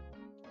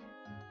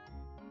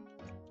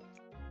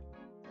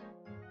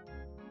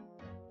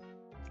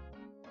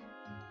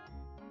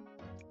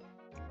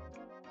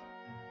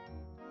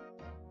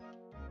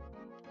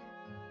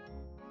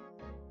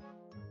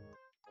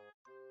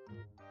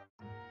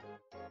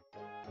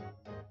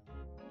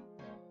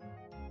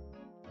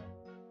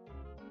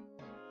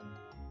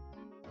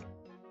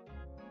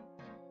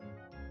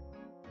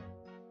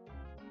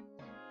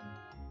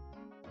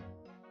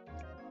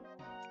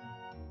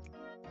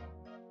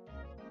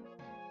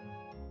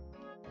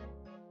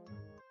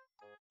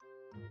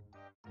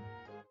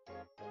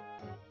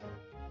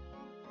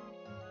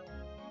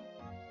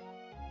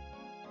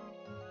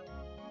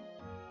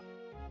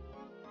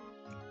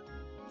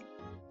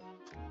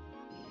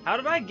 How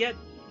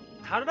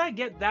did I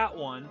get that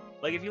one?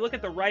 Like, if you look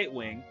at the right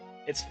wing,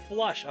 it's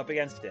flush up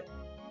against it.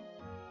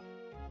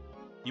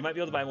 You might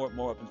be able to buy more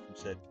weapons from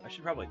Sid. I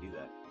should probably do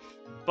that.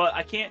 But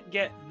I can't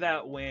get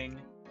that wing.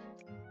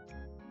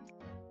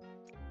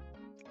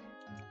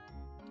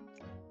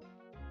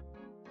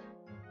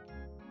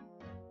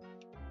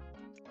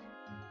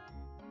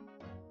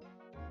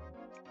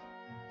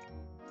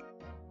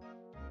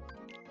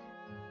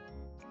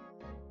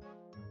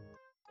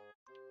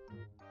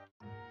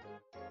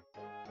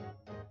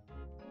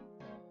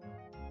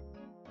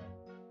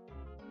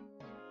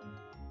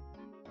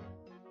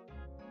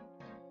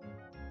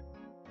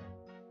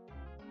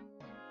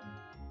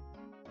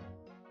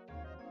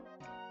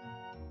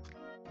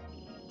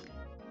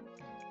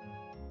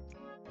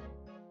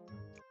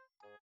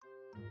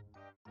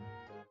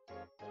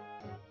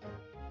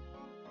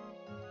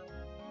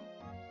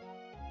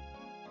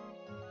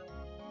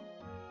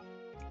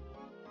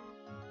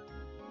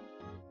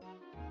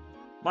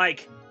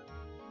 Mike!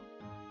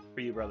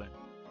 For you, brother.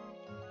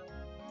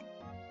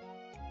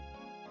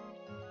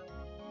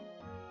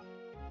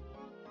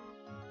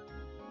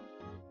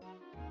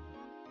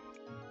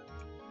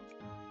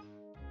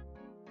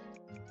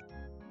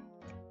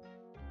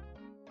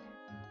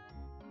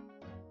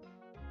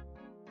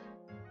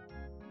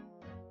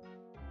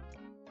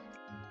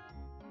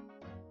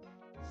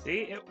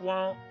 See, it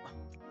won't.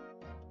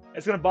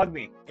 It's gonna bug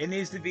me. It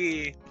needs to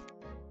be.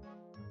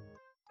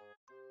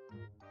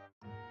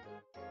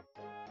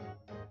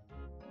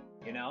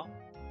 You know?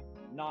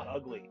 Not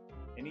ugly.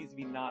 It needs to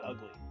be not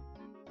ugly.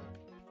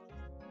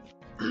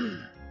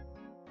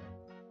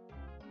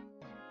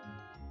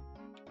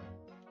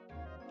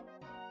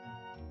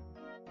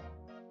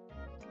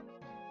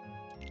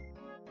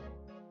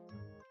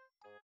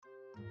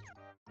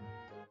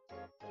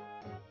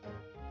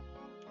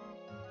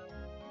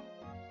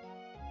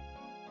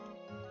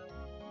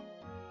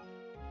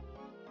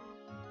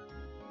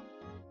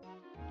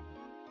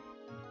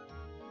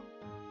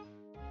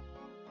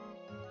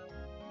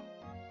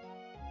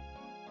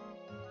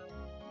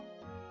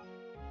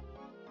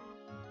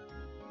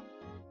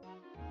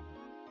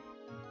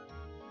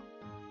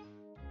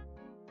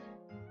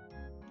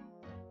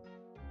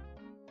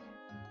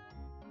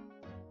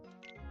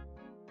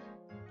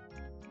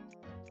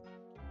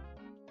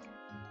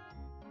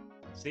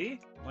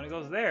 See? When it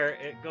goes there,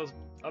 it goes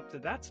up to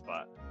that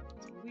spot.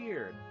 It's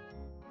weird.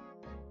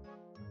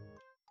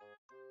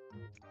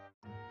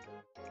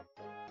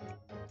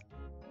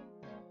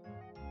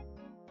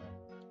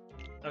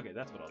 Okay,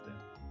 that's what I'll do.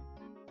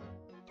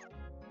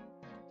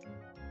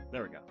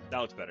 There we go. That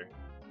looks better.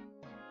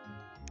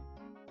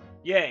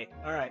 Yay!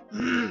 Alright.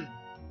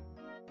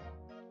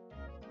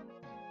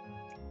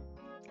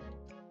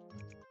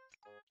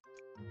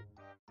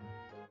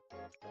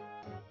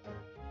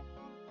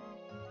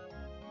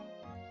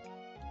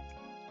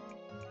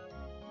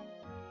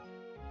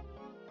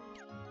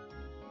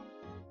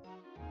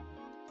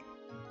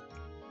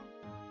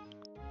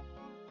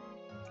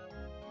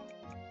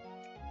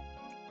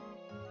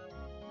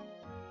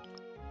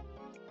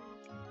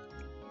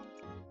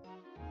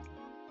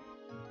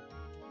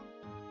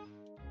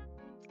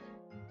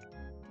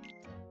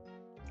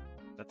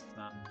 That's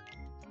not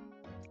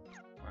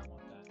where I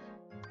want that.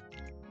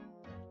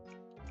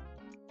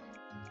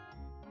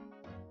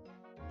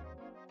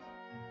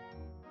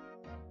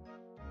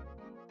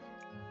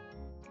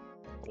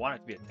 I want it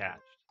to be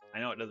attached. I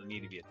know it doesn't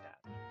need to be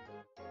attached.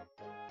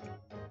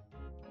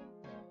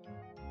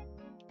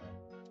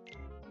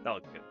 That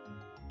looks good.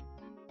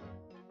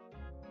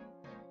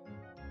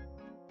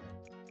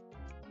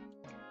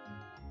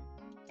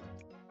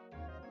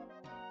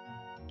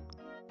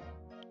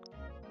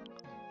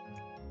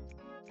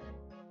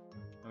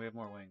 Oh, we have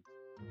more wings.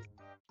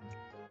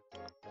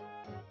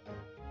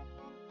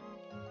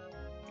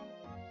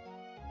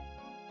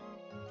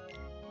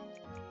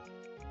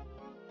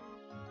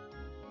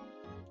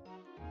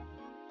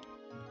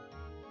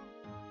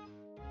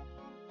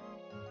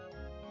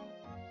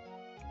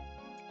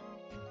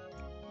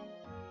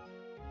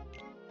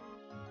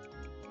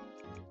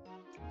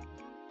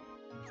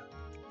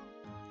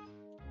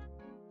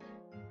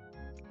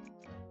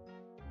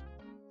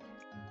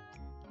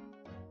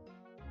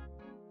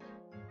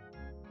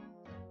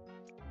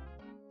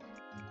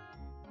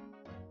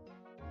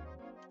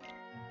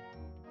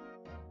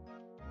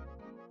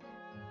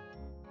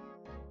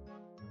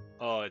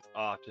 Oh, it's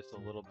off just a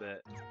little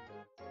bit.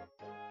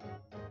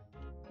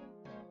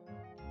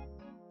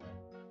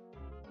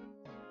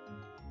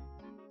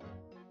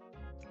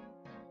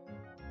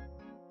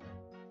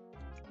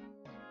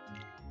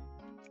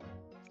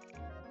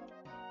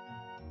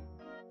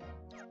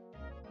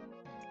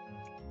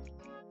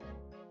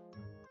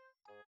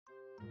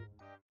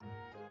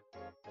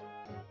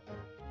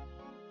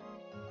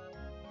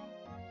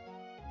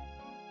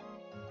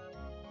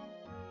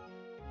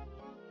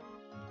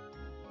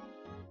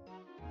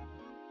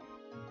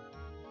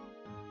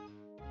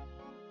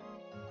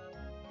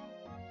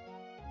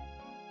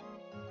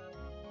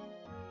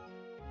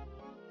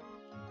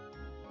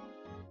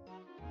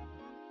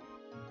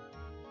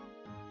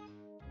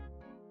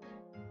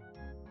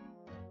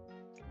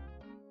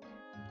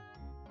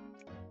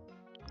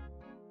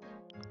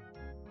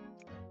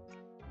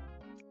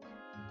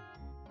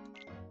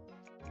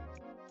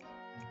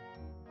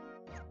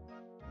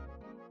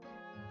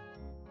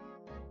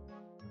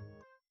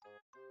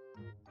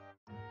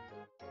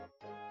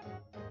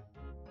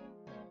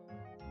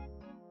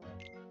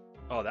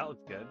 Oh, that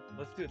looks good.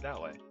 Let's do it that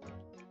way.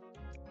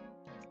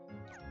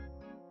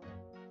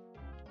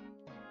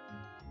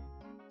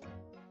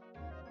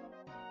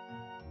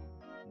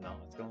 No,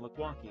 it's gonna look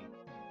wonky.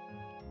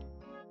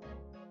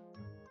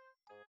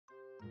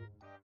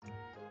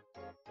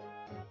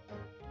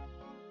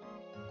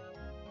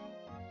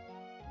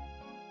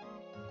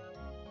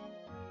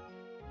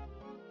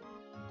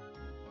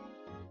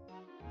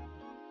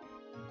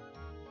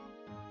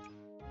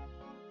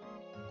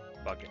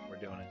 Fuck it, we're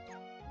doing it.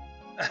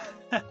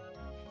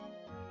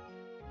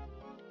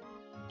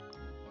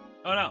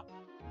 Oh no!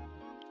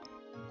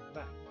 Go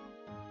back.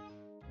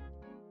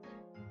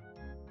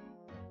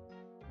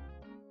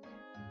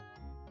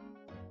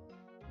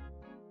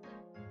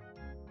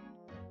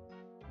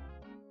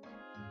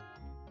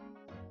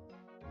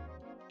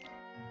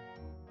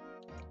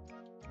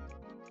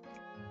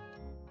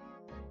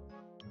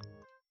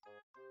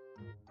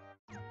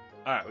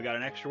 Alright, we got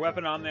an extra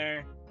weapon on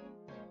there.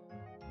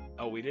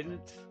 Oh, we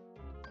didn't?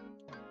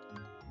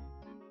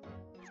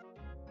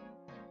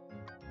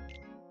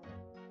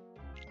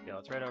 Yeah,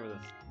 let's ride over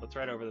this. Let's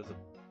ride over this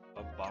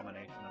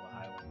abomination of a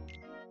highway.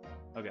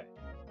 Okay.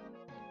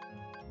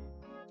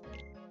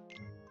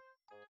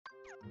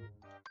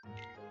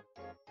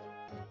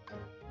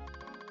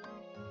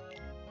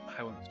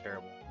 Highway was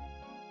terrible.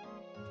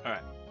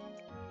 Alright.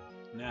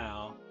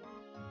 Now,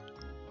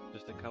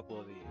 just a couple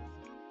of these.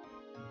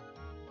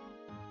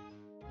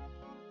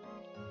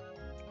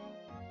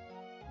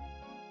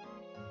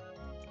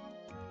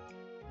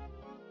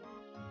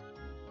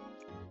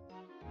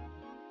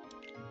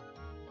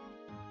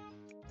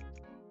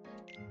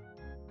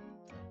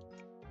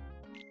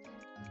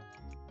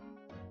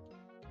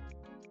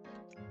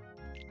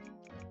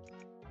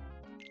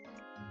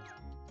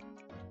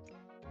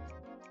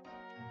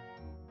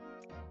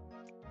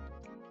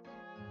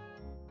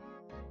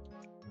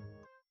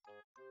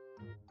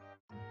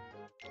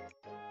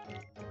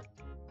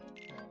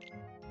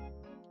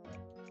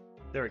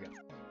 There we go.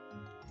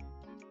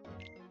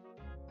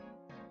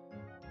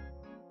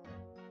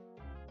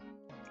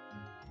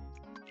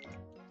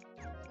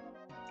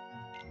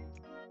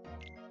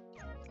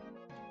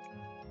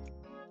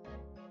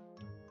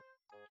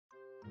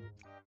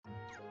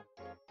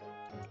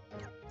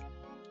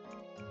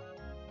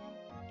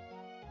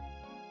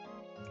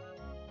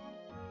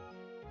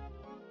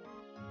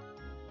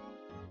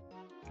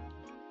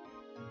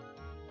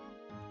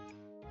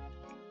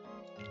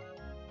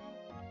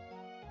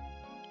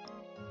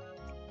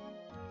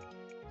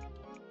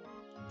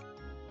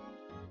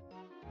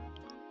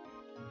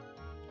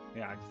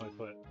 Yeah, I accidentally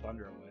put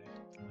thunder away.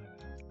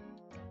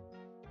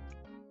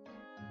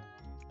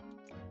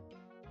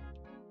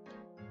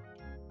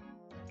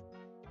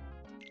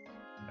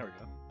 There we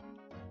go.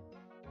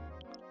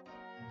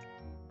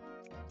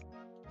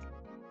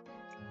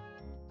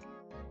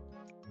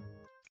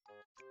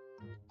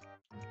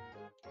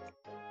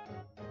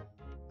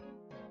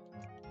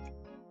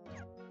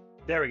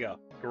 There we go.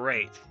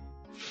 Great.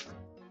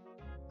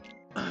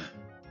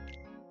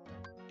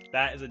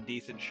 That is a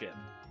decent ship.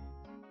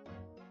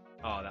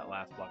 Oh, that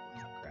last block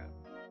was some crap.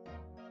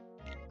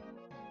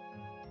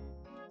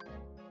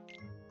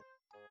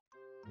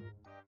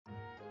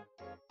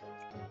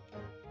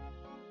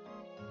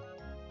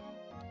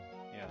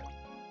 Yeah.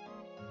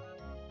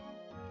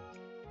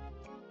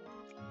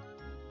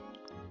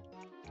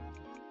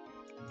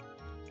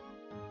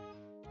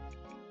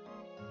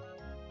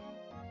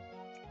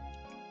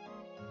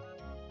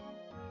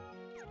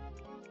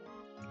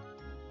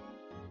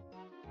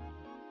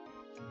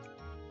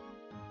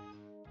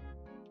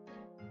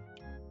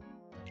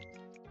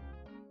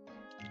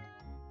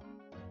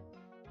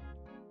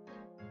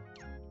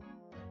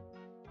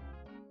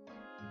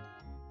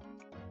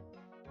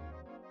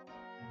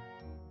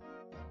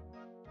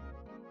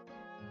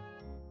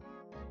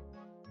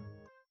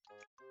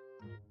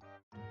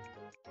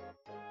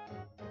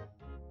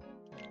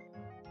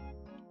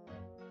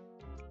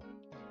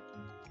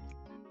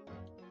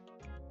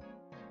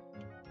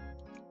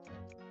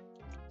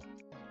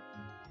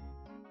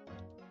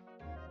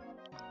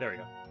 There we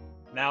go.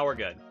 Now we're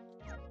good.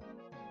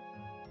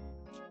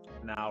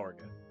 Now we're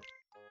good.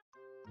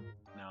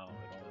 Now it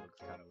only looks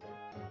kind of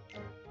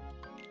weird.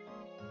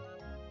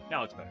 Now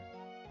it looks better.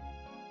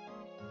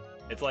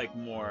 It's like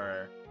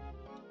more...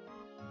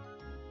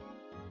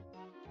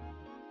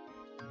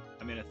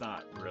 I mean, it's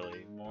not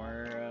really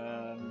more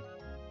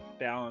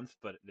balanced,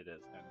 but it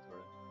is kind of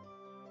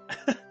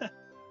sort of.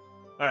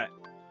 Alright.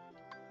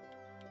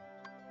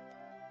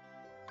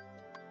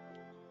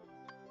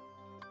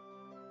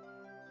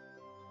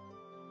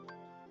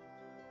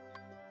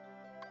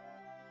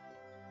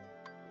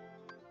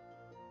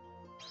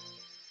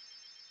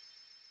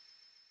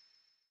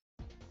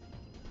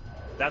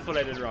 That's what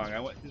I did wrong. I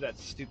went through that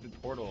stupid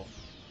portal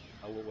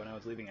when I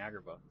was leaving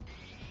Agrabah.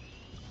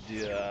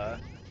 Yeah.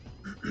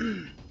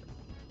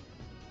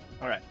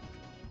 Alright.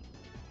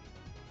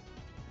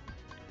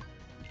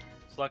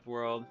 Select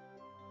world.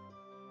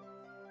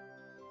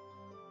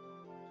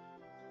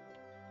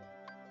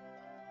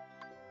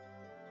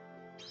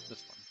 This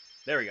one.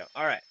 There we go.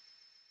 Alright.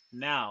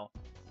 Now,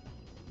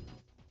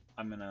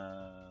 I'm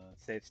gonna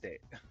save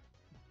state.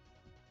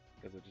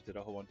 Because I just did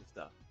a whole bunch of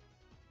stuff.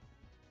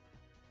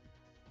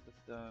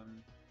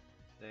 System.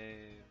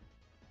 Save.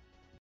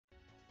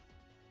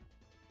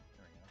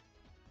 There we go.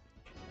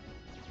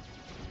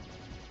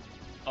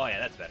 Oh yeah,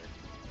 that's better.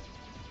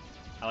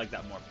 I like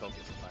that more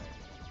focused fire.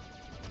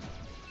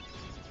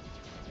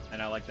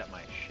 And I like that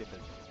my ship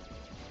is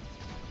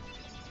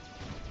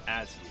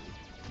as huge.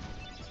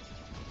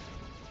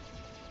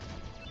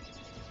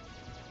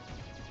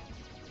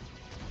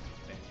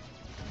 Maybe.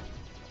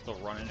 Still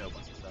running into a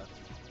bunch of stuff.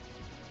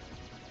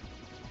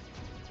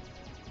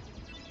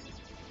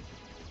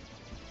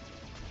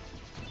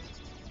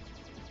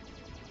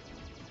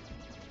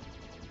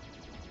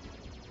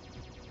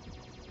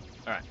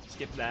 Alright,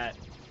 skip that,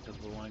 because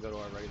we want to go to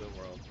our regular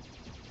world.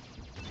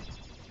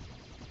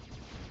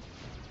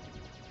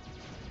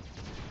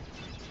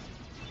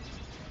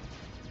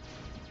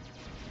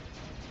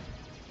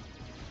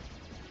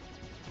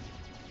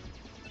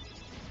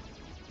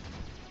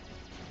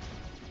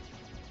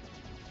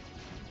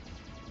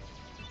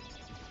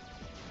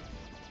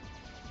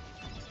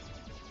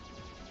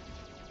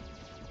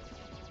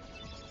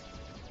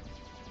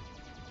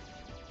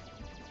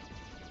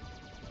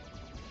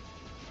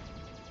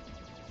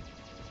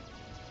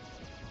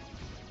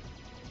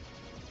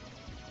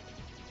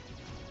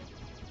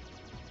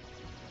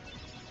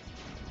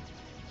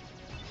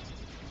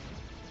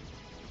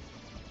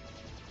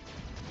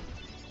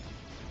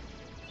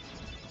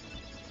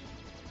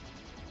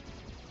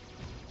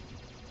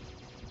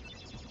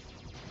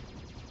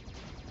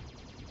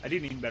 I do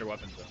need better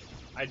weapons though.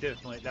 I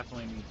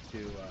definitely need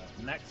to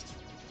next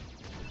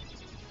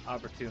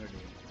opportunity.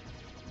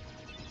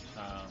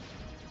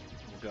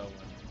 We'll go and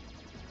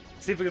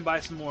see if we can buy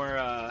some more.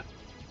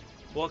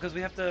 Well, because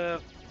we have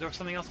to. There was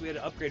something else we had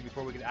to upgrade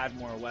before we could add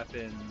more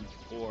weapons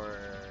or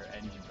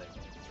engines. I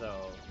think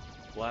so.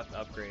 We'll have to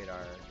upgrade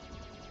our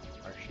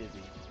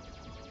shizzy.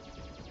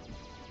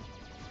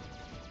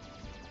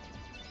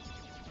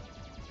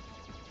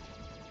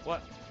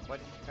 What? Why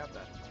didn't you grab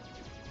that?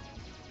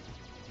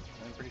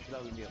 I'm pretty sure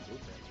that was gonna be a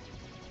blueprint.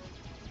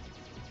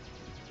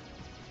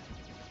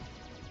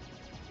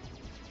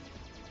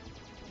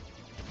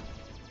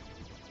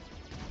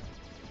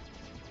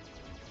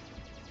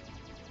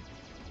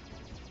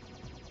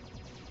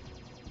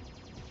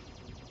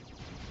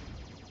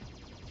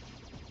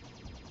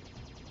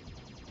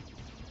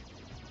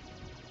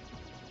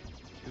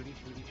 Shooty,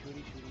 shooty,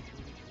 shooty, shooty,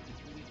 shooty,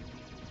 shooty, shooty,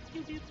 shooty.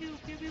 Pew, pew, pew,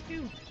 pew, pew,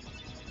 pew.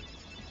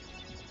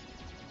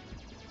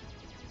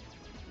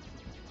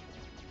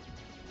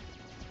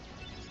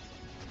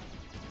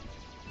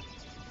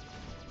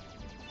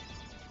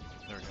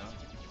 There we go.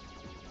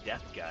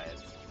 Death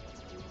guys.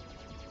 That's cool.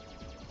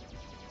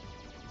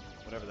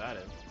 Whatever that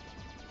is.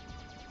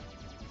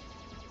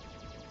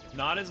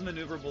 Not as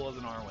maneuverable as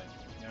an R-wing.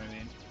 You know what I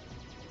mean?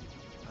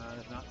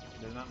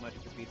 There's not much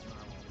that beats an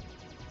R-wing.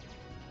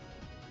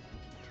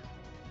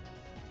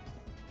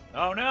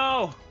 Oh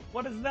no!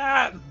 What is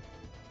that?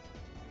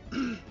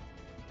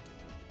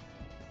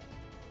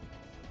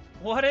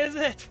 What is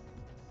it?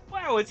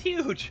 Wow, it's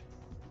huge!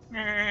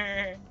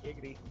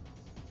 Giggity.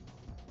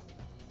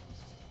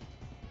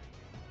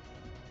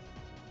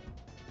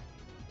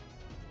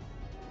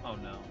 Oh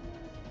no.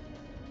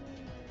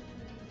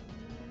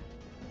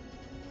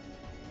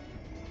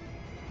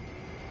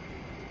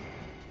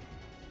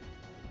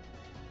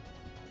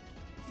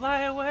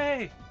 Fly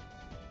away!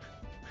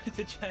 It's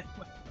a giant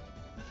whale.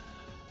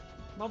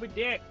 Moby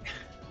Dick!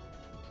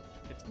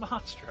 It's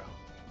Monstro.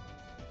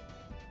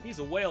 He's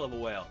a whale of a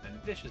whale,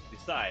 and vicious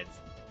besides.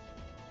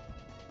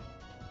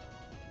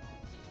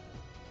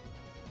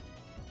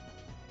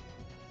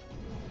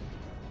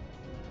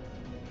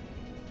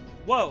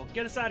 Whoa,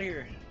 get us out of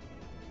here.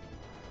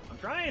 I'm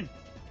trying.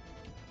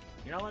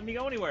 You're not letting me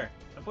go anywhere.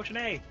 I'm pushing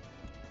A.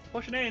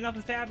 Pushing A,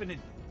 nothing's happening.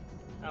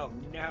 Oh,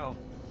 no.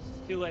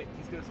 Too late.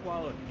 He's gonna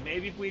swallow it.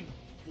 Maybe if we'd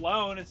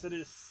flown instead of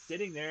just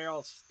sitting there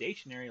all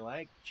stationary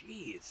like.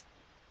 Jeez.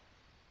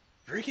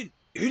 Freaking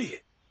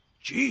idiot.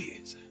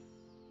 Jeez.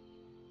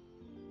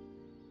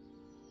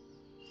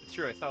 It's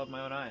true, I saw it with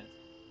my own eyes.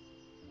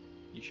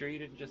 You sure you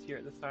didn't just hear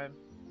it this time?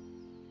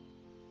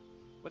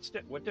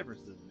 What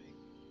difference does it make?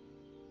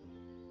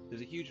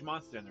 There's a huge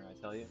monster in there, I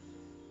tell you.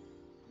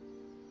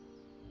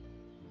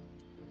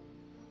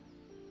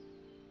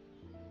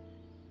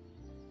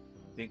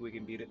 Think we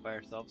can beat it by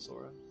ourselves,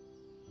 Sora?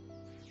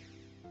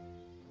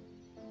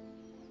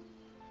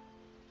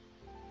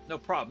 No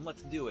problem,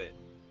 let's do it.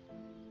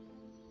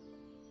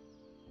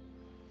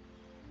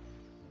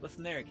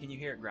 Listen there, can you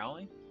hear it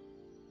growling?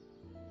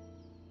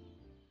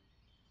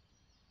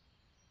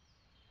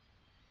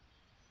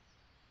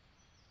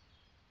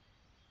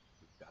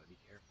 We've got to be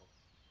careful.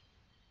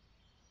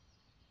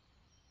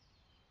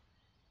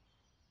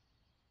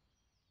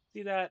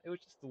 See that? It was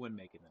just the wind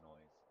making the noise.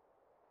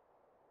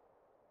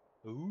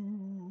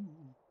 Ooh.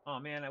 Oh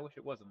man, I wish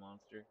it was a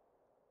monster.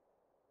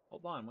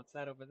 Hold on, what's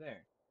that over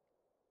there?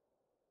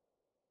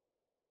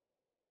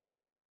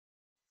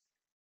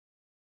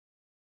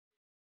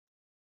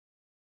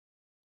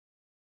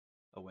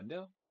 A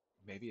window?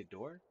 Maybe a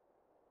door?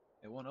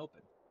 It won't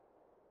open.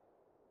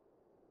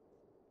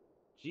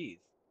 Jeez,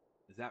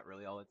 is that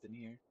really all that's in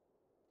here?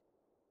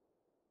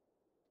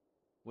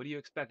 What do you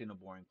expect in a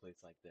boring place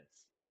like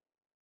this?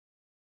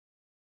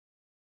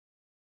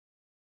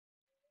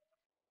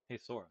 Hey,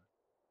 Sora.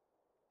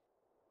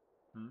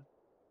 Hmm?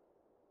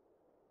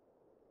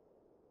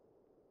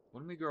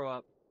 When we grow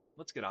up,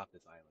 let's get off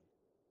this island.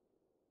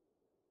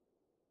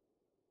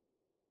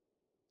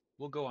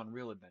 We'll go on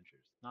real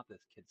adventures, not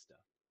this kid stuff.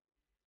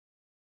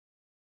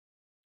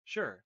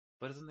 Sure,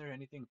 but isn't there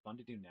anything fun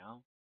to do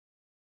now?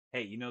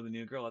 Hey, you know the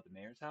new girl at the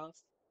mayor's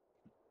house?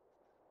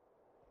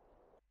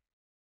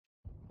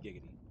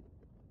 Giggity.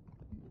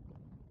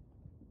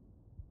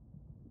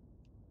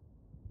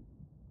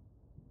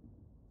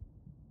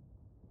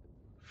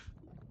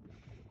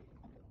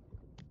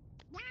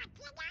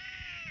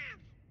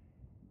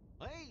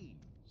 Hey,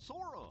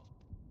 Sora!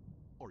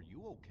 Are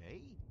you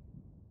okay?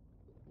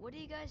 What are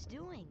you guys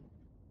doing?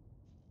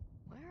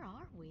 Where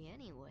are we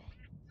anyway?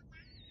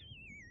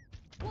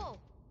 Whoa!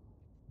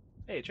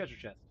 Hey, treasure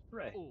chest.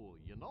 Hooray. Oh,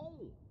 you know,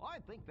 I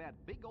think that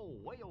big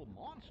old whale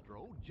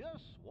monstro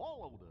just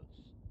swallowed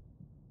us.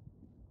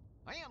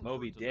 And for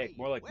Moby Dick. today's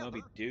More like weather,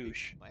 Moby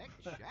Douche.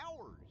 expect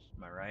showers.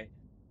 Am I right?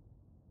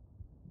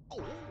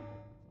 Oh,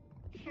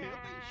 heavy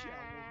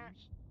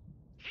showers.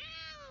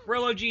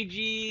 Brillo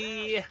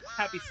GG!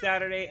 Happy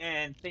Saturday,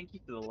 and thank you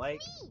for the like.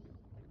 Me.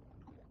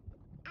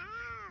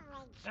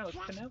 That was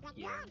Just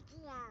Pinocchio.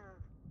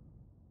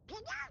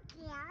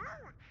 Pinocchio.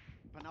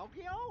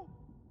 Pinocchio?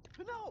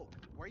 Pinocchio,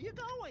 where you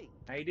going?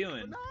 How you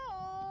doing?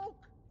 Pinocchio!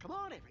 Come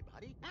on,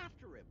 everybody,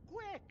 after him,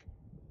 quick!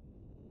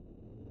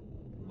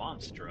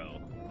 Monstro.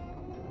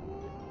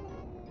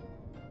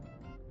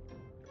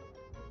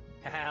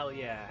 Hell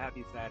yeah,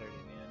 happy Saturday,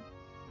 man.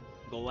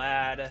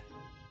 Glad.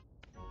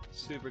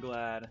 Super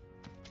glad.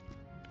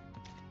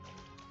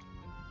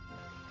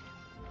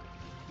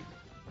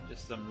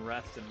 Just some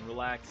rest and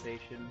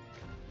relaxation.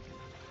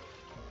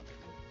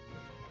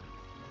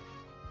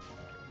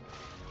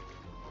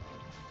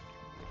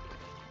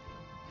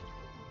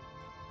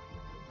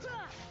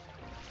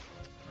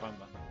 Wrong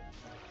button.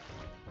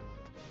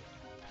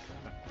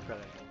 Try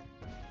that again.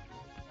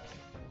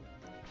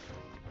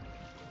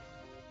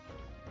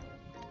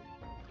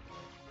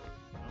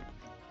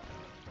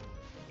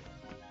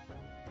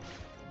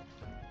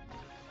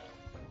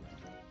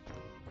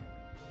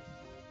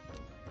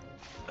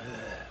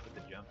 With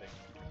the jumping.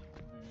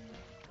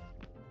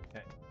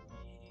 Okay.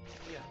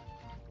 Yeah.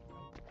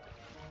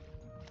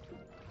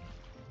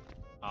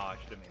 Oh, I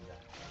should have made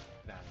that.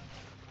 Bad.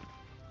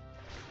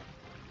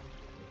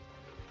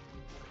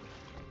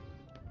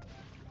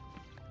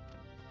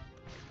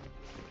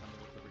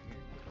 Over here.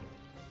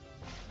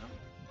 No?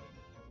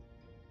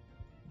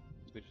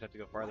 We just have to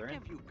go farther What in.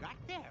 have you got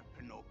there,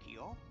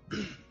 Pinocchio?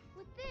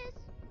 With this,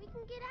 we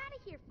can get out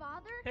of here,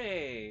 Father.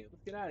 Hey,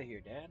 let's get out of here,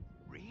 Dad.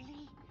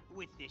 Really?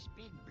 With this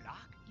big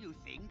block, you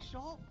think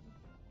so?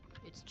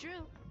 It's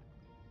true.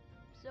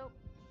 So,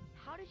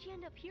 how did you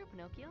end up here,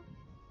 Pinocchio?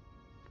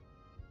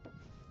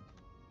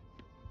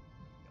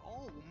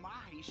 Oh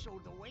my,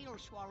 so the whale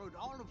swallowed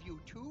all of you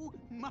too?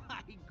 My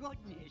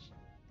goodness.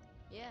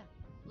 Yeah,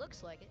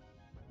 looks like it.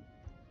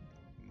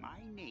 My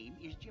name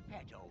is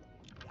Geppetto.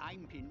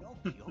 I'm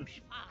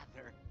Pinocchio's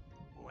father.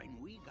 When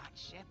we got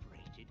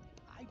separated,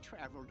 I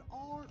traveled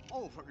all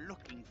over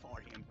looking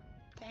for him.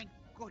 Thank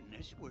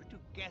goodness we're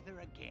together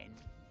again.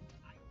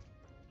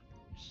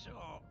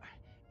 So,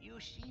 you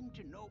seem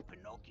to know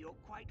Pinocchio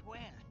quite well.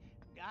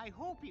 I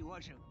hope he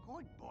was a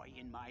good boy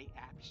in my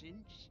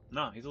absence.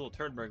 No, he's a little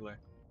turd burglar.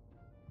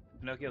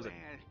 Pinocchio's Well,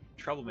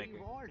 a troublemaker.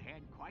 we've all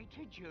had quite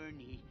a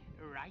journey,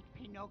 right,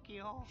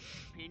 Pinocchio?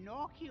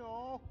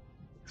 Pinocchio!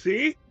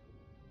 See?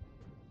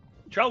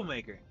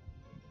 Troublemaker.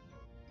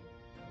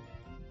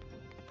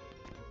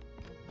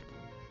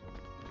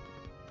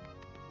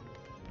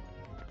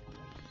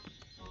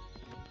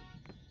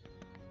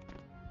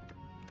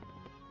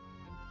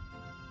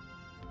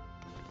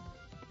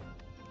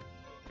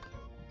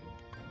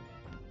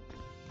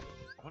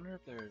 I wonder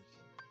if there's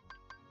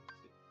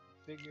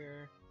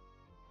figure.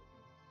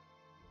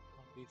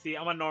 See,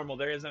 I'm on normal.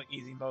 There is no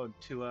easy mode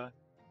to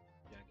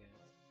jackass.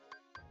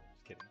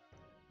 Just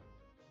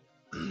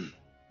kidding.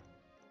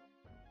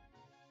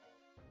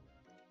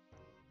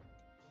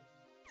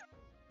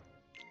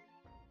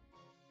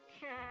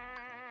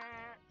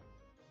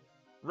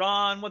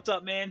 Ron, what's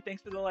up, man?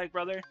 Thanks for the like,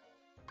 brother.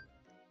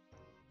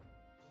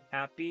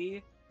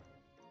 Happy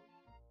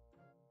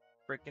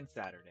frickin'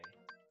 Saturday.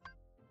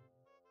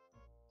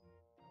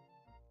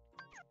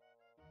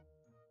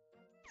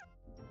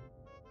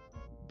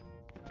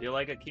 You're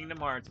like a Kingdom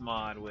Hearts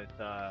mod with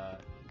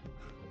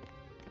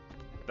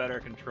better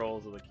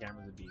controls of the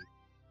cameras would be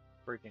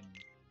freaking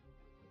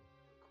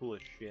cool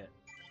as shit.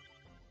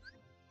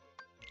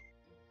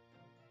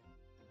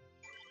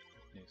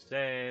 New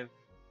save.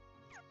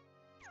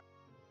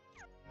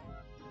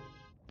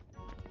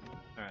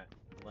 Alright,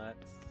 let's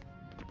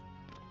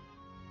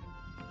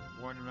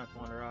warn him not to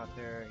wander out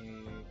there. He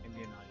can be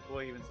a naughty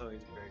boy, even so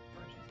he's very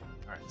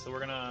precious. Alright, so we're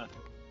gonna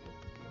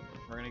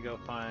go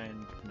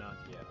find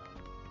Pinocchio.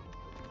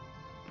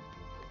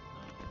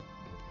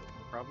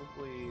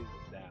 Probably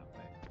that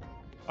way.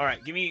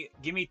 Alright, give me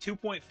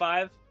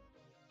 2.5.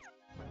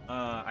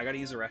 I gotta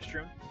use the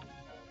restroom.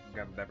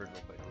 Grab a beverage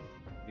real quick.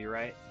 Be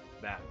right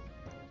back.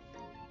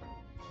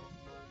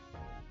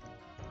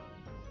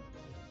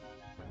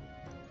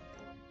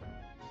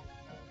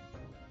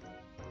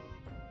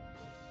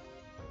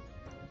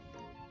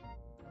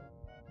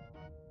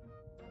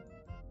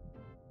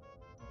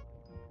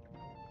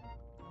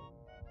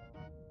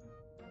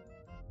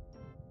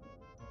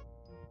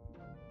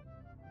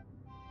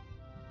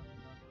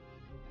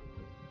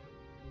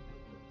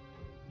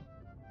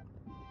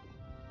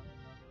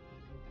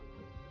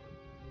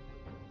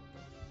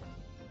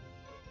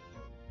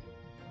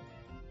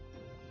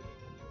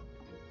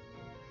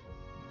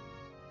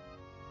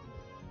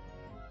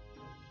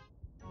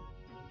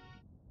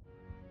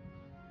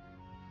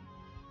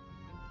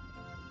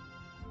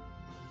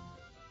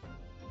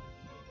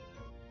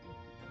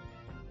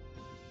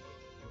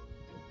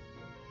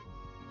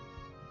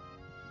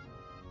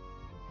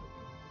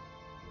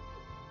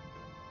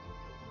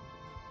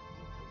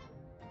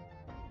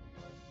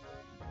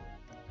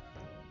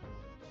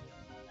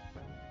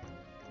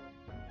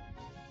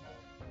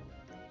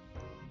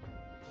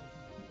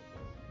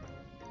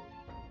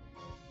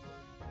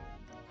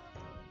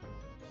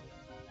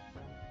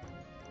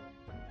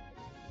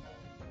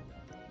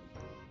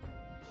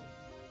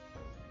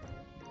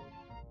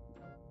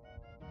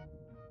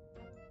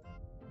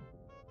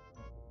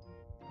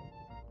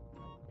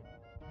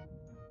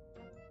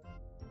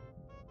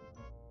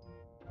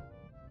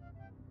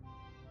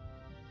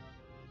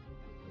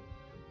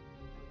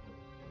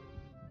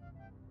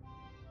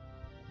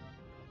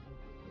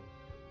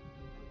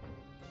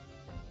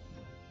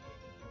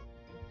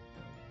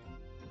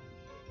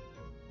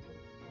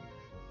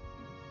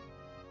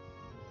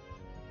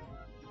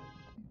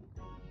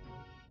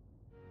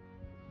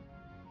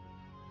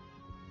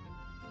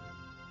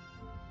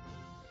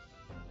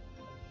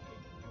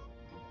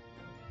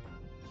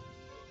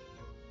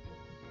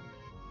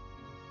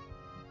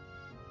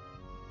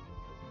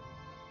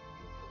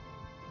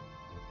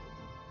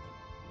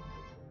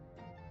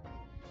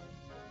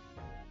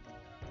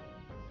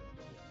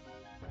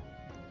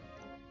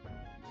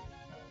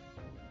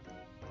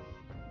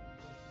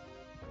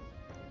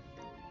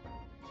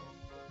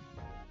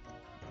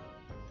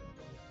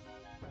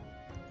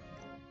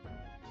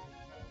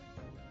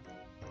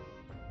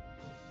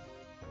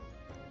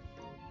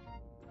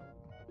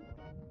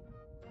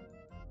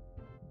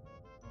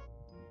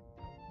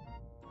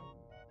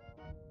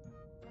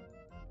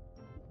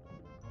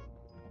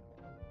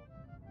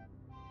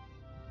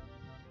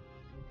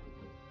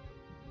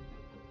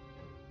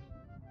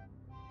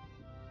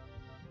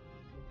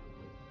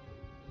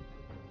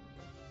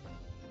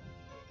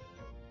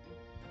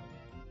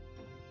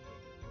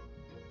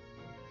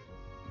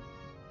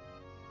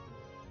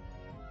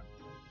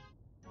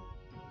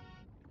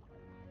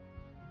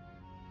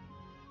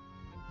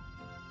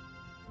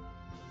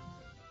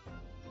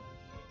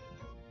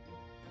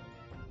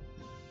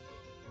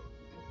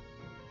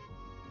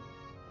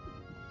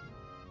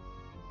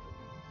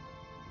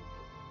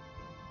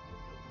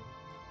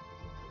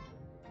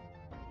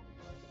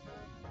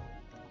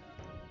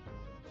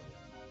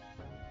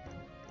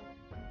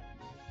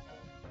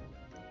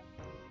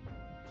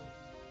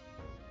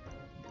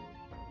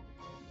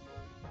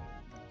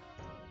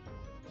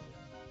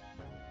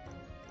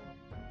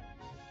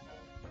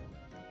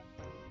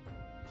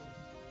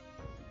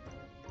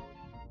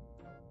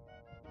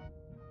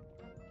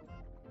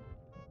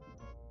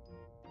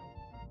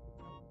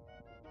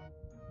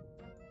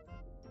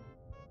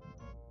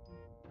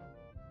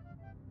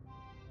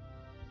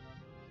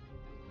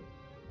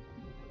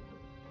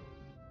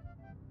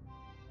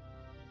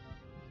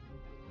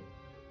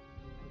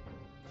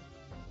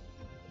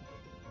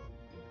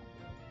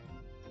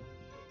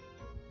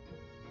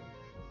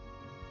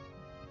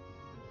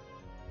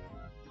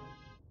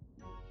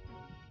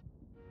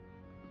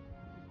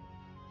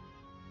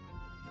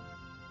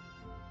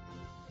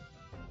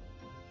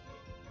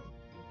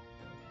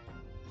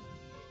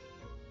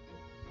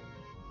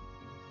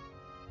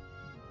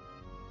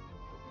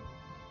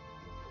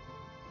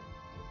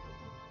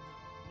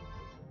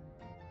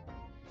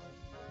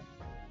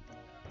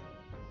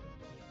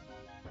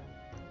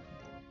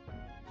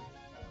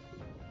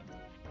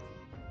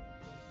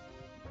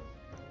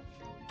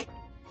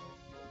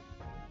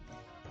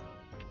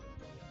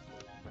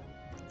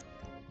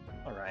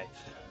 right.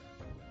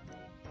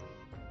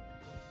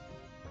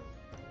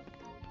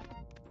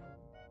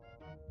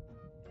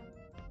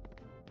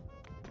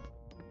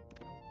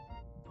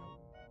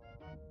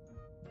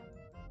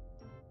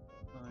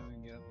 Oh, we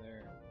can get up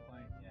there quite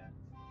yet.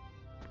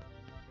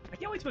 I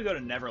can't wait till we go to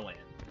Neverland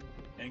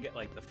and get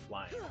like the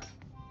flying.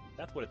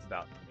 That's what it's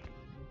about for me.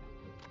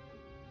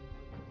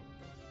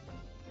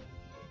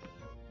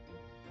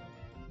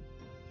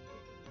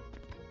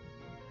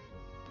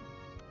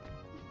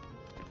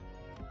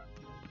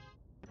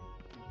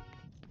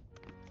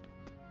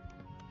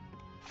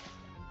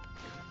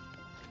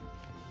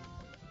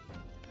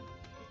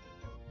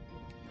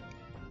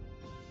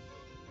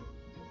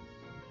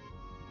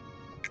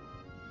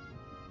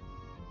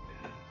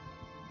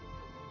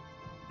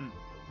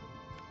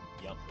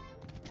 Yum.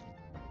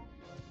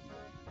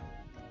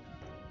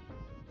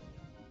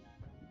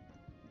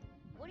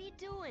 What are you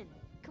doing?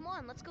 Come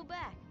on, let's go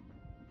back.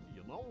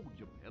 You know,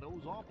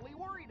 Geppetto's awfully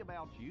worried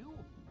about you.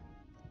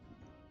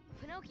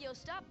 Pinocchio,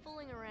 stop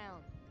fooling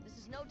around. This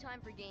is no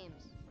time for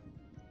games.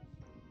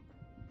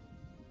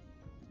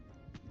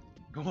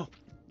 Cool.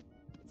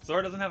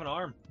 Sora doesn't have an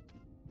arm.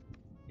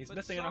 He's But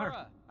missing Sora, an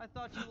arm. I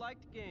thought you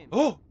liked games.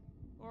 Oh!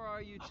 Or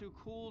are you too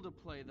cool to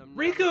play them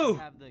now Riku! that you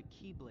have the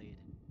Keyblade?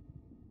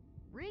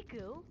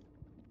 Riku?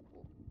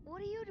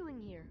 What are you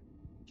doing here?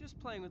 Just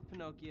playing with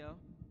Pinocchio.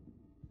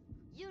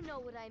 You know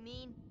what I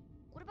mean.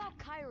 What about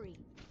Kairi?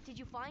 Did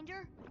you find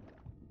her?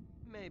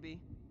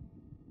 Maybe.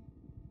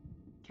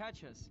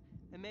 Catch us,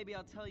 and maybe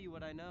I'll tell you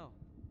what I know.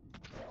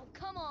 Oh,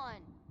 come on!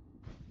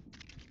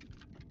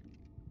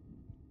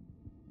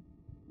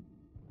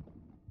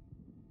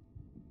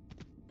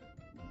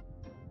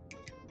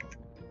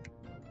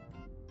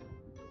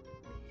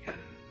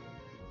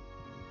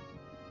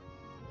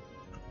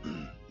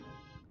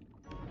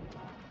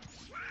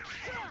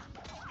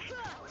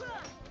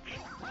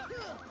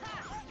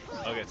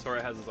 Okay,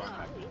 Sora has his arm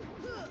back.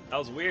 That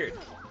was weird.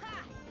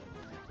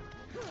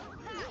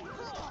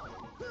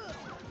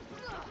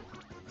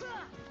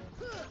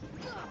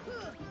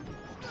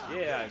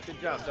 Yeah,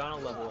 good job,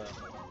 Donald. Level up.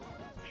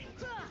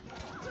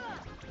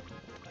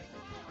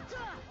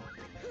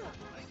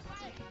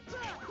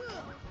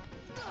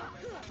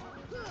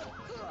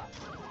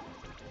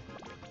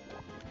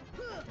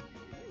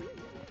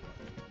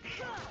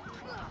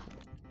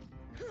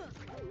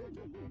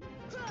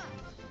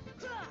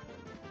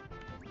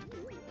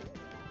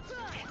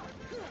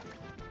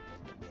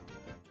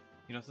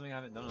 You know something I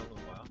haven't done in a little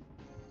while?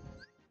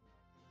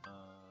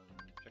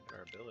 Check out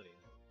our abilities.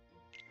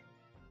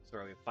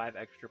 So we have 5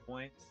 extra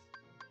points.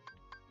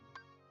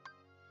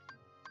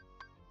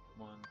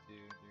 1, 2, 3,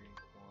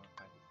 4,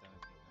 5, 6, 7,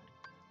 8,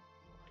 9, 10,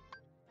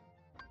 11.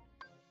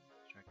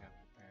 Strike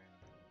after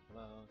parrying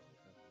blow.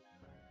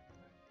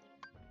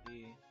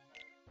 D.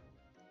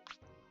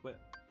 Whip.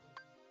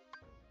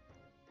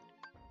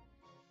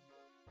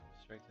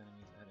 Strikes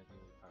enemies ahead of you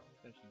with a powerful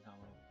finishing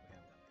combo. We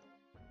have that.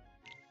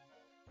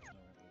 No,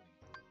 we're not using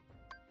it.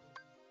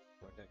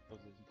 Vortex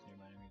closes into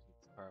nearby enemies with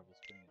its powerful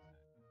spinning attack.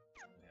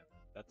 We have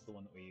that. That's the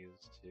one that we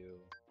use to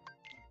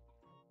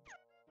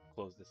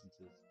close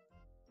distances.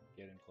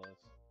 Get in close.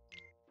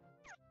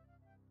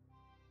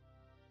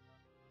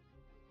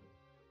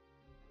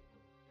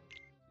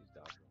 Use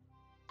dodge roll.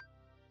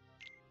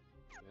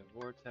 We have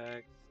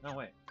vortex. No,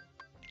 wait.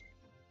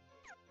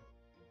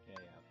 Yeah,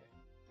 okay.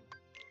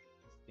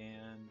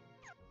 Scan.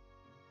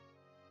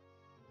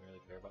 Do we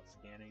really care about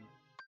scanning?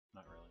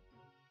 Not really.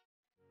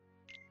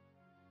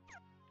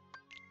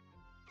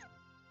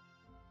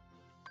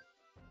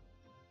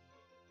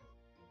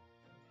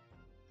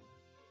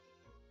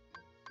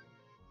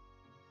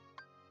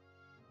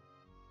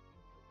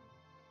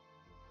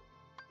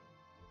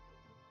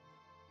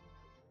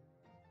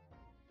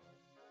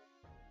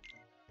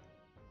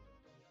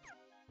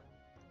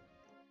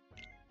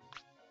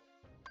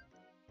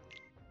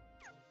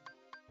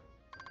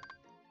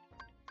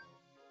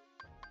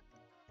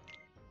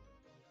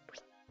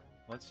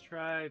 Let's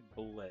try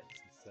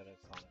Blitz instead of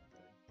Sonic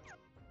Boom.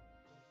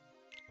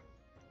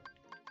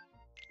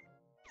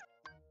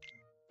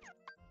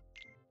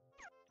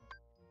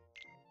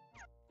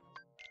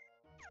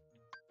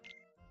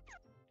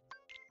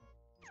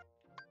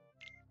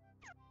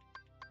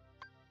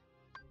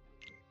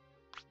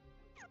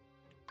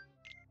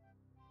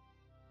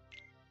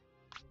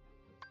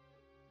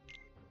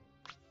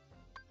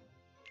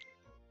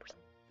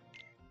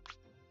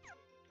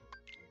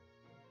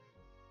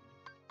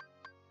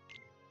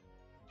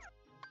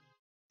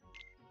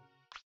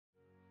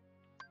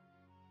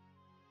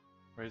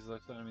 Raise the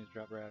left so enemies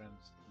drop rare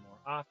items more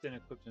often,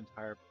 equipped an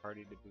entire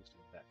party to boost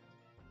effect.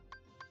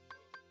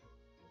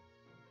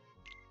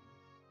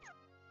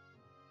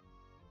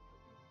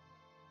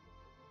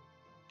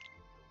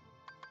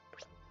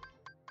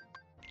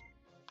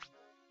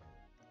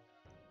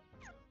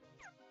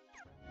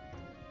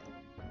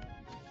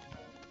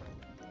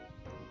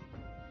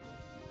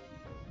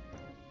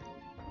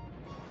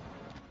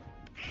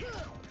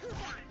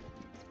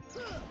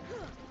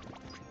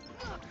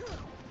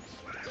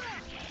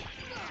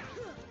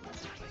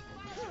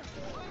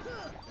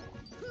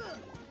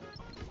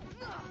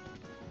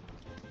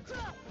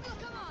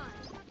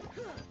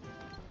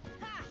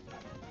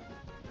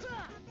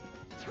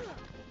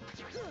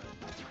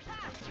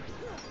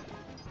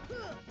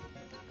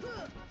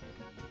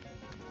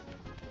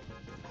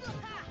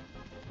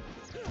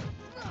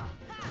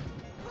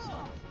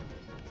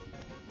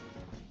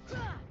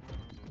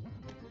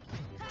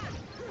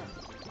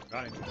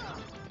 Got him.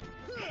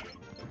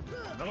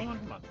 Another one?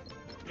 Come on.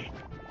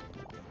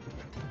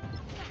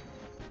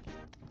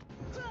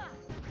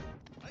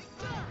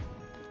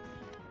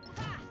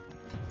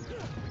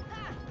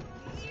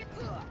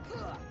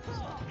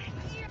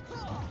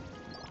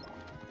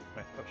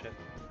 Wait, oh shit.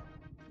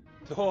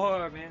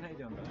 Thor, man, how you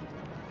doing, brother?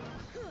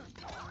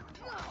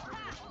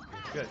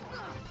 Good.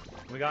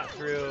 We got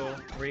through.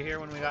 Were you here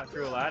when we got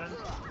through Aladdin?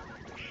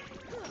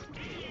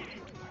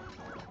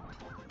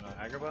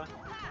 Agrabah?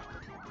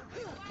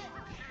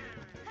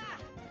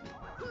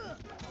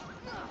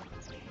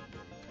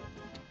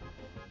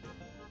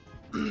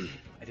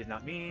 I did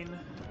not mean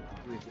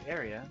to leave the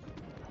area.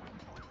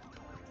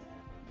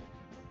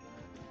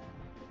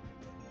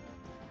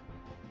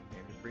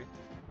 Game just breathe.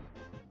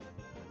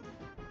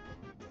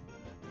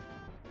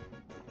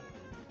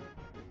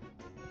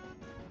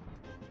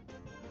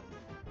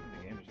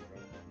 The game just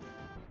froze.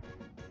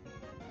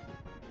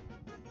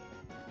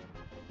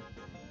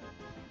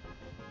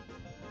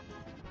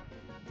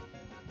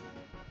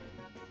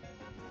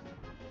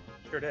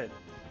 Sure did.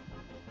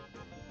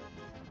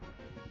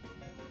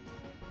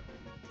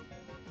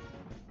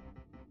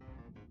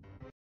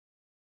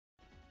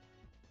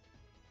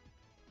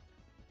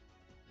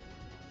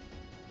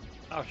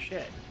 Oh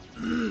shit.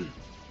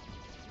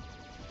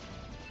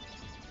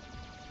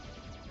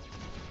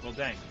 Well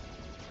dang.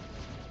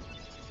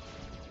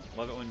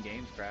 Love it when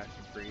games crash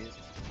and freeze.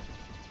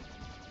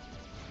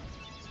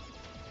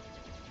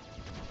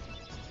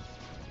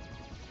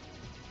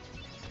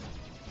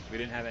 We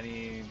didn't have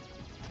any...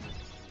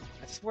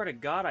 I swear to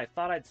God, I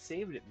thought I'd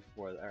saved it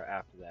before or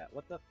after that.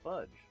 What the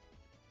fudge?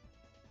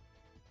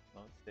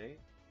 Load state?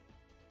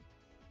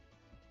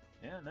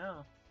 Yeah,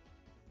 no.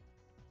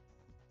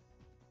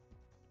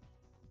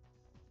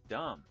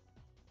 Dumb.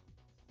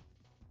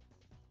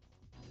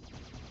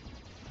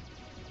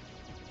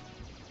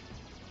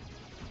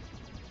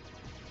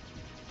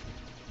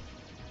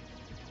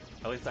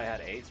 At least I had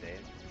a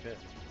save. Shit.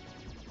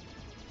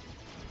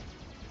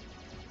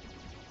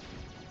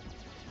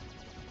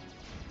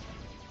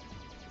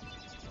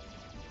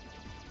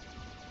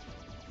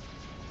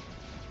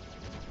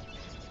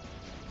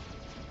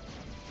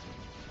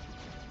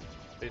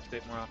 Save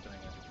state more often, I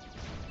guess.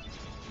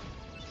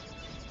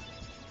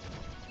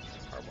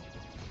 Carbon.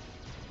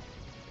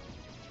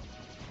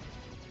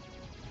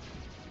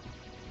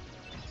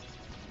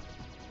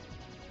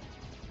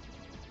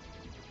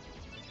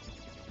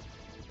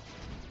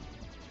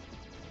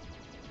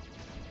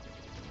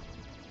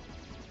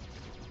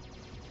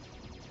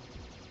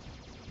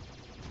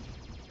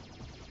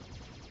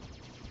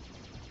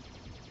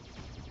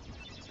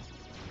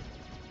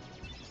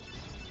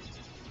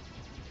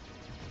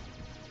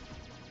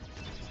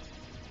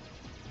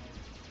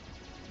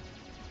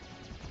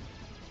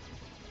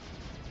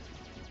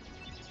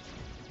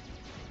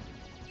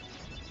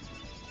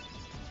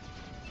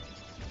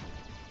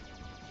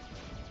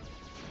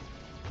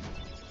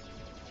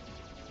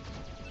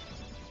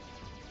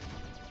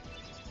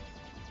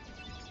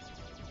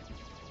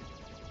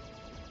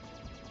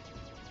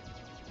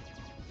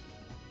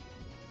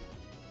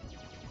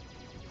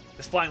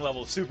 This flying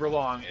level is super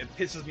long. It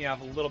pisses me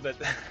off a little bit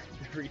to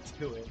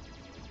redo it.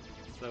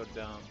 It's so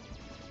dumb.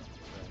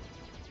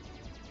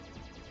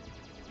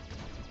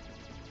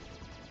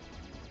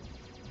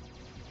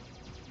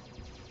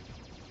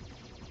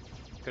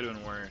 Could have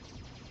been worse.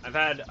 I've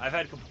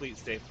had complete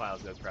save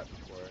files go corrupt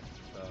before,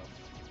 so.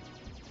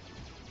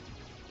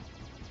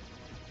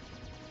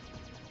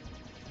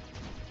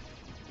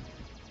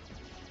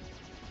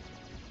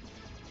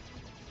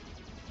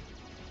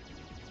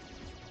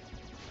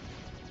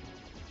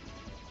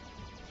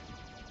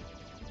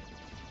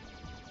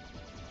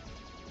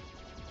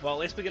 Well, at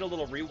least we get a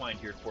little rewind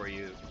here for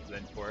you,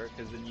 then, for it,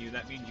 because then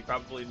that means you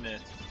probably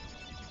missed,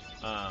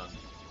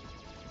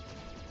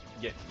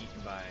 get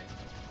eaten by.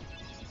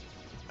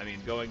 I mean,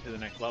 going to the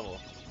next level.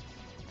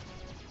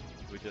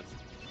 We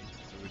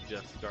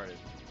just started,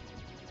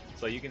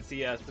 so you can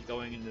see us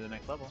going into the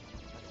next level.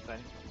 That's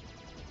exciting.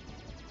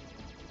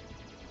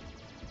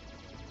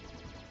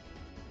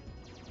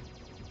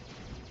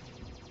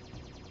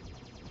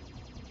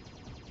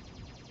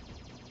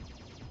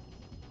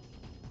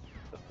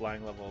 The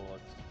flying level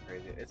looks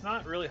crazy. It's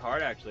not really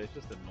hard, actually. It's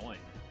just annoying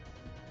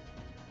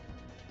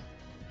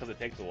because it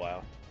takes a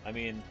while. I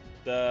mean,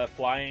 the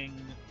flying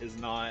is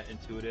not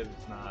intuitive.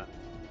 It's not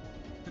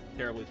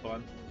terribly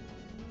fun.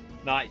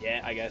 Not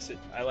yet, I guess.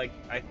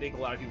 I think a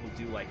lot of people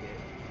do like it,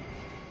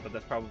 but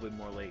that's probably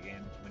more late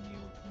game when you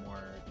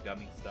more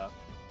gummy stuff.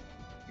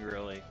 You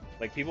really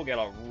like people get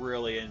all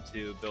really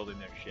into building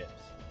their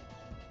ships.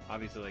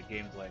 Obviously, like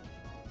games like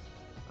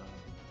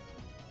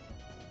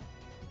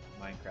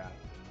Minecraft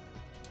and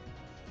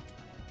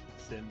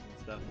Sims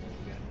and stuff.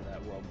 You get into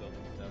that world building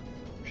stuff,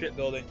 ship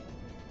building.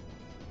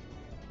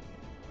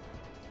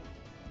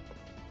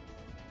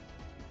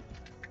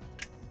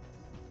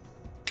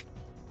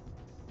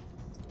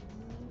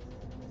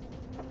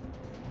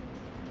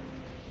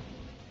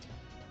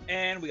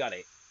 And we got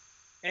 8.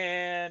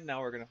 And now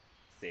we're gonna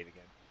save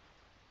again.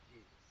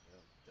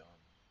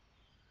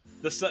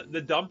 So dumb.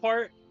 The dumb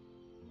part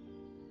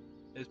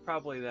is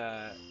probably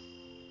that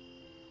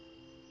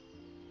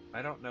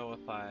I don't know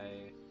if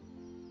I.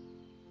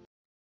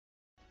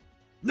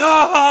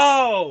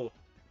 No!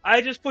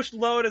 I just pushed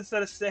load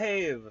instead of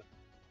save.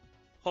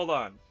 Hold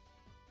on.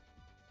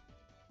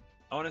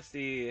 I want to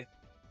see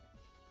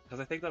because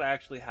I think that I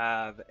actually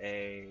have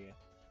a.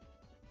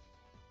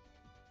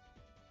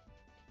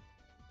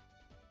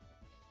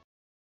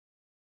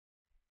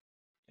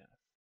 Yeah.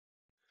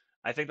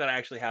 I think that I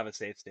actually have a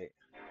save state.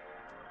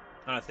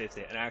 Not a save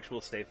state, an actual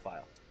save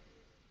file.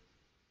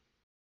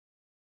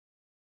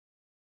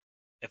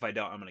 If I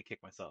don't, I'm gonna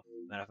kick myself.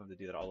 Then I have to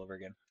do that all over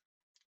again.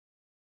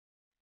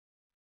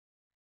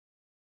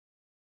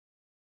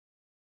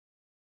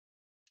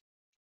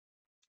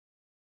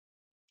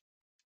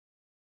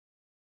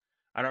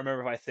 I don't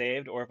remember if I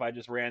saved or if I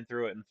just ran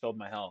through it and filled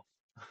my health.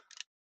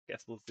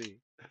 Guess we'll see.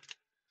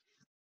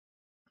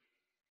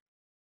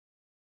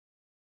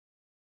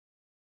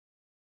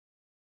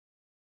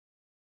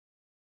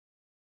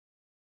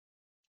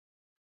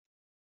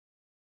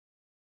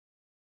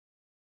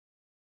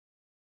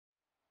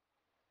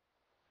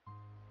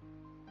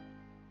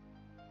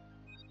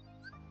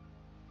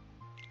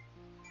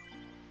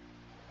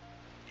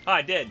 Oh,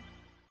 I did.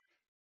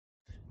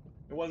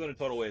 It wasn't a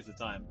total waste of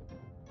time.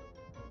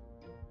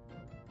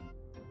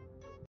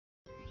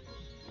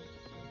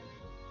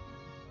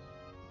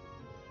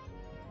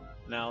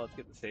 Now let's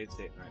get the save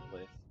state in the right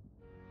place.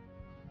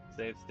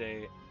 Save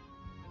state.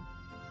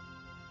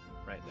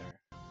 Right there.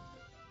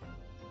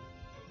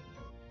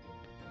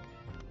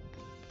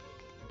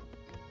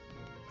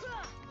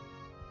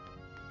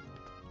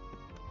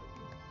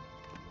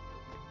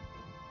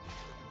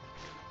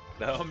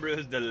 The homebrew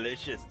is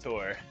delicious,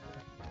 Tor.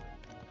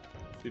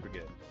 Super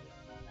good.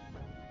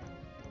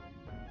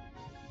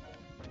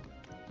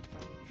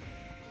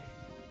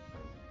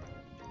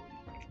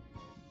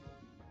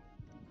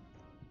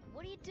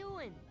 What are you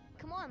doing?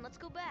 Come on, let's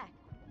go back.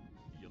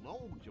 You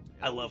know, I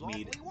Geppetto love was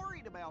mead. awfully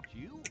worried about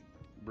you.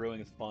 Brewing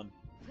is fun.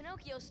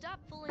 Pinocchio, stop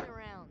fooling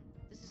around.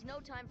 This is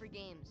no time for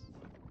games.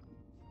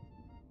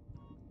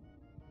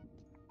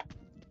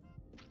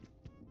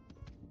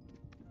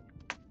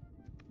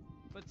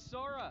 But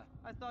Sora,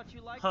 I thought you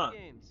liked Huh.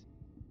 games.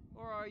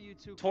 Or are you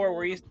too Tor, cool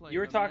were to play you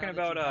were them talking now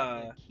that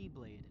about you have the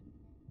Keyblade?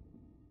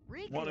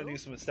 want to do Riku?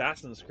 some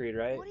Assassin's Creed,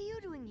 right? What are you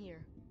doing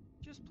here?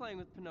 Just playing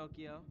with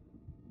Pinocchio.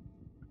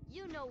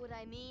 You know what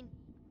I mean.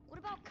 What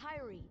about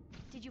Kairi?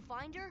 Did you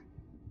find her?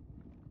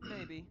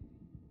 Maybe.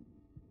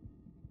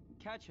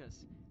 Catch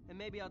us, and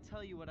maybe I'll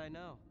tell you what I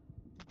know.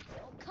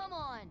 Oh, come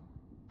on!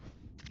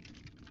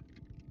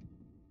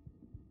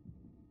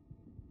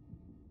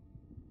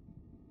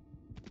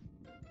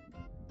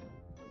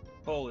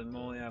 Holy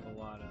moly, I have a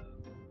lot of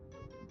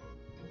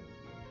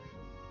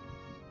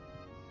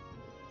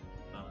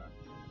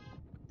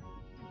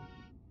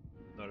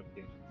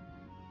notifications.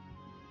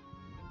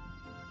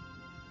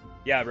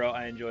 Yeah, bro,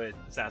 I enjoy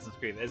Assassin's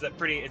Creed. Is it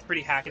pretty? It's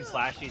pretty hack and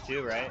slashy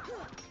too, right?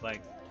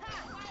 Like,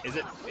 is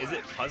it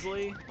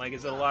puzzly? Like,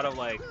 is it a lot of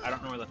like I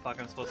don't know where the fuck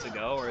I'm supposed to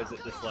go, or is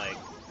it just like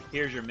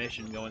here's your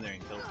mission, go in there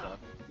and kill stuff?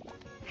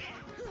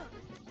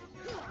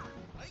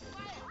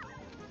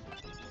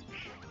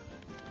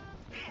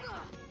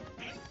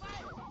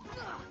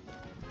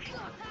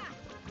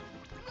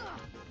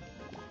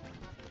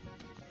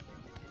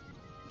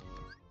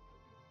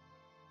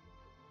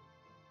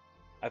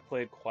 I've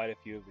played quite a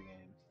few of the games.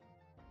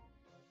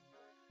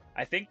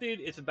 I think, dude,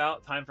 it's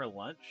about time for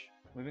lunch.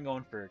 We've been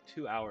going for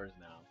 2 hours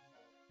now.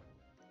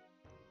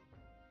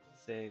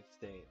 Save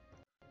state.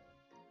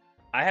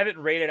 I haven't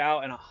rated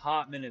out in a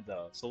hot minute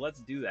though, so let's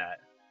do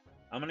that.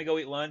 I'm gonna go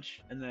eat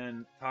lunch and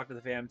then talk to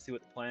the fam, see what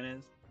the plan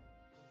is.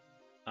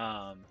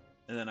 And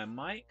then I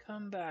might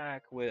come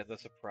back with a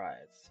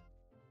surprise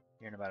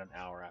here in about an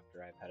hour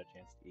after I've had a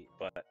chance to eat.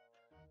 But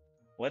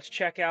let's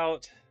check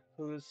out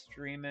who's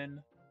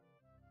streaming,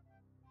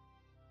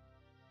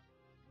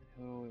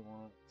 who we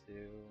want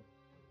to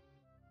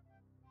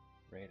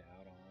rate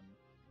out on.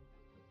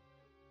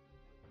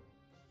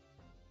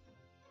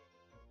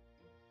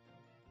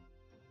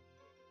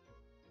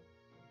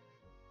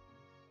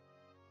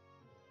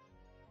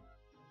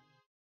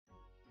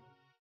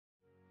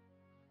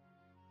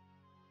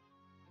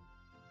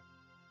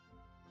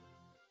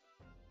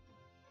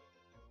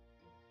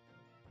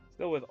 Let's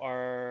go with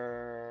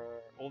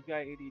our old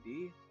guy ADD.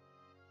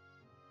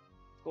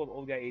 Let's go with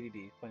old guy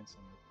ADD playing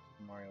some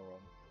Mario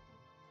World.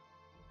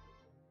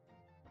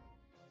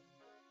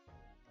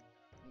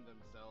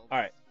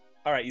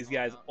 All right, you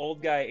guys.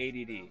 Old guy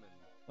ADD.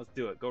 Let's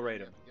do it. Go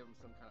rate him. Give them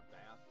some kind of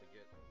bath to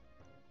get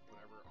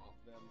whatever off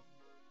them.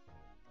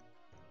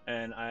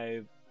 And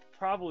I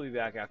probably be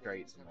back after I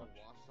eat some lunch.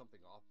 Wash something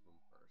off them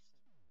first.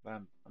 But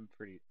I'm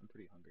pretty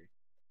hungry.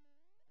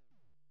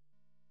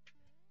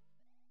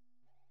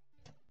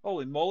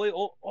 Holy moly!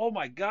 Oh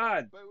my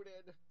God!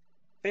 Booted.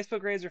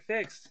 Facebook grades are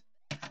fixed.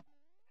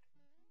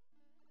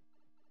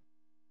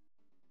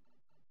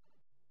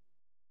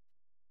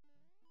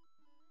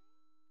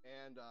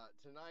 And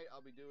tonight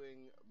I'll be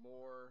doing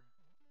more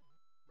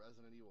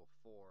Resident Evil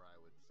 4, I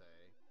would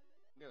say.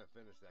 I'm going to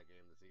finish that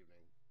game this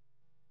evening.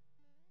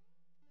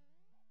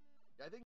 I think